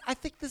 I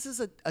think this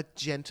is a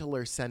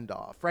gentler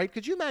send-off, right?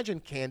 Could you imagine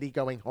Candy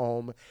going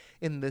home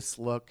in this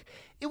look?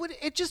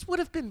 It just would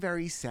have been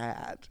very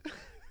sad.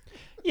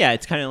 Yeah,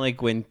 it's kind of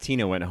like when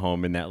Tina went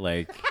home in that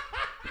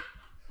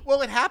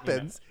Well, it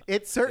happens.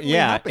 It certainly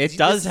happens. It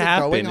does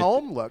happen. Going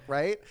home look,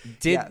 right?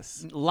 Did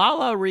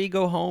Lala Ree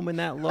go home in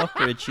that look,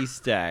 or did she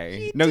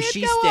stay?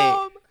 She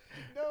stayed.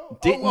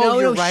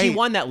 You're right. She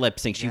won that lip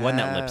sync. She won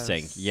that lip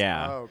sync.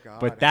 Yeah. Oh, God,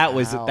 but that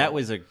was how? that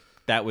was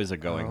a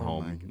going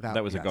home.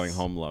 That was a going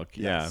home look.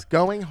 Yes. Yeah.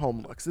 Going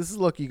home looks. This is a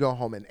look you go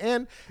home in.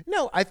 And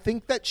no, I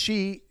think that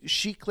she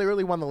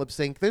clearly won the lip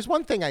sync. There's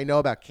one thing I know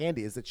about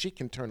Candy is that she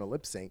can turn a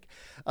lip sync.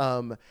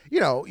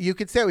 You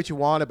could say what you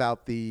want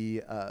about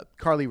the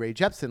Carly Rae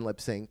Jepsen lip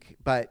sync,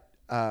 but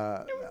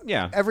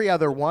every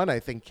other one, I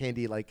think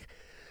Candy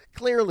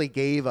clearly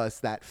gave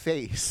us that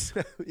face,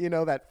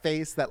 that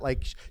face that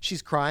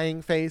she's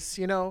crying face,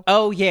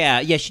 Oh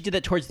yeah, she did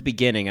that towards the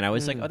beginning, and I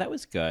was like, oh, that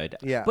was good.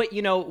 Yeah. But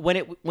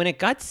when it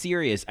got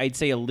serious, I'd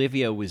say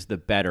Olivia was the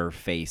better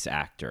face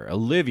actor.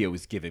 Olivia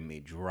was giving me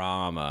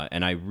drama,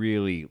 and I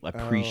really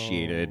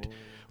appreciated.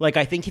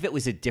 I think if it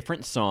was a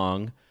different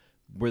song,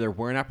 where there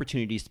weren't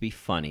opportunities to be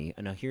funny.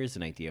 And now here's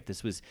an idea.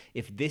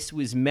 If this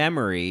was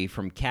Memory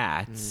from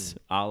Cats,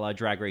 a la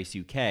Drag Race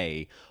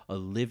UK,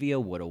 Olivia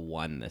would have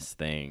won this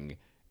thing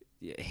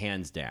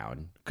hands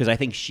down. Because I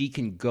think she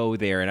can go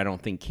there, and I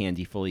don't think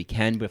Candy fully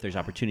can. But if there's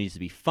opportunities to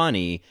be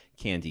funny,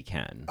 Candy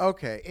can.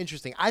 Okay,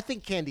 interesting. I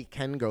think Candy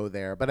can go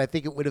there, but I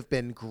think it would have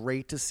been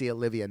great to see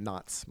Olivia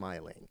not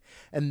smiling.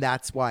 And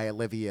that's why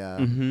Olivia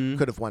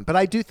could have won. But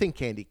I do think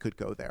Candy could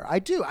go there. I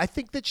do. I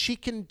think that she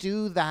can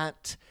do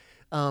that.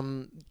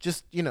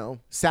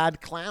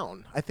 Sad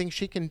clown. I think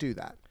she can do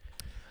that.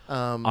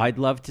 I'd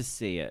love to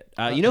see it.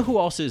 Who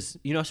else is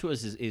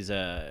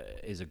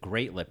a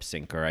great lip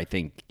syncer? I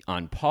think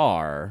on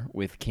par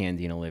with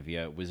Candy and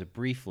Olivia was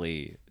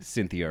briefly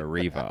Cynthia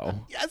Erivo.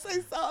 Yes,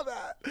 I saw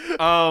that.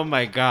 Oh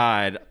my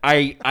God.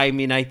 I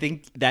mean, I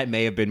think that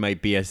may have been my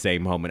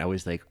BSA moment. I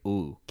was like,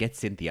 ooh, get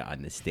Cynthia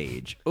on the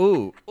stage.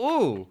 Ooh,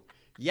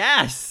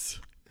 yes.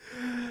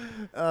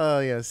 Oh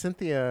yeah,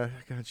 Cynthia.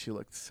 God, she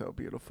looked so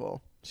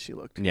beautiful. She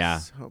looked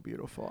so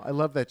beautiful. I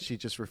love that she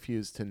just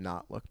refused to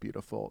not look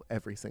beautiful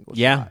every single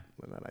shot.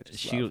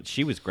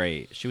 She was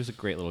great. She was a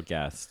great little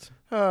guest.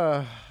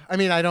 I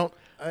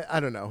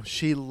don't know.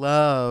 She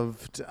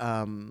loved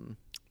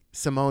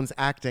Simone's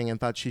acting and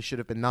thought she should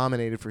have been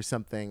nominated for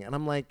something. And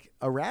I'm like,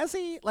 a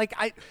Razzie?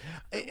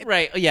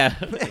 Right, yeah.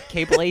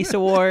 Cable Ace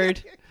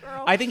Award.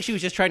 I think she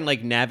was just trying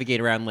to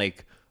navigate around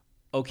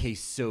okay,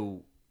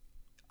 so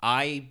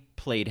I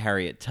played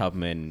Harriet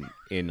Tubman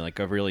in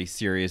a really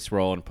serious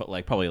role and put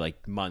probably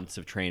months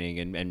of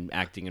training and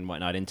acting and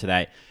whatnot into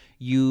that.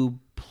 You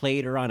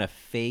played her on a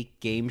fake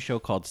game show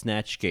called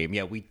Snatch Game.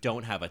 Yeah, we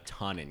don't have a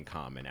ton in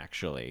common,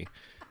 actually.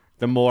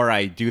 The more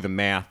I do the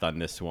math on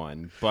this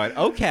one. But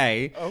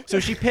okay. So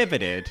she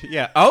pivoted.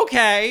 Yeah.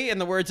 Okay. In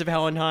the words of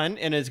Helen Hunt,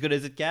 and as good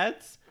as it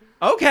gets.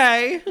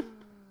 Okay.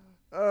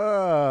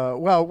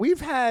 Well,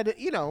 we've had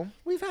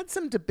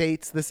some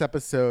debates this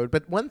episode,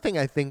 but one thing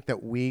I think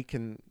that we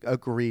can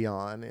agree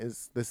on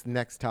is this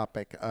next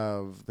topic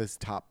of this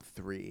top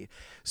three.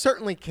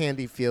 Certainly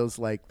Candy feels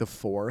like the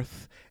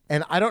fourth,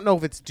 and I don't know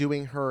if it's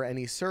doing her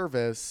any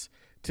service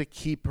to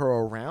keep her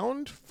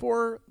around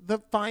for the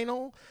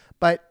final,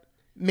 but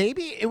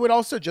maybe it would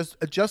also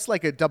just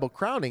like a double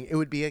crowning, it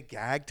would be a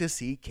gag to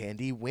see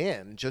Candy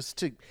win, just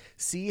to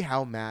see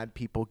how mad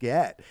people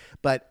get.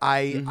 But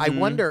I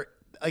wonder...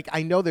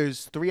 I know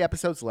there's 3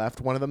 episodes left.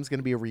 One of them is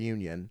going to be a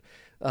reunion.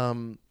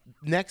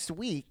 Next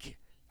week,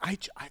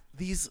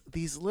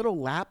 these little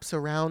laps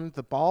around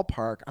the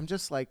ballpark, I'm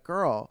just like,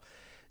 girl,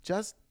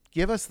 just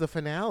give us the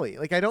finale.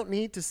 I don't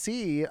need to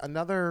see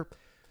another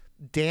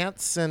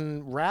dance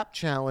and rap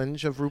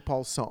challenge of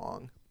RuPaul's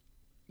song.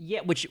 Yeah,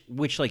 which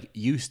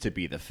used to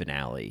be the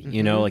finale.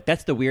 Mm-hmm.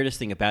 That's the weirdest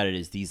thing about it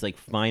is these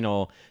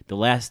the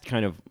last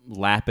kind of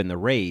lap in the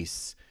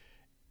race.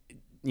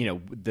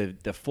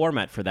 The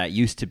format for that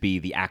used to be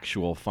the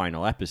actual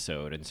final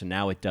episode, and so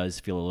now it does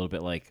feel a little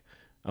bit like,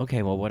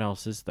 okay, well, what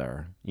else is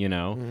there?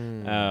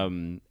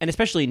 And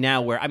especially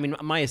now, where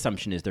my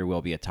assumption is there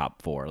will be a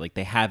top 4.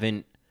 They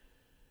haven't.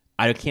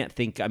 I can't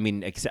think.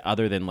 Except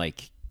other than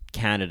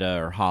Canada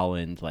or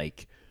Holland,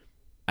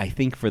 I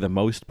think for the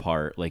most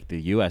part,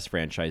 the U.S.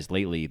 franchise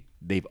lately,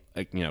 they've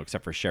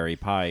except for Sherry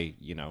Pie,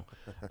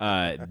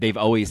 they've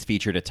always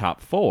featured a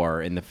top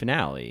 4 in the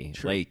finale.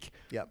 True.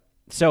 Yep.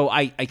 So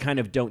I kind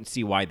of don't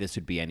see why this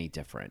would be any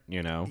different,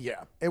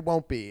 Yeah, it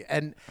won't be.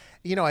 And,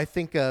 I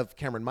think of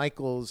Cameron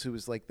Michaels, who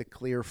was the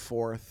clear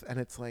 4th, and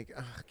it's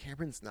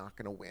Cameron's not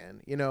going to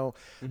win,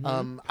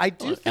 Mm-hmm. I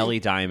do think... Ellie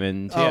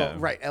Diamond, yeah. Oh,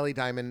 right, Ellie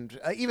Diamond,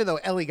 even though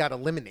Ellie got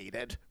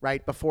eliminated,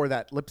 right, before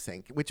that lip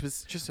sync, which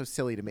was just so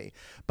silly to me.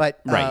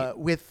 But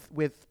with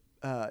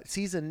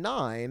season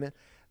 9...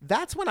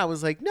 That's when I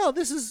was like, no,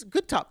 this is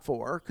good top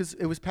 4, because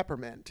it was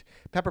Peppermint.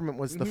 Peppermint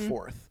was the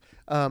 4th.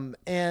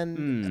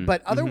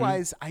 But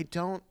otherwise, I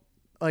don't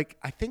I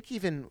think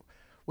even,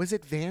 was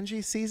it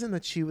Vanjie's season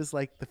that she was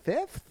the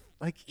 5th?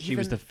 She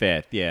was the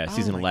 5th, yeah.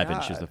 Season 11,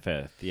 God. She was the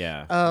 5th,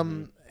 yeah.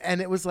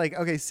 And it was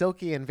okay,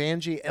 Silky and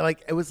Vanjie,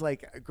 it was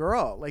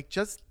girl,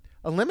 just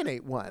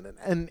eliminate one.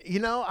 And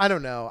I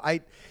don't know.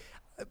 I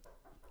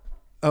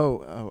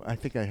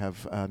think I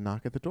have a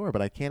knock at the door,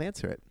 but I can't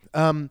answer it.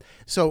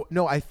 So,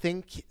 no, I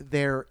think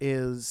there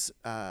is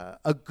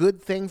a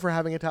good thing for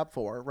having a top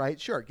 4,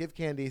 right? Sure, give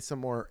Candy some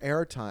more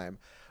airtime,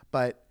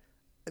 but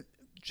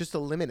just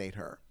eliminate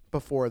her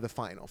before the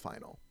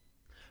final.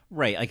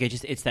 Right. Like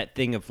it's that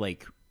thing of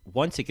like,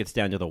 once it gets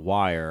down to the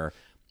wire,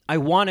 I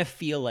want to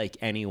feel like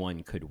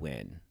anyone could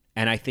win.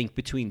 And I think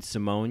between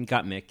Simone,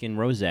 Gottmik, and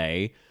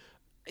Rosé,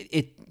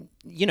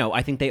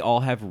 I think they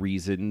all have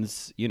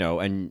reasons,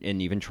 and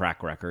even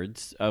track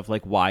records of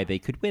like why they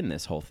could win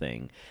this whole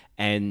thing.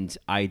 And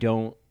I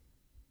don't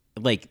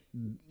like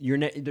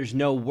there's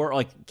no world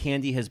like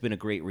Candy has been a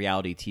great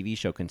reality TV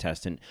show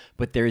contestant,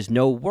 but there is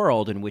no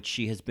world in which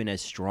she has been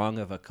as strong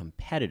of a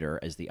competitor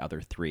as the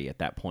other three at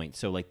that point.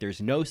 So like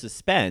there's no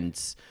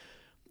suspense.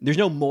 There's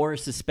no more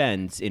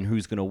suspense in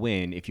who's going to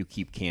win if you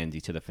keep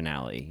Candy to the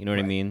finale. You know what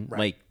I mean?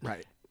 Right.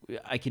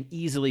 I can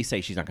easily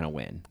say she's not going to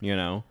win,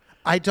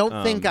 I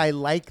don't think I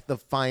like the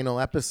final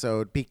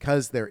episode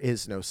because there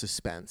is no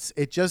suspense.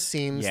 It just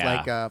seems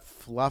like a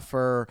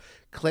fluffer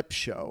clip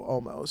show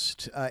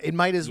almost. It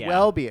might as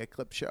well be a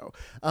clip show.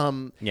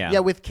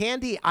 With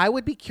Candy, I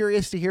would be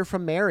curious to hear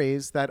from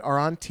Marys that are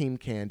on Team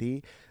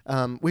Candy,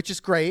 which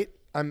is great.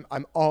 I'm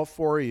all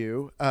for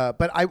you.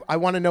 But I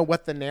want to know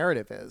what the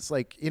narrative is.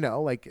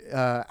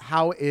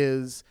 How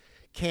is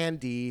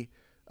Candy...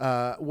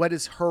 what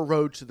is her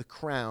road to the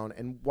crown,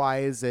 and why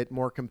is it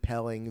more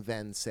compelling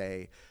than,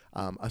 say,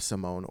 a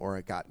Simone or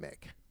a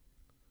Gottmik?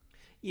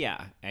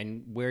 Yeah,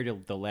 and where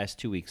do the last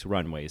 2 weeks'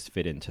 runways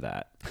fit into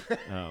that?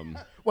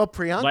 Well,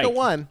 Priyanka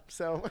won,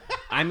 so...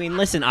 I mean,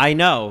 listen, I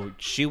know.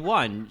 She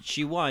won,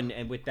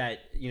 and with that,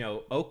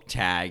 oak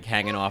tag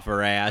hanging off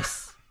her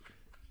ass.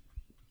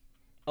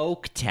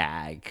 Oak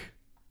tag.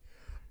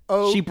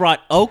 She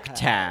brought oak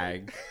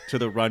tag to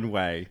the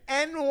runway.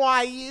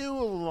 NYU,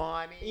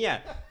 Lonnie. Yeah.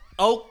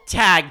 Oak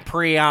tag,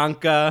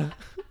 Priyanka.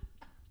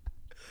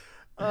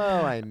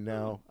 Oh, I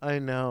know.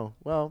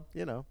 Well,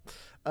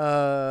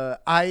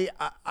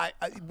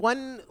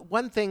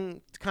 one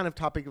thing, kind of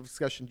topic of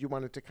discussion you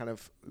wanted to kind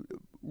of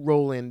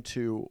roll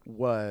into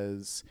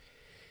was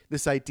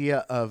this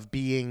idea of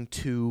being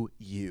to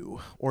you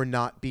or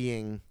not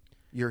being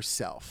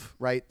yourself,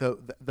 right?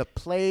 The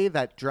play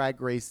that Drag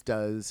Race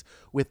does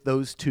with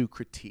those two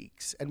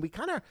critiques, and we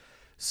kind of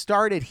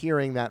started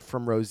hearing that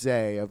from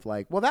Rosé of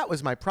like, well, that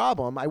was my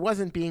problem. I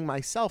wasn't being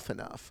myself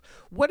enough.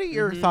 What are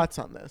your thoughts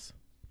on this?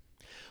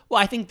 Well,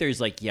 I think there's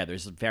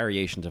there's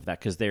variations of that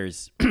because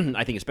there's,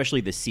 I think especially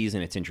this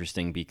season, it's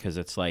interesting because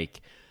it's like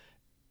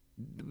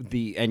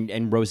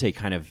and Rosé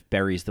kind of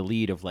buries the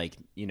lead of like,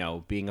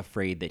 being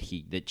afraid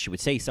that she would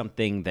say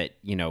something that,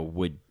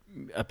 would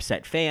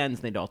upset fans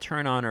and they'd all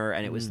turn on her.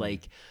 And it was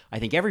like, I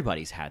think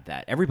everybody's had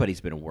that. Everybody's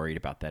been worried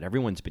about that.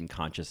 Everyone's been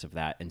conscious of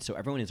that. And so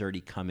everyone is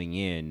already coming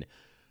in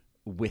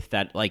with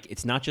that, like,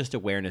 it's not just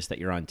awareness that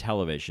you're on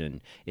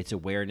television, it's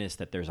awareness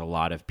that there's a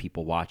lot of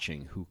people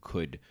watching who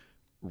could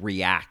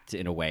react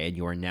in a way, and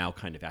you are now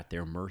kind of at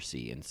their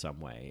mercy in some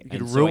way. It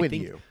could ruin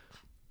you.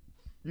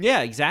 Yeah,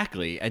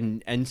 exactly.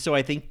 And so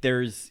I think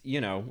there's,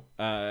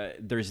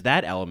 there's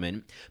that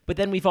element, but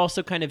then we've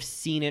also kind of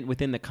seen it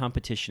within the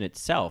competition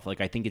itself. Like,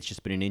 I think it's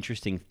just been an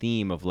interesting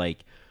theme of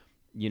like,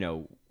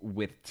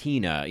 with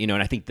Tina,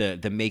 and I think the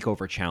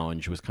makeover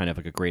challenge was kind of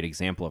like a great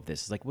example of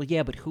this. It's like, well,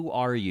 yeah, but who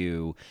are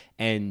you?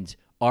 And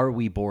are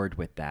we bored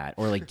with that?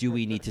 Or like, do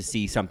we need to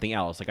see something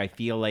else? Like, I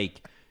feel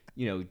like,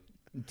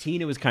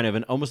 Tina was kind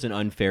of almost an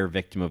unfair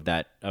victim of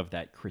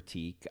that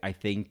critique. I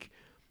think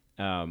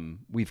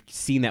we've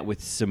seen that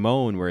with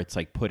Simone, where it's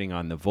like putting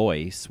on The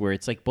Voice, where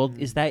it's like, well,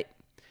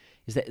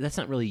 that's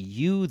not really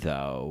you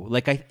though.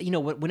 Like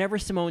whenever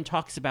Simone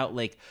talks about,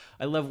 like,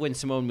 I love when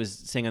Simone was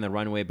saying on the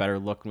runway about her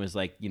look and was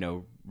like,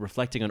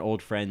 reflecting on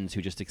old friends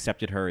who just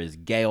accepted her as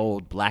gay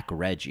old black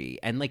Reggie.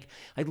 And like,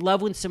 I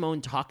love when Simone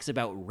talks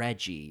about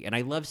Reggie, and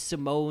I love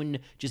Simone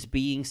just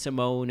being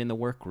Simone in the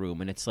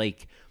workroom. And it's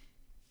like,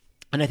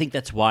 and I think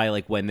that's why,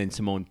 like, when then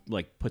Simone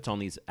like puts on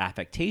these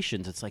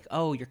affectations, it's like,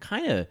 oh, you're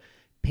kind of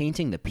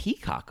painting the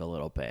peacock a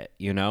little bit,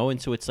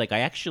 And so it's like, I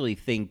actually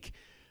think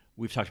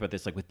we've talked about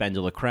this like with Ben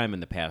de la Creme in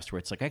the past, where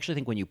it's like, I actually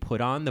think when you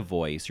put on the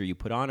voice or you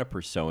put on a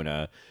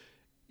persona,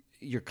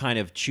 you're kind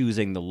of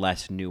choosing the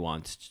less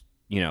nuanced,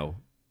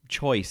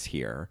 choice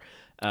here.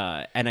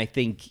 And I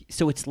think,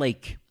 so it's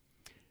like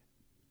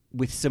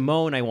with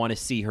Simone, I want to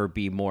see her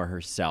be more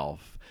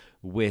herself.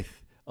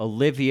 With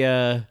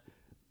Olivia,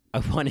 I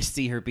want to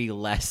see her be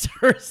less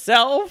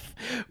herself.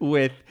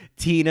 With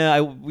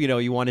Tina,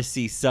 you want to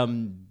see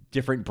some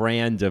different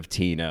brand of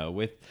Tina.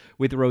 With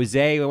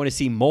Rosé, I want to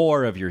see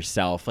more of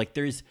yourself. Like,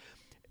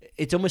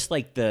 it's almost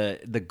like the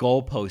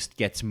goalpost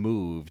gets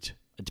moved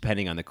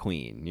depending on the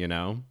queen,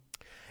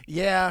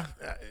 Yeah,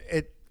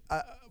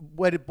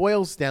 what it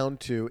boils down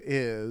to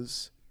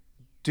is,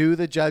 do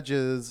the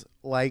judges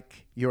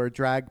like your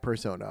drag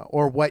persona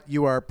or what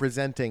you are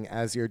presenting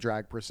as your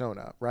drag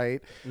persona,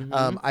 right?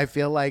 I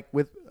feel like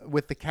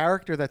with the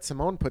character that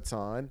Simone puts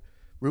on,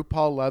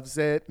 RuPaul loves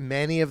it.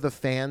 Many of the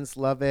fans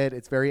love it.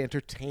 It's very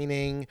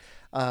entertaining.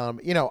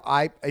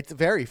 It's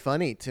very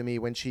funny to me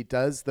when she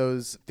does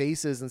those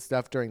faces and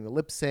stuff during the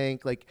lip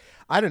sync. Like,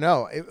 I don't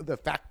know, the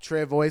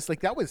Factra voice,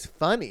 like that was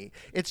funny.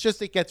 It's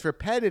just, it gets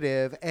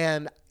repetitive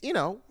and,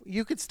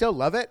 you could still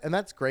love it and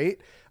that's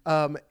great.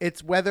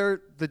 It's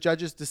whether the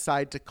judges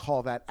decide to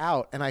call that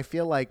out. And I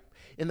feel like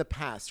in the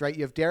past, right,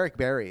 you have Derek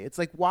Barry. It's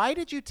like, why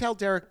did you tell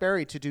Derek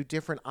Barry to do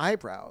different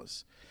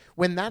eyebrows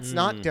when that's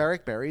not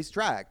Derek Barry's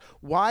drag?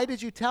 Why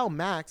did you tell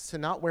Max to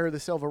not wear the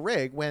silver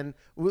wig when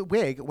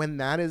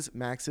that is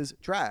Max's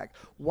drag?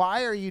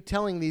 Why are you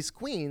telling these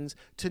queens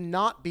to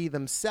not be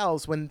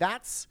themselves when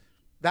that's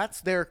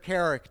their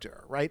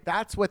character, right?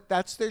 That's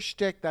their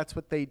shtick. That's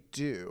what they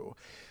do.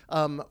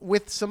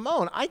 With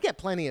Simone, I get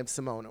plenty of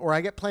Simone, or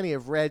I get plenty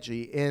of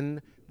Reggie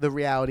in the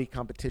reality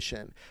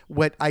competition.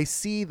 What I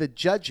see the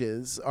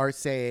judges are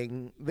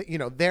saying,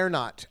 that, they're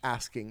not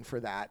asking for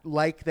that,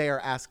 like they are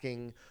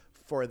asking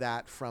for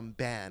that from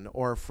Ben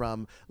or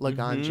from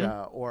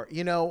Laganja or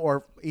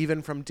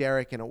even from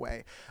Derek in a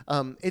way.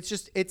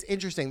 It's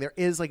interesting. There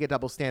is like a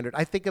double standard.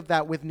 I think of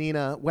that with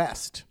Nina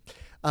West.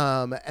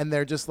 And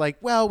they're just like,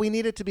 well, we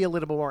need it to be a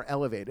little more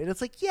elevated.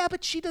 It's like, yeah,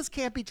 but she does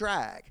campy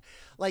drag.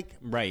 Like,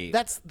 right.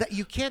 That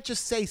you can't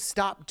just say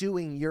stop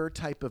doing your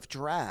type of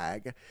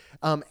drag.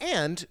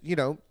 And,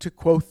 to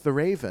quote the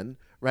Raven,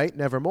 right?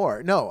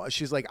 Nevermore. No,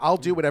 she's like, I'll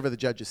do whatever the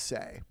judges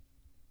say.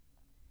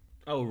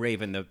 Oh,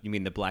 Raven. You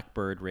mean the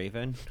Blackbird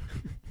Raven?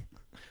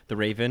 The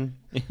Raven?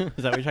 Is that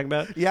what you're talking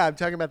about? Yeah, I'm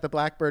talking about the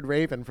Blackbird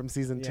Raven from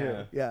season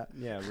 2. Yeah.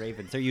 Yeah,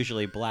 ravens. They're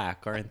usually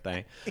black, aren't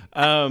they?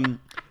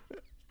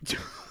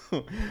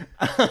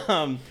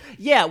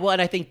 Yeah, well,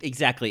 and I think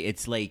exactly.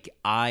 It's like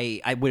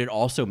what it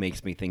also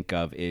makes me think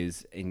of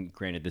is, and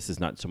granted, this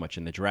is not so much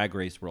in the Drag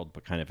Race world,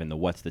 but kind of in the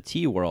what's the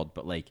tea world,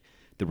 but like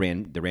the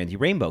Randy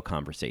Rainbow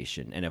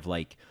conversation, and of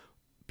like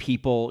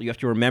people, you have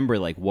to remember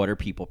like what are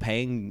people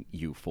paying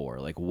you for?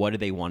 Like what do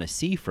they want to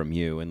see from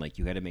you? And like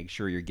you got to make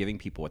sure you're giving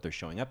people what they're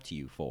showing up to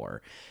you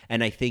for.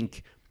 And I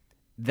think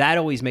that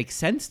always makes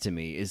sense to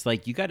me. Is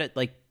like you got to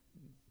like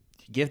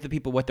give the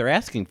people what they're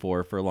asking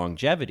for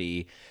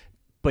longevity.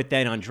 But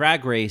then on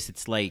Drag Race,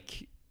 it's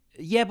like,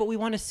 yeah, but we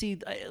want to see,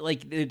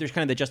 like, there's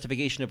kind of the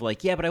justification of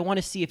like, yeah, but I want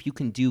to see if you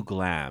can do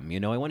glam,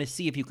 I want to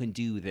see if you can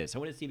do this. I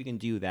want to see if you can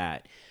do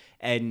that.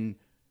 And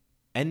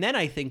then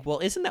I think, well,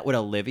 isn't that what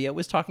Olivia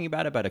was talking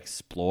about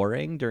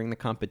exploring during the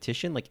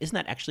competition? Like, isn't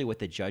that actually what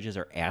the judges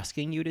are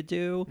asking you to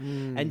do?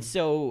 And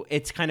so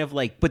it's kind of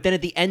like, but then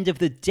at the end of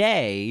the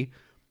day,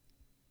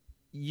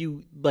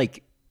 you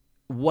like,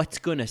 what's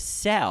going to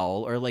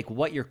sell or like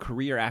what your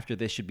career after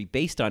this should be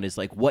based on is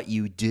like what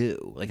you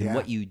do, like and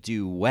what you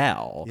do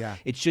well. Yeah.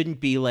 It shouldn't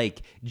be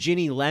like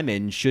Ginny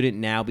Lemon shouldn't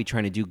now be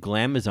trying to do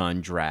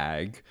glamazon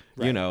drag,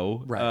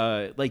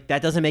 right. Like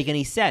that doesn't make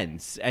any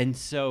sense. And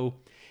so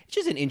it's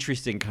just an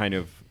interesting kind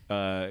of,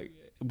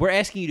 we're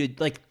asking you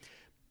to like,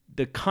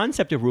 the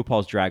concept of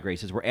RuPaul's Drag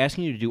Race is we're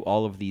asking you to do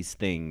all of these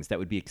things that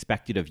would be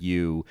expected of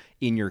you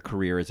in your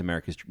career as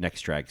America's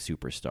Next Drag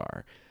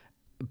Superstar.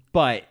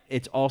 But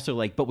it's also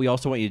like, but we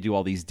also want you to do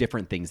all these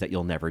different things that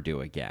you'll never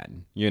do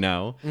again,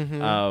 But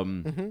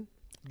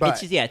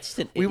it's just,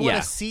 we want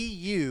to see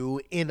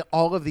you in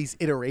all of these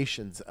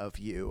iterations of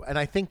you. And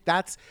I think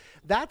that's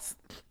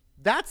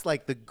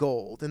like the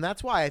gold. And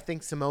that's why I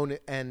think Simone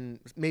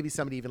and maybe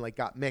somebody even like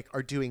Got Mick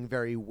are doing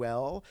very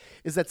well,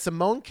 is that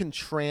Simone can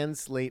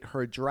translate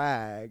her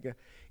drag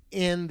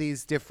in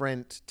these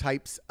different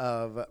types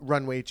of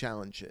runway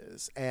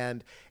challenges.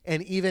 And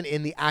even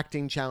in the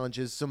acting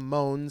challenges,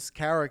 Simone's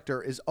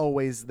character is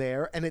always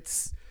there and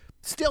it's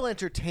still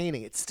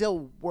entertaining. It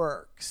still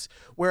works.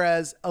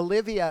 Whereas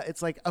Olivia,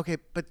 it's like, okay,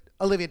 but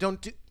Olivia,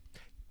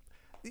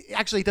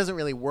 actually, it doesn't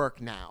really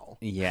work now.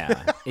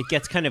 Yeah, it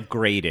gets kind of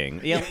grating.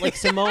 Yeah, like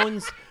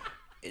Simone's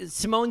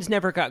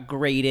never got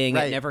grating.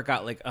 Right. It never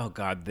got like, oh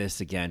God,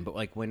 this again. But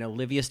like when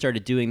Olivia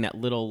started doing that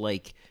little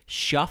like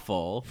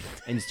shuffle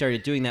and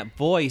started doing that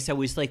voice, I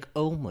was like,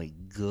 oh my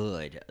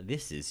God,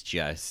 this is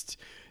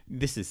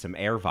some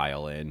air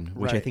violin,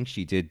 which I think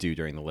she did do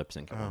during the lip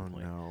sync at one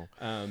point.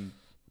 No.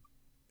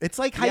 It's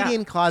like Heidi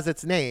in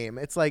Closet's name.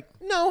 It's like,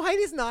 no,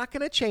 Heidi's not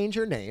going to change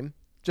her name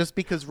just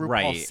because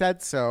RuPaul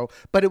said so.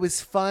 But it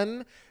was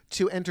fun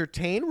to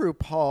entertain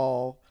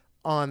RuPaul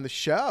on the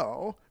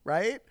show,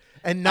 right?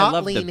 And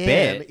not lean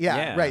in. Bit.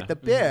 Yeah, right, the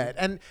bit.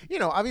 And,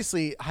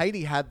 obviously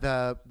Heidi had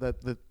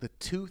the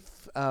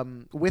tooth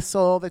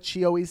whistle that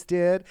she always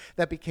did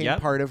that became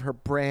part of her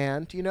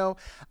brand,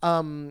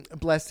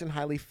 blessed and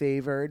highly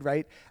favored,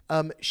 right?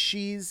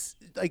 She's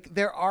like,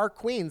 there are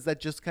queens that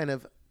just kind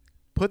of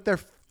put their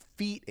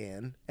feet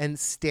in and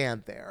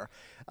stand there.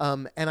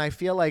 And I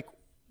feel like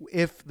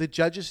if the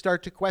judges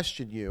start to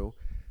question you,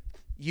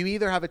 you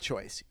either have a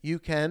choice. You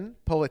can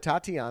pull a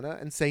Tatiana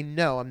and say,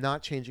 no, I'm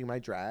not changing my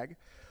drag.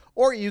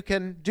 Or you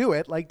can do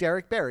it like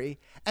Derek Barry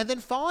and then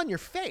fall on your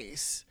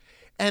face.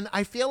 And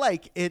I feel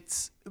like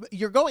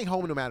you're going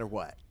home no matter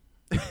what.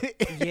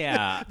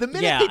 Yeah. The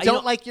minute they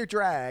don't like your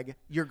drag,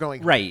 you're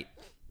going home. Right.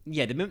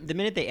 Yeah, the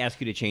minute they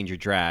ask you to change your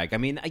drag, I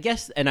mean, I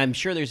guess, and I'm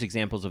sure there's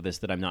examples of this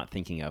that I'm not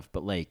thinking of,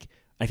 but like,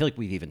 I feel like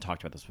we've even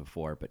talked about this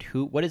before, but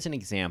what is an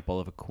example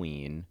of a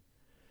queen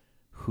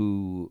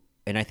who,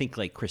 and I think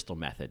like Crystal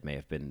Method may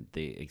have been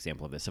the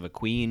example of this, of a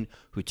queen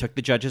who took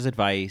the judge's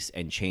advice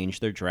and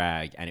changed their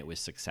drag and it was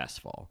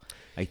successful.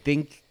 I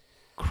think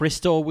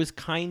Crystal was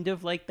kind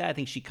of like that. I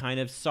think she kind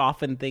of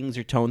softened things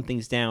or toned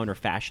things down or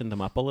fashioned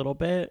them up a little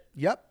bit.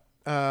 Yep.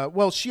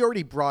 Well, she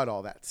already brought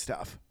all that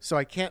stuff, so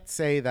I can't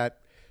say that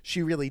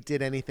she really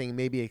did anything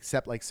maybe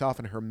except like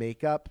soften her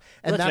makeup.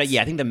 And Well, I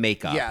think the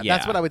makeup. Yeah,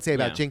 that's what I would say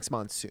about Jinx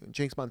Monsoon.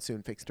 Jinx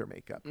Monsoon fixed her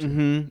makeup too.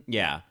 Mm-hmm.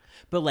 Yeah,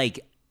 but like,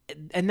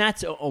 and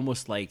that's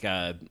almost like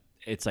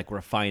it's like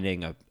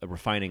refining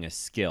a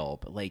skill,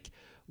 but like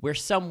where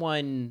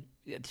someone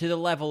to the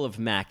level of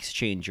Max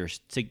change your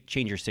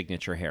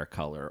signature hair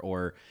color,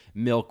 or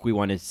Milk, we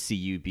want to see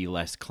you be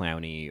less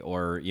clowny,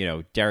 or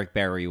Derek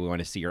Barry, we want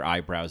to see your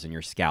eyebrows and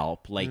your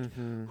scalp. Like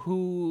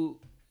who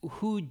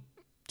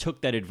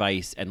took that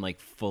advice and like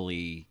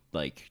fully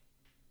like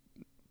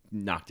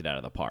knocked it out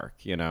of the park,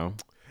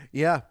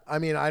 Yeah, I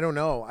mean, I don't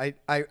know.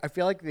 I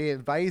feel like the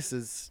advice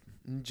is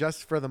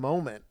just for the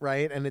moment,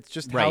 right? And it's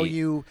just how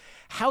you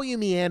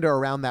meander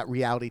around that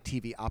reality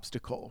TV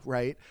obstacle,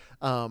 right?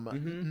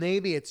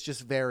 Maybe it's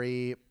just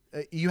very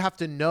you have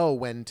to know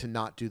when to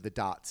not do the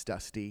dots,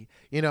 Dusty.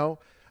 Do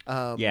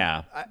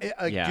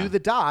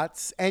the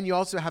dots, and you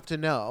also have to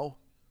know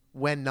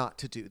when not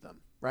to do them,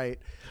 right?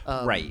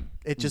 Right.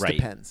 It just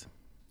depends.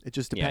 It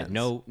just depends.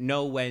 Yeah,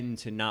 know when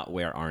to not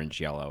wear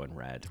orange, yellow, and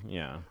red.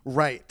 Yeah.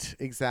 Right,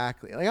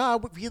 exactly. Like, I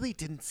really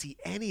didn't see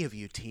any of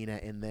you, Tina,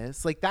 in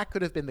this. Like, that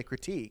could have been the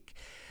critique.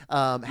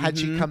 Had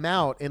she come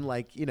out in,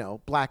 like,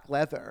 black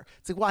leather.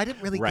 It's like, well, I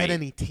didn't really get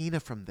any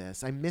Tina from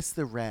this. I missed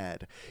the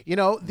red.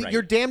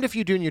 You're damned if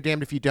you do and you're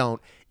damned if you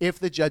don't, if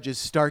the judges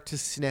start to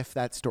sniff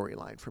that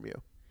storyline from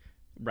you.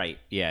 Right.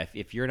 Yeah.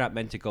 If you're not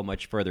meant to go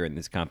much further in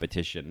this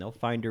competition, they'll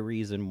find a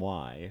reason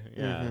why.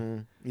 Yeah.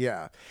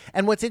 Yeah.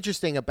 And what's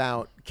interesting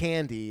about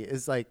Candy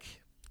is like,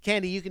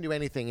 Candy, you can do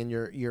anything and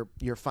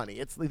you're funny.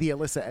 It's the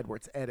Alyssa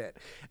Edwards edit.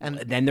 And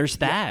then there's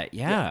that.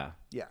 Yeah.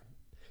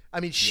 I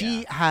mean,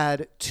 she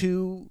had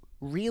 2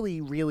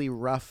 really, really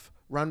rough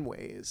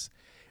runways,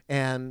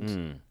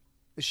 and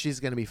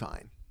she's going to be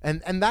fine.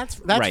 And that's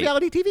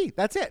reality TV.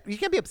 That's it. You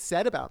can't be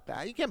upset about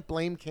that. You can't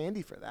blame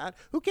Candy for that.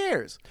 Who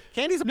cares?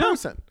 Candy's a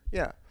person.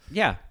 Yeah.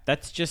 Yeah,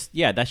 that's just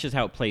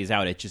how it plays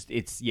out. I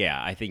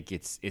think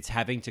it's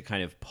having to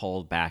kind of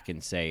pull back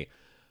and say,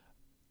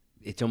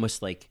 it's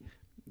almost like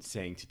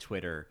saying to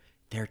Twitter,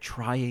 they're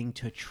trying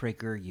to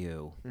trigger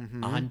you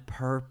on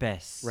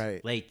purpose.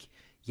 Right. Like,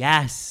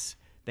 yes,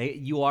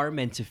 you are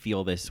meant to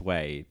feel this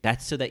way.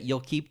 That's so that you'll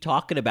keep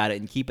talking about it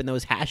and keeping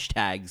those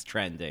hashtags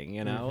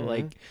trending,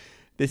 like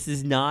this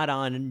is not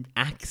on an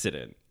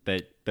accident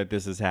that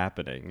this is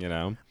happening,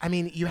 I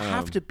mean, you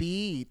have to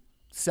be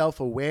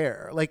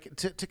self-aware. Like,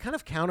 to kind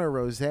of counter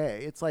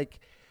Rosé, it's like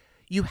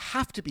you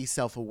have to be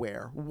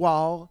self-aware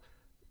while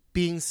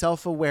being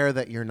self-aware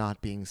that you're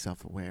not being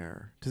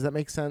self-aware. Does that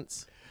make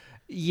sense?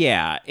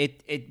 Yeah,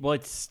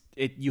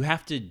 you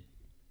have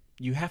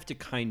to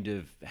kind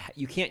of,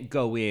 you can't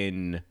go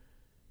in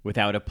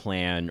without a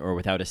plan or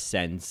without a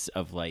sense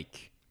of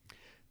like,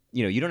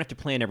 you don't have to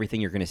plan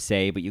everything you're going to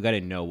say, but you got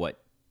to know what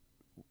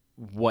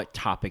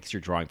topics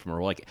you're drawing from,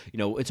 or like,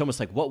 it's almost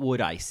like, what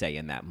would I say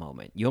in that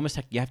moment? You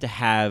have to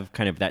have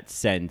kind of that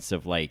sense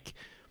of like,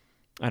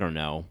 I don't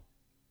know,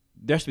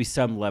 there has to be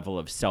some level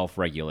of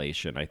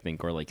self-regulation, I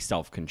think, or like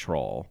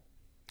self-control.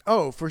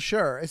 Oh, for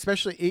sure.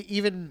 Especially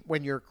even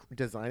when you're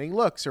designing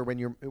looks or when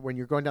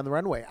you're going down the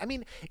runway. I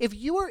mean, if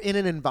you are in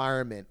an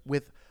environment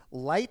with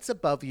lights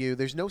above you,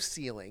 there's no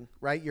ceiling,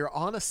 right? You're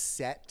on a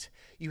set.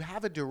 You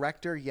have a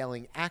director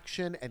yelling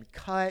action and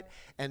cut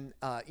and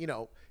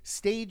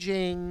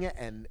staging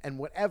and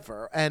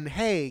whatever. And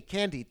hey,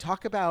 Candy,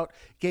 talk about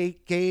gay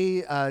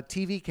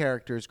TV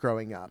characters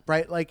growing up,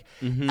 right? Like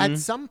at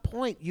some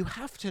point you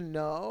have to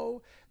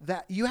know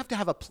that you have to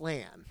have a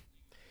plan.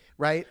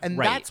 Right. And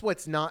that's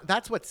what's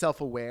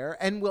self-aware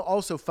and will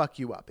also fuck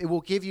you up. It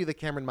will give you the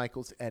Cameron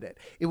Michaels edit.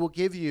 It will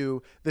give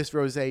you this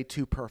Rosé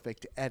Too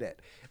Perfect edit.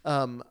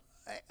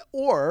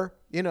 Or,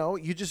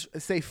 you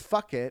just say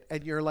fuck it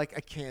and you're like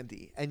a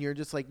Candy and you're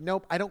just like,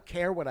 nope, I don't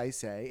care what I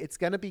say. It's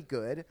going to be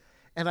good.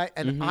 And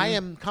I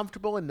am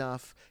comfortable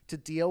enough to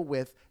deal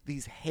with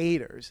these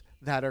haters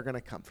that are going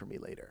to come for me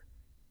later.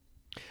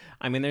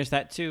 I mean, there's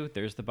that too.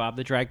 There's the Bob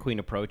the Drag Queen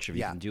approach. If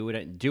you can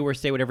do or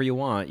say whatever you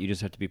want, you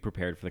just have to be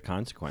prepared for the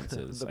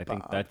consequences. I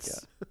think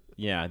that's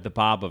the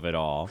Bob of it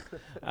all.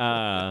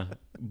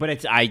 But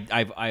it's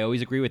I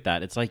always agree with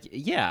that. It's like,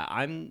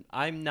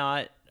 I'm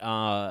not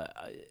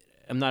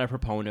a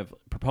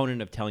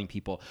proponent of telling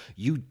people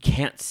you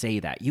can't say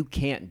that, you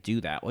can't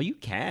do that. Well, you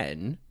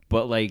can,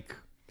 but like,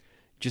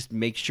 just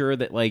make sure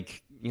that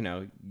like,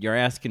 your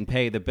ass can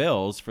pay the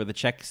bills for the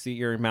checks that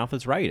your mouth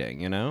is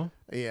writing,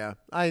 Yeah.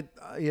 I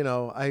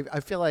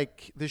feel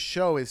like the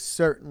show is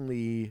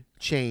certainly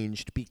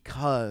changed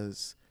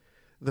because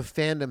the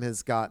fandom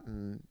has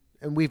gotten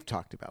and we've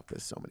talked about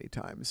this so many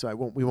times, so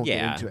we won't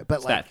Yeah, get into it. But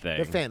it's like that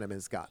the thing. fandom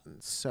has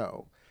gotten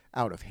so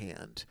out of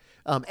hand,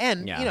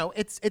 and Yeah. you know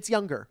it's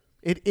younger.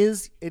 It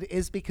is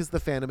because the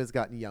fandom has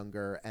gotten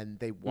younger, and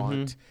they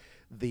want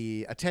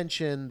the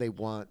attention. They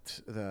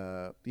want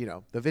the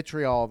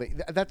vitriol.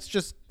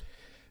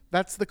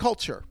 That's the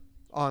culture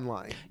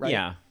online, right?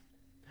 Yeah.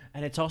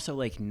 And it's also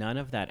like none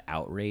of that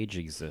outrage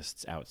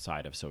exists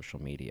outside of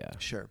social media.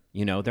 Sure.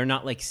 You know, they're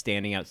not like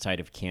standing outside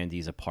of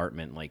Candy's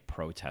apartment like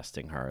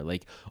protesting her.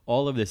 Like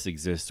all of this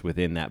exists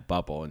within that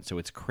bubble. And so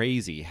it's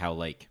crazy how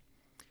like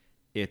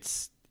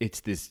it's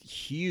this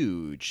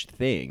huge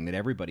thing that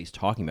everybody's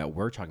talking about.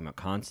 We're talking about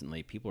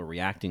constantly. People are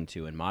reacting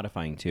to and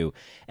modifying to.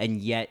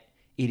 And yet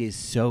it is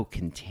so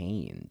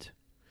contained.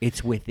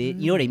 It's within,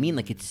 you know what I mean?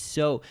 Like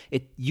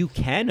you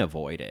can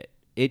avoid it.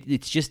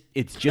 It's just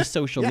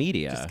social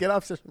media. Just get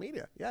off social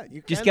media. Yeah,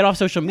 you Just can. get off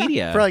social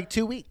media for like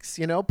 2 weeks.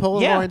 Pull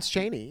a Yeah. Lawrence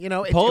Chaney.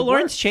 Pull it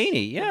Lawrence works.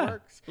 Chaney. It Yeah,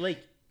 works.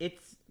 like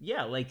it's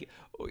like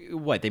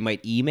what they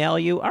might email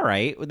you. All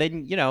right,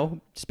 then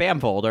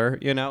spam folder.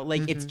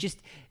 Like it's just.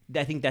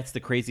 I think that's the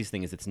craziest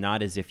thing is it's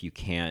not as if you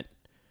can't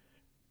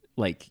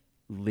like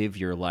live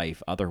your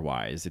life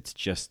otherwise. It's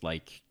just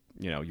like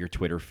your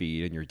Twitter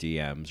feed and your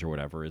DMs or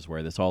whatever is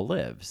where this all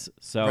lives.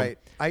 So Right.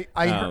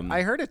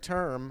 I heard a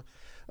term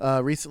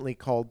recently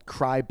called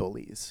cry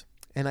bullies,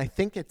 and I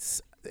think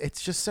it's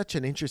just such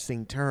an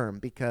interesting term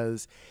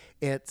because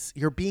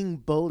you're being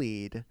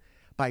bullied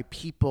by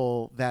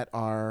people that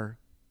are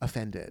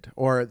offended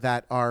or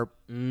that are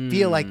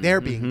feel like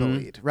they're being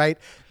bullied, right?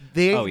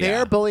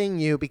 They're bullying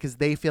you because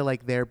they feel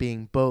like they're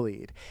being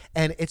bullied,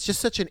 and it's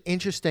just such an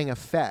interesting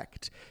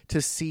effect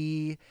to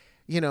see.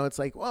 It's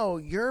like, whoa,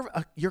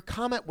 your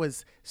comment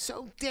was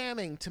so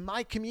damning to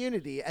my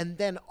community, and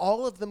then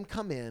all of them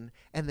come in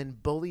and then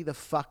bully the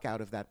fuck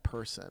out of that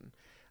person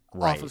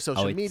off of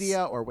social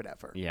media or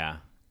whatever. Yeah.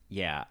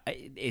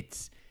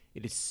 It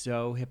is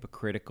so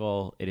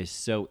hypocritical. It is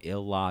so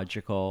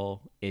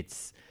illogical.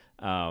 It's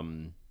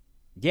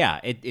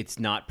it's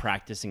not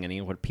practicing any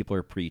of what people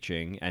are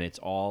preaching, and it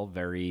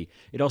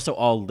also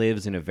all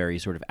lives in a very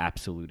sort of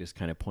absolutist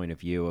kind of point of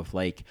view of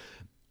like,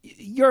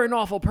 you're an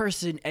awful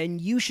person and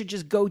you should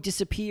just go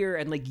disappear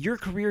and like your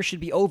career should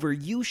be over.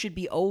 You should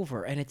be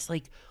over. And it's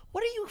like,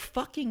 what are you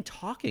fucking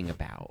talking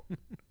about?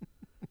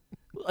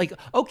 Like,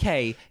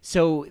 okay,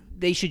 so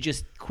they should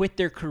just quit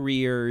their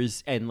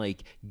careers and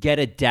like get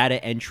a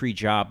data entry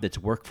job that's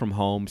work from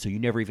home so you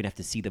never even have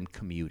to see them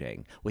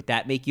commuting. Would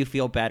that make you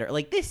feel better?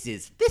 Like, this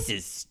is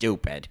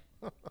stupid.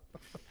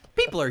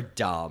 People are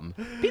dumb.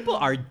 People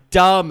are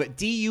dumb.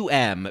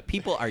 D-U-M.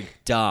 People are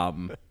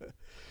dumb.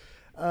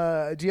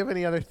 Do you have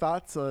any other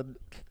thoughts on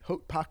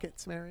Hot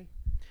Pockets, Mary?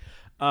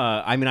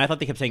 I mean, I thought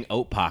they kept saying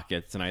oat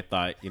pockets, and I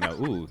thought,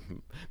 ooh,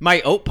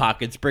 my oat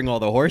pockets bring all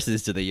the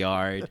horses to the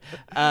yard.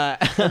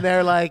 And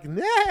they're like,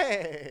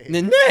 nay.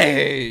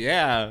 Nay,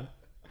 yeah. I'm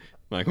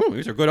like,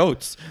 these are good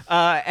oats.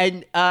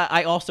 And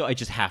I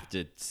just have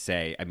to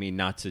say, I mean,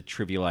 not to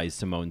trivialize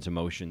Simone's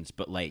emotions,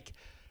 but like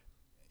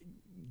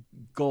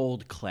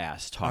gold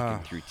class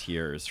talking through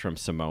tears from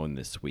Simone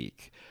this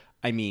week.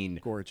 I mean,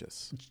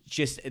 gorgeous.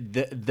 Just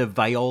the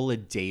Viola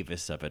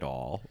Davis of it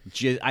all.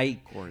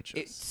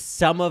 Gorgeous.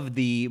 Some of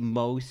the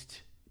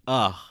most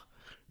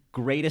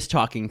greatest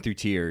talking through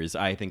tears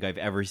I think I've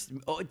ever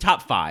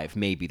top 5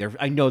 maybe.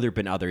 I know there've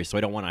been others, so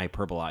I don't want to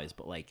hyperbolize,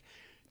 but like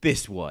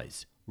this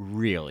was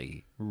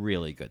really,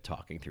 really good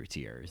talking through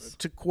tears.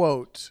 To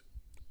quote,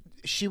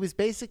 she was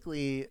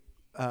basically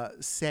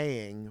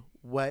saying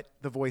what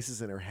the voices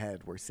in her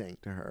head were saying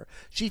to her.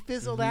 She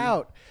fizzled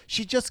out.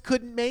 She just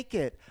couldn't make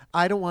it.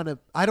 I don't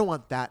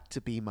want that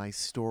to be my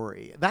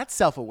story. That's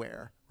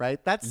self-aware,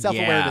 right? That's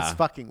self-awareness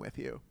fucking with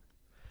you.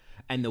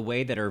 And the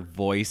way that her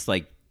voice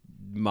like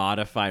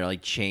modified or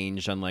like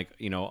changed on like,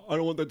 I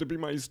don't want that to be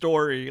my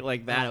story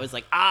like that. It was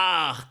like,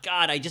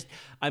 God,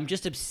 I'm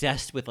just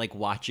obsessed with like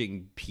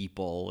watching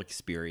people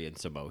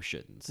experience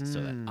emotions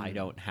so that I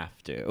don't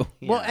have to.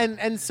 Well,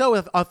 and so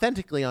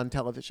authentically on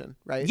television,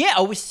 right?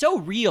 Yeah, it was so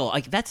real.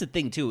 Like that's the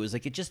thing too. It was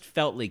like it just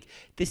felt like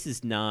this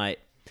is not,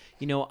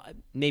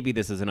 maybe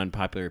this is an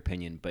unpopular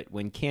opinion, but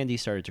when Candy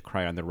started to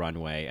cry on the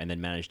runway and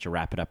then managed to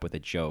wrap it up with a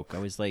joke, I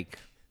was like,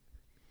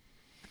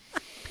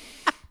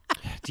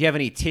 do you have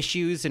any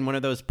tissues in one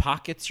of those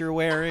pockets you're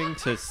wearing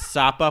to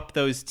sop up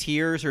those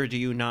tears, or do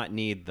you not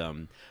need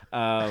them?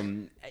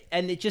 And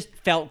it just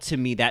felt to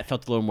me that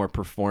felt a little more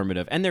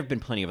performative. And there have been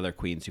plenty of other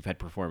queens who've had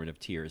performative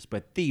tears,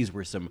 but these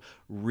were some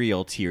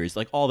real tears.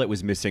 Like all that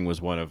was missing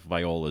was one of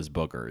Viola's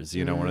boogers,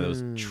 one of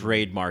those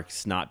trademark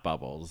snot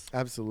bubbles.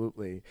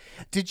 Absolutely.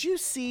 Did you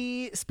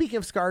see, speaking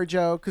of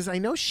ScarJo, because I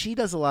know she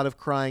does a lot of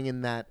crying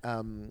in that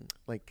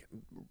like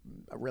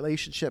a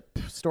relationship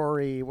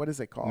story. What is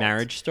it called?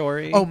 Marriage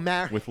Story. Oh,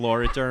 with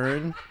Laura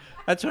Dern.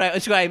 That's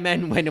what I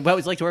meant what it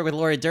was like to work with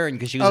Laura Dern,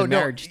 because she was a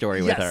Marriage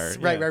Story with her.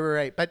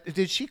 Right. But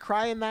did she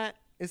cry in that?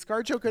 Is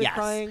ScarJo good at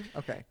crying?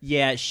 Okay.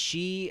 Yeah,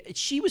 she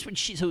was.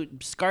 So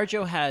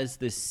ScarJo has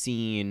this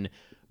scene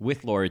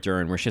with Laura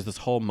Dern where she has this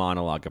whole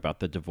monologue about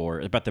the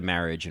divorce, about the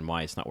marriage and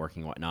why it's not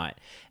working and whatnot.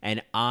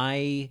 And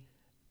I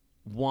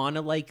want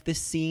to like this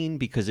scene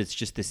because it's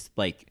just this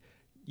like,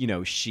 you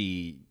know,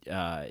 she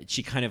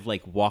kind of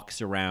like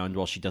walks around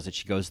while she does it.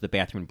 She goes to the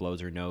bathroom and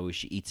blows her nose.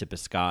 She eats a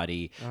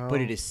biscotti,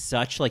 but it is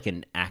such like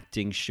an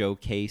acting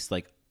showcase.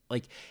 Like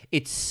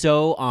it's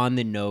so on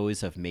the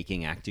nose of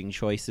making acting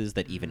choices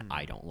that even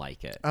I don't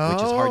like it,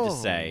 which is hard to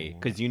say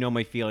because you know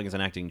my feelings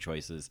on acting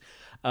choices.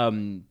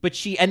 But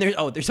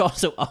there's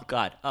also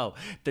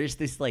there's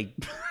this like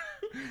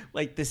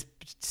like this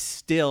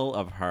still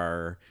of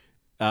her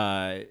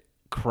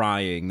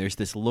crying. There's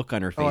this look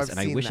on her face, and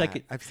I wish I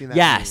could. I've seen that.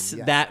 Yes,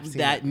 meme.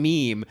 that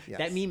meme. Yes.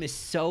 That meme is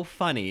so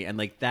funny, and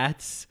like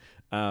that's.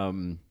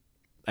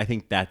 I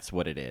think that's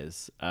what it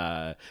is.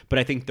 But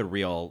I think the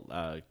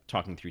real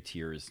Talking Through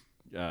Tears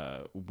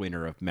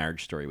winner of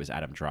Marriage Story was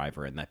Adam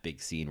Driver in that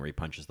big scene where he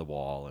punches the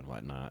wall and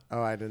whatnot.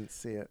 Oh, I didn't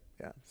see it.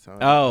 Yeah.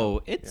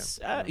 So.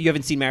 You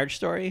haven't seen Marriage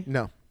Story?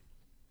 No.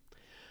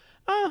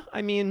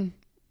 I mean,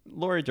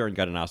 Laura Dern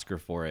got an Oscar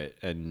for it,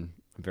 and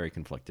I'm very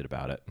conflicted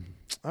about it.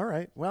 All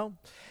right. Well,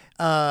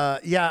 I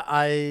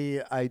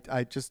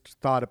just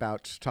thought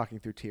about Talking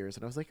Through Tears,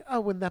 and I was like,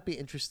 oh, wouldn't that be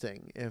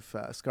interesting if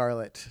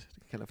Scarlett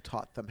kind of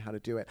taught them how to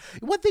do it.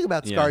 One thing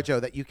about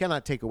ScarJo that you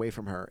cannot take away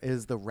from her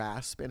is the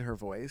rasp in her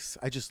voice.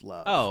 I just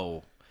love.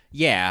 Oh,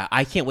 yeah.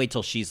 I can't wait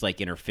till she's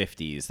like in her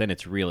 50s. Then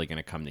it's really going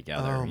to come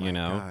together, oh you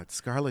know? Oh, my God.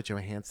 Scarlett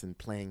Johansson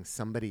playing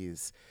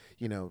somebody's,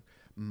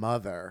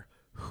 mother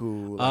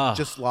who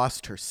just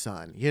lost her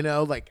son,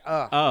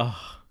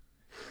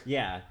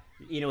 Yeah.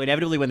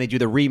 Inevitably when they do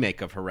the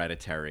remake of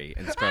Hereditary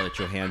and Scarlett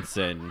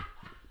Johansson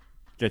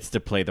gets to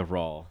play the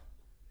role.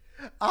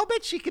 I'll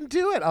bet she can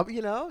do it. She'll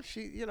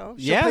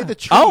play the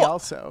tree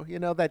also.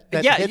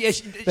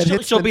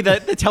 She'll be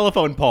the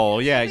telephone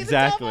pole. Yeah,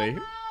 exactly.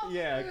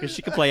 Yeah, because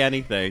she can play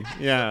anything.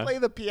 Yeah, play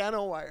the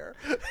piano wire.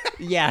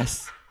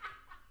 Yes.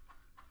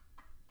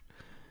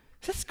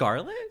 Is that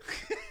Scarlett?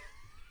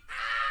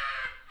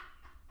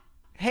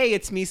 Hey,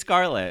 it's me,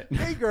 Scarlett.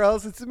 Hey,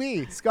 girls, it's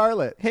me,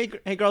 Scarlett. Hey,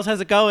 girls, how's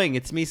it going?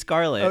 It's me,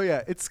 Scarlett. Oh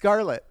yeah, it's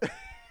Scarlett. Do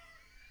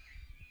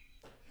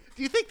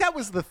you think that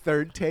was the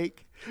third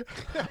take?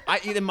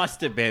 It must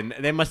have been.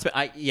 They must have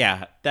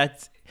been.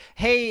 That's.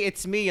 Hey,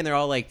 it's me, and they're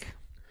all like,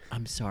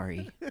 "I'm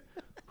sorry.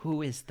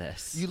 Who is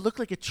this? You look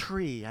like a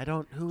tree.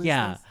 Who is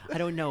this? I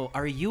don't know.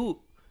 Are you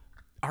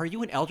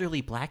an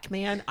elderly black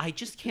man? I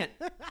just can't.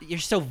 You're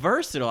so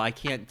versatile. I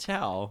can't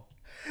tell.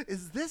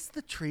 Is this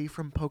the tree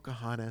from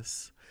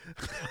Pocahontas?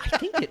 I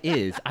think it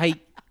is. I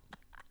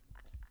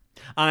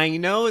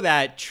know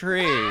that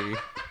tree.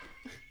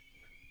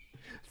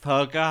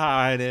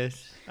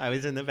 Pocahontas. I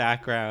was in the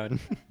background.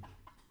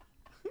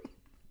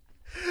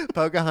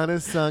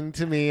 Pocahontas sung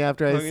to me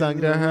after I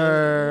sung to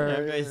her.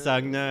 After I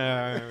sung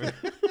to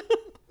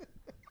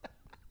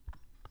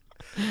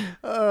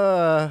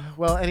her.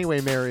 Well,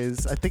 anyway,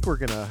 Marys, I think we're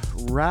going to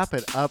wrap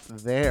it up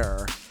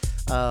there.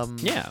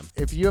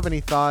 If you have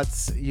any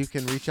thoughts, you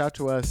can reach out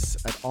to us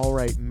at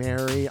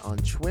AllRightMary on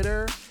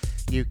Twitter.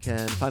 You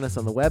can find us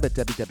on the web at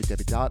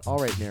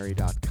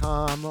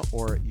www.allrightmary.com,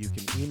 or you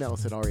can email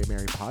us at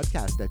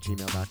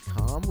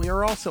allrightmarypodcast@gmail.com. We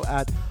are also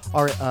at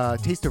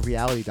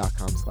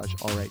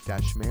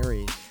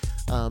tasteofreality.com/allright-mary.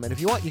 And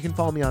if you want, you can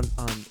follow me on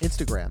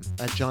Instagram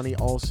at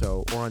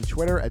JohnnyAlso, or on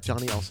Twitter at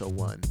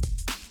JohnnyAlso1.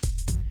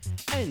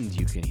 And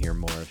you can hear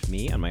more of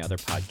me on my other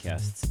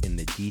podcasts, In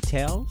the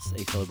Details,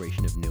 a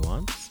celebration of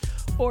nuance,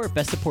 or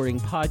Best Supporting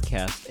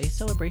Podcast, a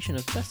celebration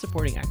of Best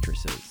Supporting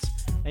Actresses.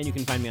 And you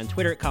can find me on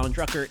Twitter at Colin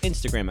Drucker,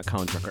 Instagram at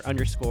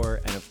ColinDrucker_.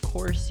 And of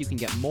course, you can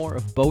get more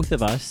of both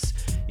of us,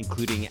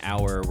 including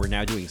we're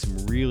now doing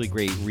some really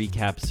great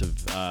recaps of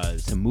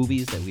some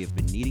movies that we have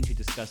been needing to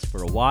discuss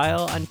for a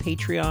while on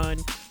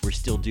Patreon. We're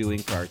still doing,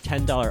 for our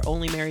 $10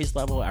 only Marys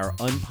level, our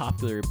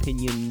unpopular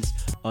opinions,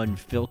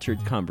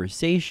 unfiltered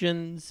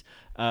conversations.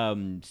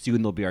 Soon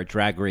there'll be our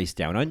Drag Race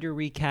Down Under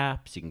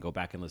recaps. You can go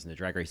back and listen to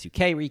Drag Race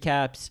UK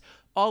recaps.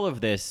 All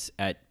of this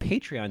at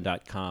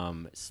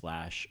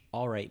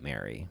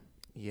patreon.com/allrightmary.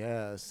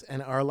 Yes,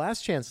 and our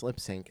last chance lip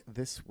sync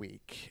this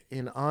week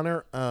in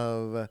honor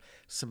of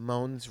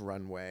Simone's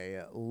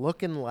runway,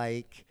 looking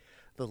like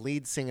the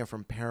lead singer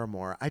from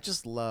Paramore. I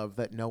just love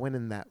that no one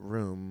in that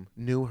room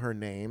knew her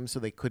name, so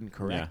they couldn't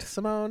correct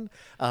Simone.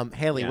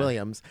 Hayley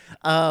Williams.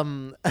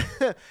 Oh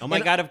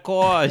my God, of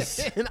course.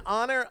 In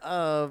honor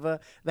of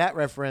that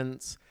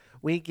reference,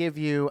 we give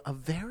you a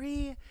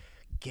very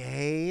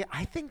gay.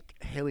 I think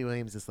Hayley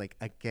Williams is like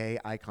a gay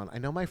icon. I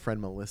know my friend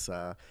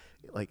Melissa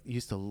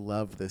used to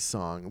love this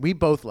song. We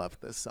both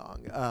loved this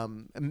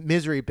song.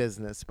 Misery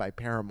Business by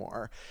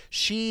Paramore.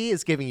 She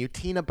is giving you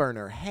Tina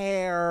Burner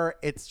hair.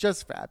 It's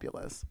just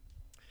fabulous.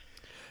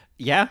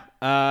 Yeah.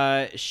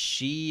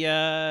 She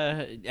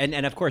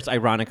and of course,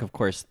 ironic, of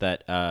course,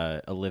 that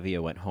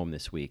Olivia went home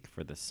this week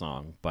for this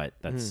song, but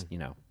that's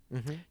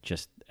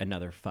just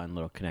another fun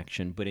little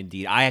connection. But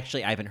indeed, I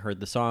haven't heard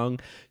the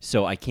song,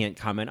 so I can't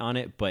comment on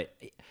it. But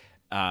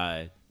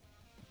I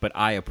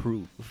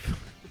approve.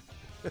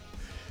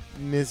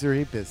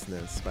 Misery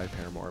Business by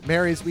Paramore.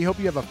 Marys, we hope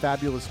you have a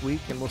fabulous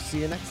week, and we'll see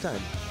you next time.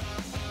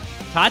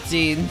 Tot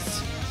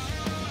scenes.